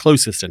the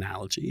closest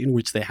analogy, in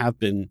which there have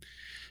been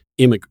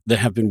there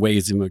have been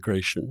waves of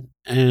immigration,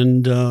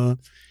 and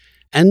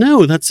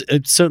no, that's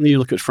certainly you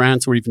look at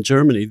France or even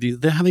Germany,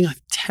 they're having a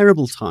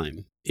terrible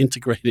time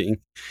integrating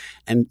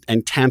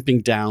and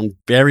tamping down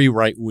very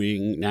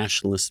right-wing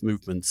nationalist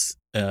movements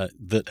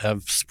that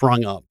have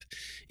sprung up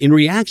in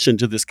reaction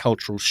to this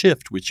cultural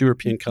shift, which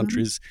European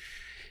countries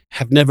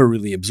have never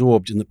really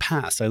absorbed in the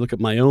past. I look at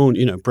my own,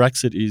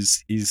 Brexit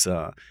is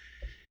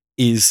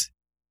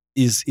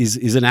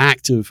an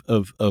act of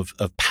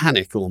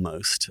panic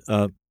almost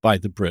by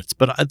the Brits.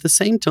 But at the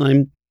same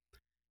time,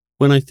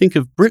 when I think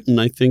of Britain,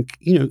 I think,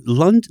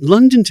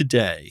 London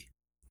today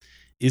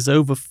is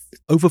over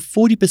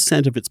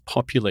 40% of its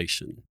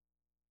population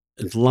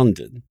of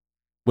London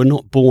were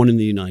not born in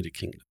the United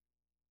Kingdom.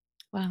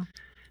 Wow.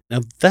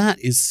 Now that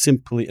is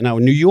simply, now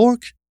New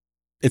York,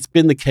 it's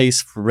been the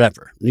case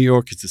forever. New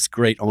York is this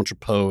great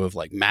entrepot of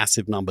like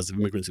massive numbers of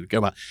immigrants who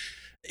go out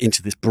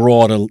into this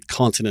broader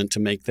continent to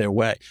make their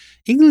way.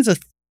 England's a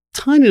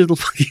tiny little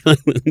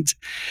island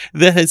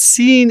that has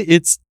seen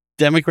its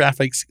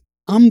demographics.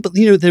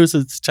 There's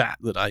a stat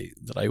that I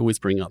always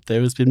bring up.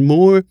 There has been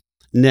more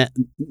net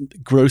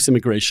gross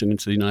immigration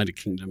into the United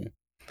Kingdom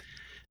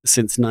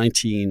since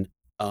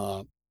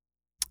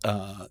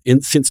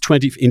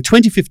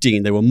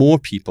 2015. There were more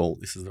people.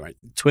 This is right.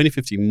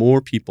 2015, more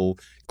people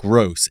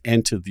gross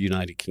entered the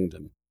United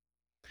Kingdom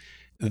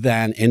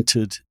than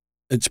entered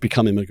to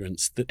become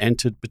immigrants that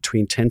entered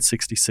between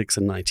 1066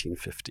 and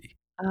 1950.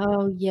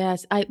 Oh,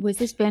 yes. Was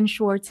this Ben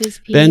Schwartz's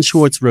piece? Ben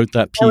Schwartz wrote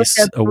that piece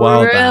a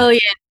while back.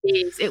 Brilliant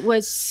piece. It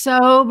was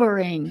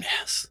sobering.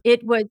 Yes.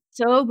 It was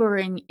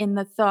sobering in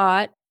the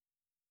thought,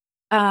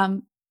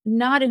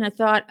 not in a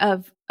thought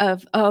of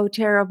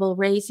terrible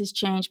racist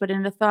change, but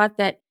in a thought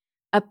that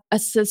a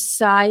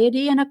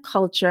society and a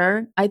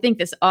culture, I think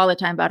this all the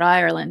time about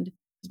Ireland,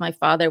 because my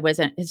father was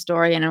a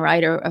historian and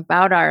writer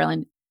about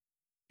Ireland.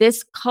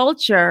 This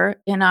culture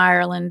in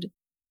Ireland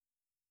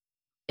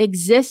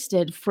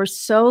existed for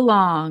so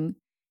long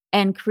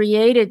and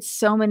created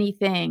so many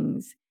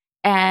things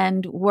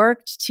and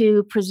worked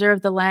to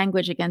preserve the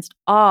language against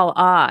all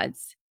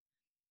odds.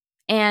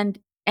 And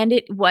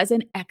it was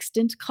an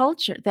extant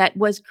culture that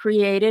was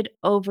created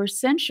over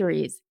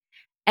centuries.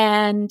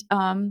 And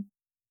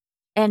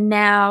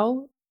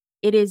now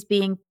it is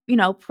being,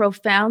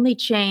 profoundly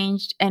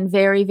changed and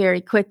very,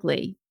 very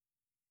quickly.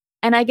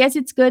 And I guess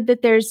it's good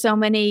that there's so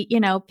many,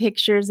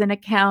 pictures and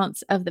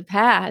accounts of the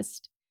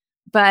past.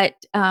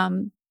 But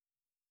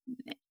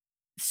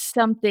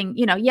something,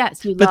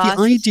 yes, you But lost.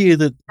 the idea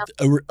that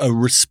a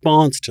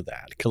response to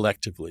that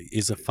collectively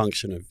is a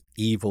function of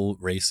evil,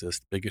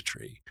 racist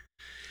bigotry,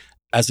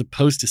 as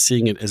opposed to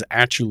seeing it as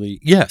actually,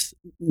 yes,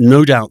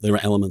 no doubt there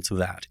are elements of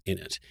that in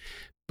it.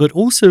 But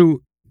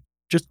also,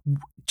 just,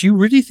 do you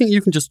really think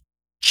you can just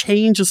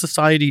change a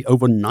society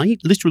overnight,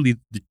 literally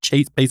the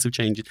pace of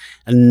change,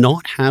 and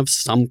not have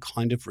some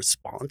kind of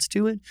response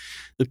to it?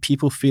 That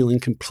people feeling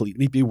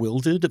completely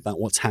bewildered about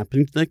what's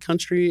happening to their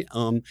country,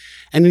 and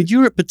in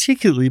Europe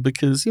particularly,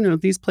 because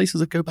these places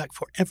that go back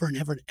forever and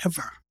ever and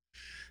ever.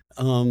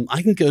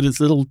 I can go to this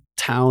little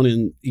town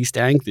in East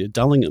Anglia,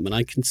 Dullingham, and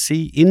I can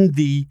see in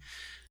the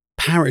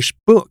parish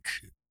book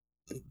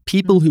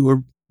people who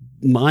are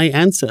my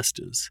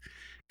ancestors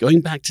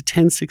going back to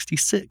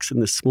 1066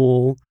 in this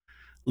small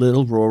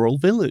little rural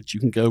village. You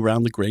can go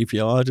around the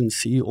graveyard and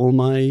see all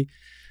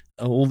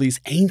these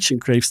ancient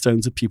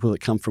gravestones of people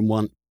that come from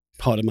one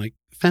part of my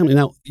family.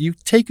 Now, you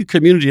take a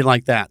community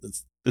like that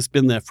that's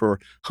been there for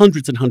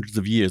hundreds and hundreds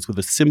of years with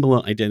a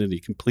similar identity,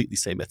 completely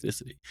same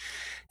ethnicity,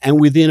 and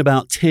within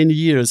about 10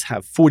 years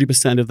have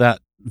 40% of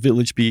that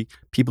village be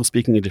people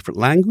speaking a different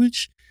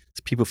language. It's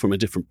people from a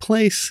different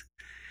place.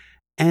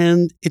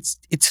 And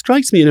it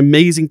strikes me an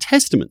amazing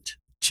testament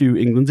to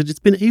England that it's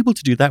been able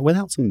to do that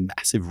without some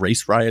massive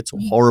race riots or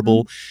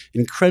horrible,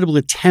 incredible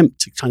attempt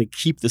to kind of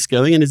keep this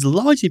going, and has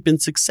largely been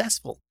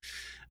successful.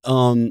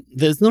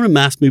 There's not a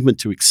mass movement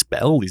to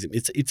expel these.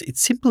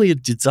 It's simply a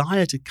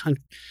desire to kind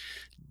of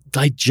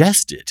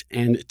digest it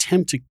and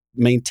attempt to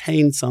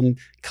maintain some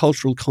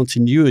cultural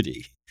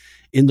continuity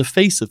in the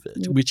face of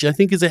it, which I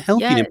think is a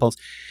healthy impulse.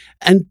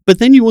 But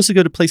then you also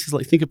go to places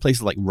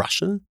like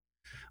Russia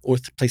or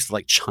places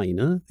like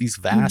China, these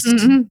vast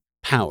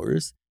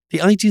powers. The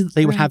idea that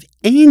they would have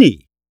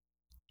any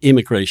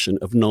immigration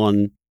of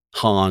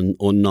non-Han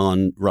or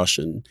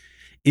non-Russian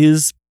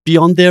is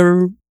beyond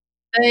their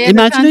imagination.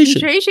 A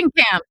concentration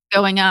camp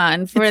going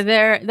on for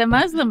the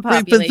Muslim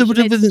population. But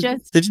they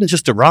didn't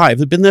just arrive;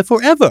 they've been there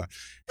forever.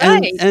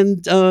 Right.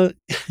 With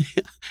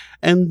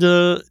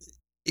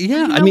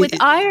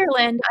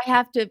Ireland, I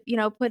have to,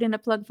 put in a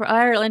plug for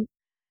Ireland.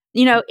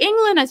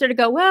 England, I sort of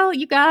go, well,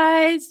 you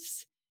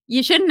guys,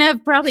 you shouldn't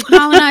have probably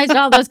colonized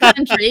all those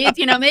countries.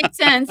 Makes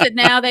sense that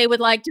now they would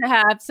like to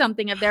have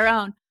something of their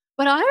own.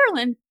 But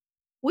Ireland,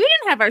 we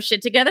didn't have our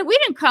shit together. We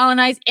didn't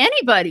colonize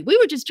anybody. We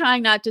were just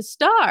trying not to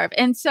starve.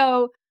 And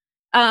so,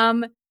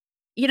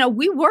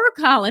 we were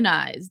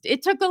colonized.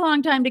 It took a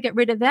long time to get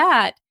rid of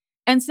that.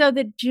 And so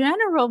the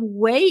general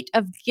weight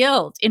of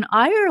guilt in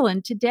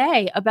Ireland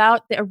today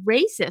about their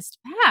racist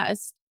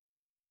past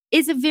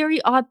is a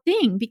very odd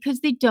thing because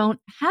they don't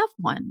have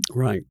one.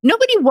 Right.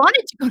 Nobody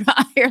wanted to go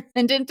to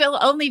Ireland until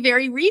only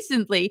very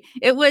recently.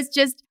 It was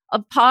just a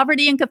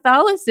poverty and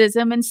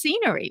Catholicism and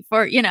scenery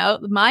for,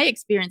 my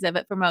experience of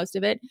it for most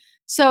of it.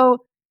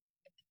 So,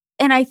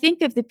 and I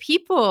think of the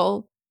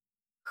people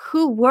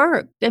who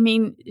worked. I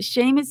mean,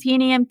 Seamus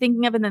Heaney I'm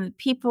thinking of, and then the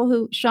people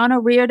who Sean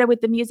O'Riordan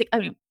with the music. I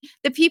mean,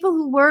 the people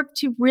who worked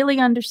to really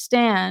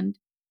understand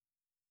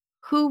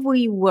who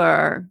we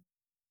were,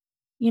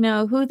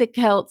 who the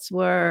Celts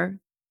were,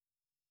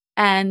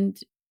 and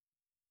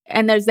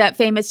there's that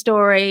famous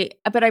story,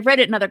 but I've read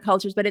it in other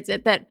cultures, but it's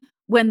that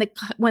when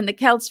the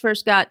Celts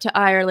first got to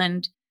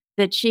Ireland,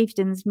 the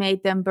chieftains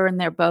made them burn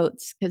their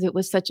boats because it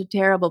was such a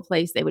terrible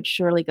place, they would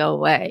surely go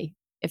away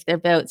if their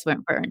boats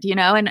weren't burned,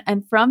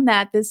 and from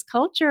that, this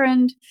culture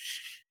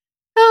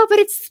but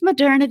it's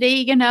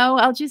modernity,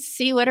 I'll just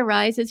see what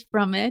arises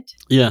from it.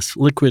 Yes,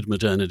 liquid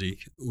modernity,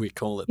 we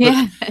call it.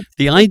 Yeah. But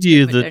the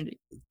idea that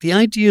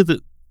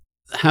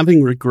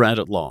having regret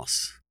at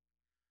loss,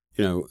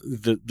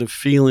 the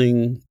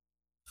feeling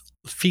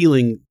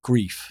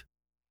grief,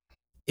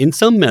 in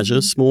some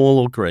measure, small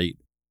or great,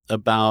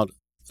 about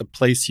a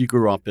place you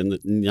grew up in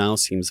that now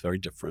seems very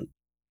different,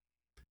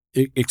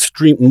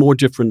 more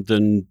different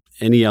than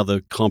any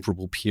other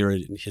comparable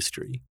period in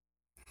history,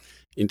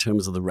 in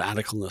terms of the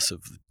radicalness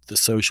of the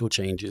social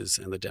changes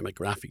and the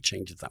demographic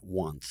changes at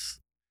once.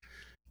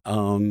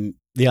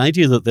 The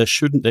idea that there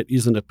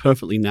isn't a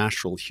perfectly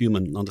natural,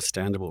 human,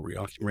 understandable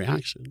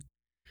reaction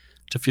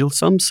to feel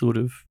some sort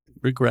of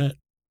regret,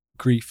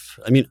 grief.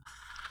 I mean,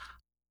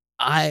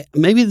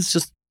 maybe it's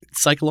just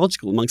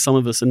psychological among some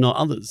of us and not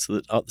others,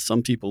 that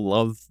some people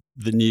love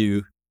the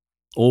new,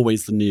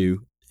 always the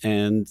new,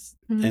 and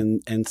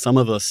some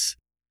of us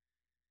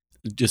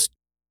just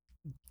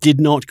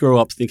did not grow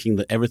up thinking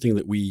that everything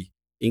that we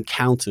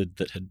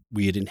encountered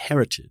we had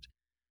inherited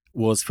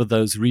was for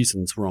those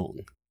reasons wrong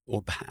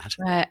or bad.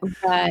 Right.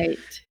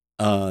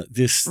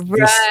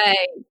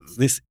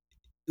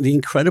 The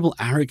incredible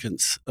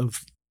arrogance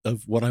of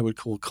what I would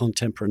call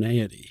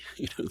contemporaneity,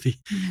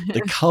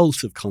 the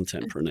cult of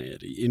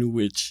contemporaneity, in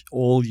which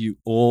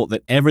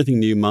that everything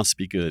new must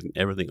be good and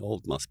everything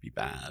old must be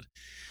bad.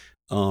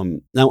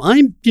 Now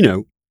I'm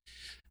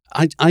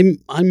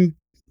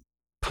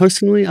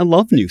personally, I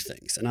love new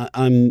things, and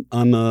I'm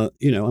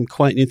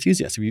quite an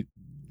enthusiast.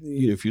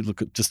 If you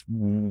look at just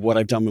what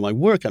I've done with my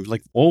work, I've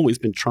always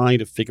been trying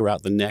to figure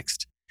out the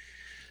next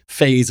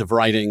phase of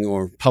writing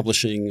or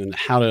publishing and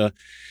how to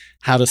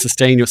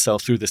sustain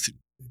yourself through this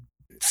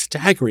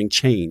staggering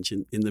change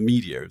in the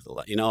media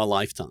in our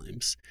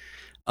lifetimes.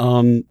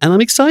 And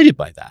I'm excited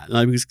by that. And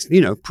I was,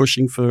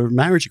 pushing for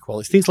marriage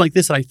equality, things like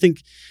this. I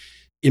think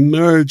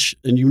emerge,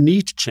 and you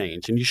need to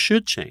change, and you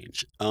should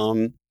change.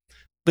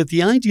 But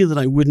the idea that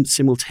I wouldn't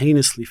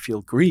simultaneously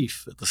feel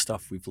grief at the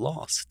stuff we've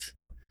lost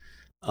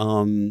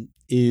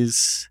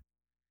is.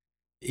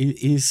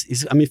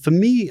 I mean, for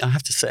me, I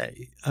have to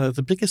say,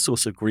 the biggest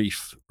source of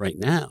grief right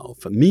now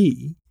for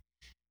me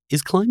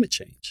is climate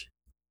change.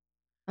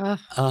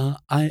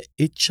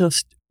 It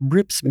just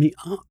rips me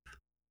up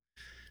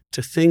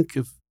to think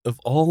of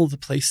all the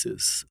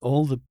places,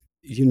 all the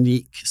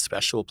unique,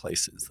 special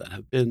places that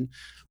have been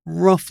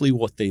roughly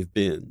what they've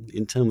been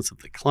in terms of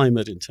the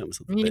climate, in terms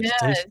of the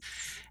vegetation,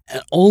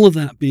 and all of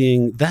that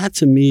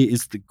to me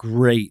is the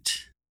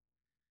great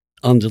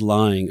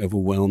underlying,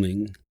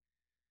 overwhelming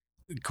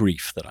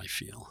grief that I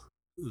feel,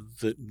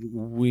 that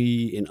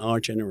we in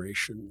our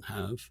generation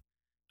are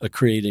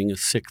creating a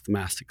sixth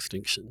mass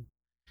extinction,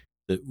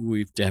 that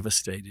we've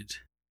devastated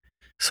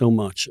so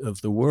much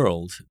of the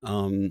world.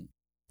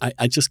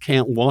 I just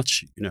can't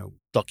watch,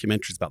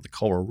 documentaries about the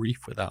coral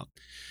reef without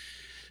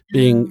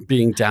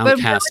being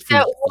downcast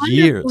for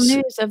years. Wonderful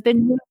news of the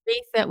new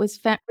reef that was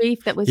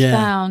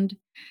found,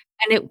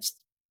 and it was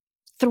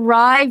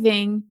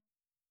thriving.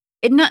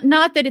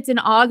 Not that it's an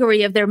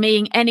augury of there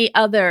being any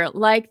other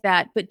like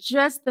that, but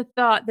just the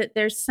thought that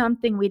there's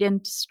something we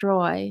didn't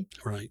destroy.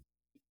 Right.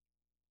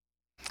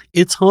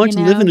 It's hard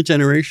to live in a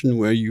generation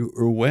where you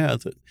are aware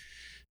that,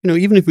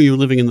 even if you were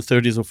living in the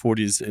 30s or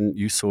 40s and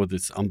you saw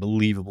this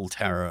unbelievable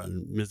terror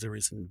and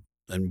miseries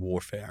and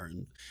warfare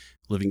and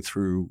living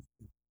through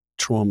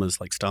traumas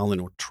like Stalin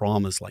or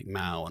traumas like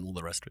Mao and all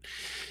the rest of it,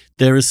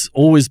 there has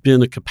always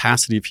been a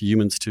capacity for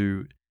humans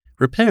to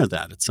repair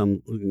that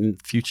in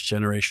future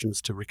generations,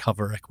 to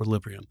recover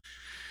equilibrium.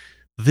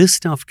 This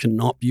stuff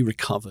cannot be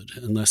recovered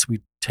unless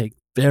we take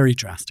very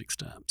drastic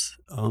steps.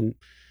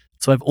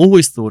 So I've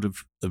always thought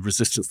of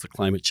resistance to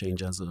climate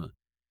change as a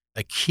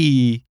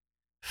key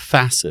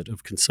facet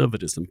of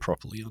conservatism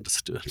properly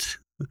understood.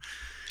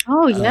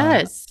 Oh,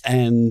 yes.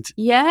 And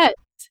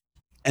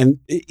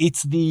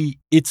it's the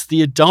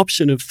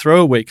adoption of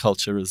throwaway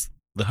culture, as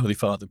the Holy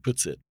Father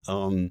puts it,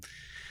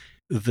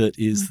 that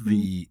is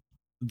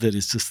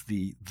just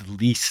the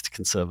least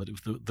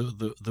conservative,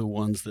 the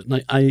ones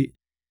that I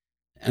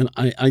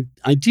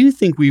do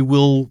think we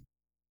will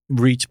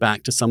reach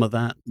back to some of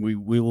that. We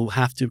will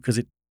have to,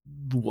 because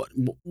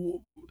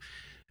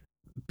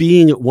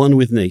being at one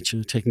with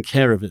nature, taking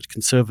care of it,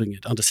 conserving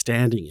it,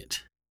 understanding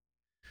it,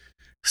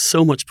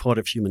 so much part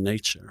of human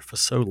nature for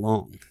so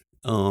long.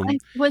 I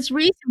was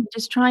recently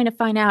just trying to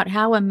find out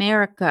how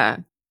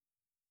America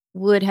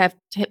would have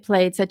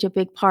played such a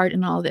big part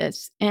in all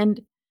this,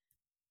 and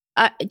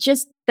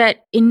just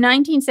that in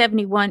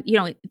 1971,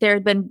 there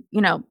had been,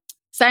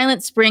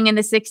 Silent Spring in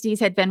the 60s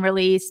had been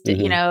released,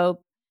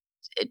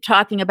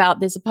 talking about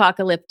this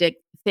apocalyptic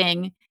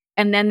thing.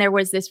 And then there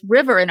was this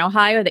river in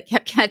Ohio that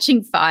kept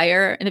catching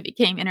fire and it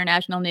became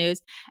international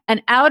news.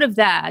 And out of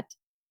that,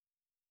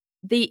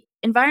 the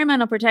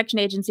Environmental Protection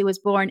Agency was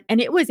born,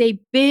 and it was a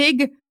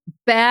big,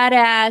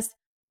 badass,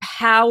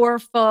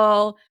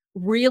 powerful,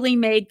 really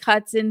made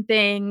cuts in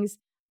things,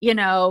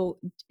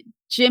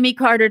 Jimmy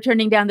Carter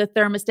turning down the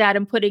thermostat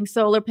and putting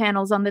solar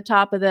panels on the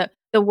top of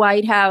the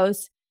White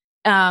House,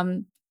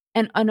 and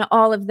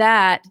all of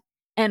that.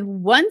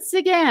 And once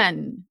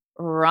again,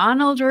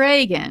 Ronald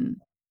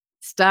Reagan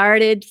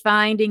started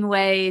finding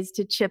ways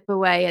to chip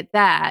away at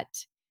that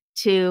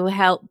to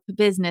help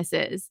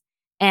businesses.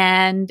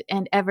 And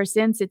ever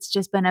since, it's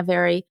just been a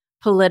very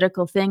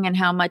political thing. And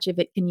how much of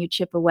it can you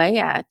chip away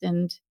at?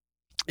 And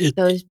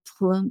those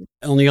plumes.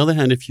 On the other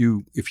hand, if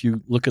you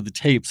look at the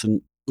tapes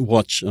and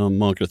watch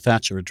Margaret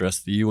Thatcher address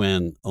the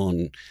UN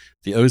on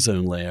the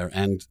ozone layer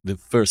and the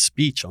first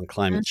speech on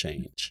climate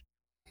change,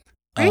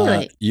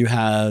 really,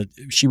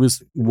 she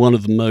was one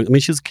of the most. I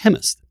mean, she was a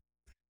chemist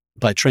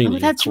by training. Oh,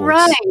 that's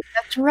right.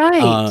 That's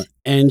right.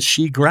 And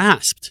she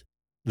grasped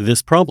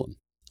this problem,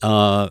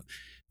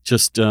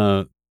 just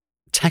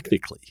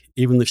technically,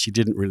 even if she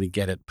didn't really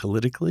get it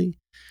politically.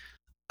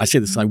 I say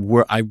this.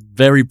 I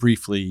very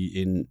briefly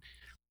in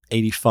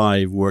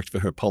 '85 worked for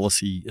her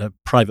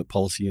private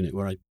policy unit,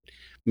 where I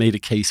made a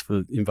case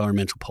for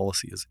environmental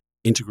policy as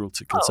integral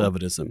to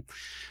conservatism,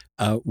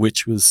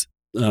 which was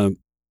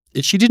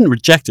she didn't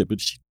reject it,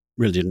 but she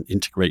really didn't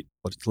integrate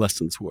what its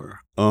lessons were.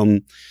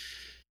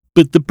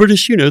 But the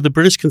British, the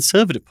British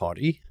Conservative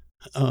Party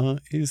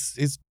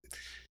is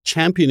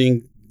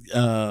championing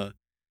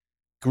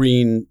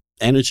green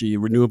energy,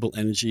 renewable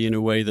energy, in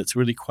a way that's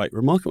really quite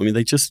remarkable. I mean,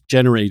 they just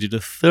generated a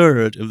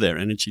third of their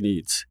energy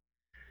needs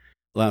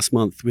last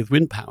month with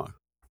wind power.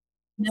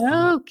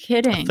 No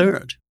kidding. A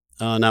third.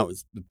 Now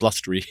it's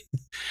blustery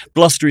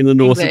in the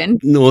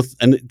north,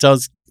 and it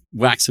does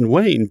wax and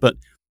wane. But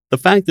the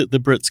fact that the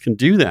Brits can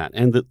do that,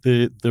 and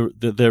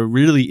that there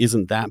really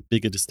isn't that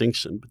big a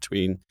distinction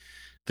between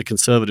the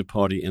Conservative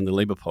Party and the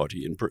Labour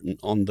Party in Britain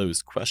on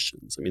those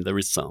questions. I mean, there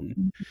is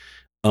some.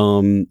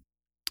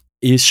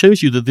 It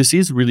shows you that this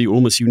is really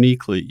almost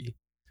uniquely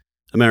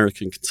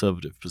American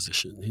conservative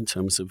position in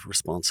terms of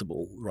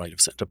responsible right of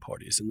center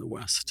parties in the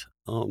West,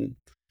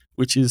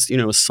 which is,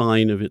 a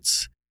sign of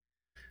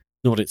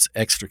not its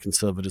extra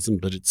conservatism,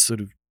 but its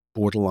sort of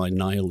borderline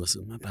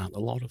nihilism about a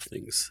lot of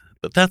things.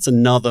 But that's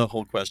another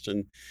whole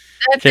question.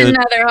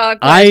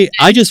 I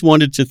just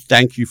wanted to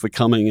thank you for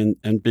coming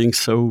and being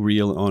so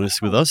real and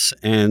honest with us.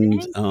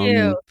 And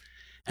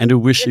and to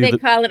wish you. They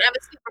call it.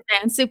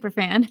 I'm a super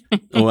fan.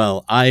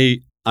 Well,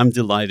 I'm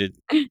delighted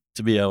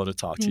to be able to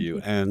talk to you,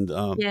 and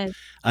yes.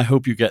 I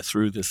hope you get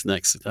through this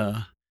next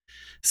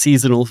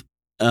seasonal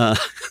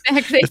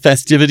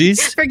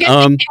festivities.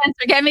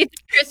 Forget me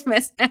through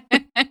Christmas.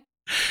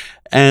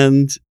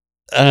 And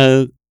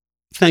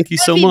thank you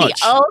so much.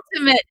 The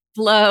ultimate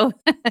blow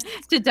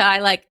to die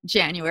like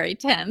January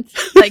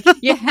 10th. Like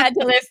you had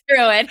to live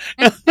through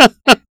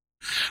it.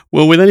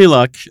 Well, with any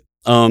luck,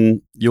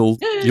 you'll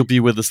be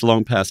with us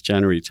long past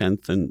January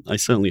 10th, and I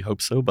certainly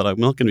hope so. But I'm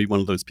not going to be one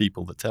of those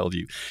people that tell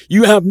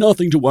you have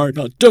nothing to worry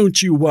about.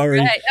 Don't you worry.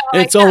 Right.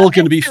 It's all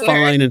going to be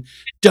fine. And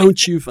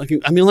don't you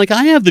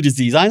I have the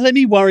disease. Let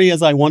me worry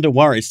as I want to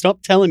worry.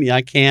 Stop telling me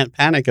I can't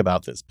panic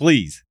about this,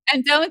 please.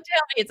 And don't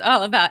tell me it's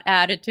all about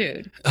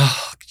attitude.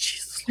 Oh,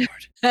 Jesus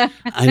Lord.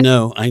 I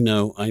know.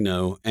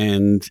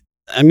 And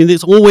I mean,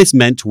 it's always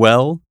meant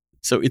well.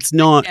 So it's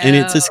not, and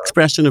it's this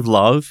expression of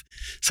love.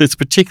 So it's a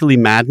particularly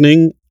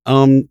maddening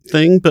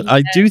thing, but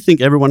I do think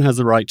everyone has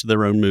a right to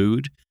their own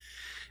mood.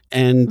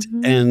 And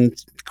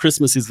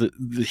Christmas is the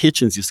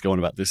Hitchens used to go on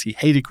about this. He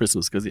hated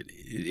Christmas because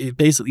it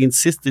basically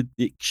insisted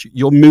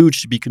your mood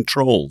should be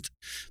controlled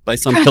by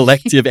some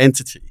collective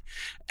entity.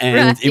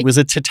 And it was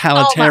a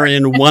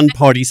totalitarian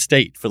one-party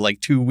state for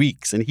like 2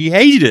 weeks, and he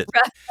hated it.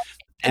 Right.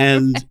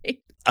 And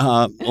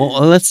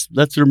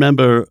let's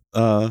remember,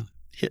 I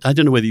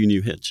don't know whether you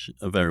knew Hitch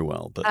very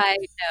well, but I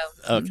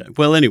know. Okay.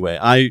 Well, anyway,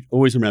 I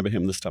always remember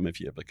him this time of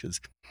year because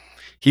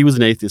he was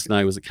an atheist and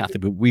I was a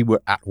Catholic, but we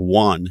were at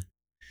one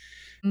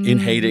in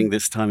hating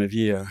this time of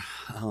year.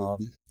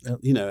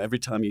 Every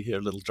time you hear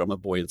Little Drummer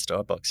Boy in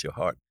Starbucks, your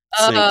heart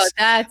sinks. Oh,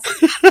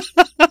 that's...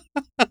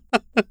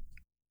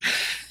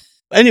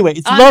 Anyway,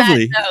 it's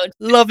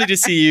lovely to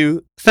see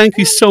you. Thank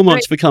you so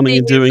much for coming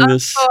and doing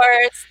this. Of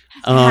course.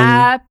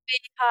 Happy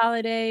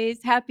holidays.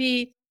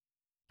 Happy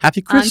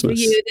Christmas. For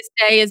you, this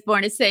day is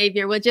born a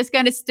Savior. We're just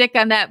going to stick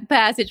on that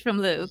passage from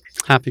Luke.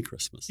 Happy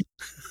Christmas.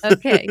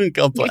 Okay.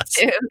 God bless.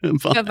 You too.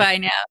 Bye-bye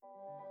now.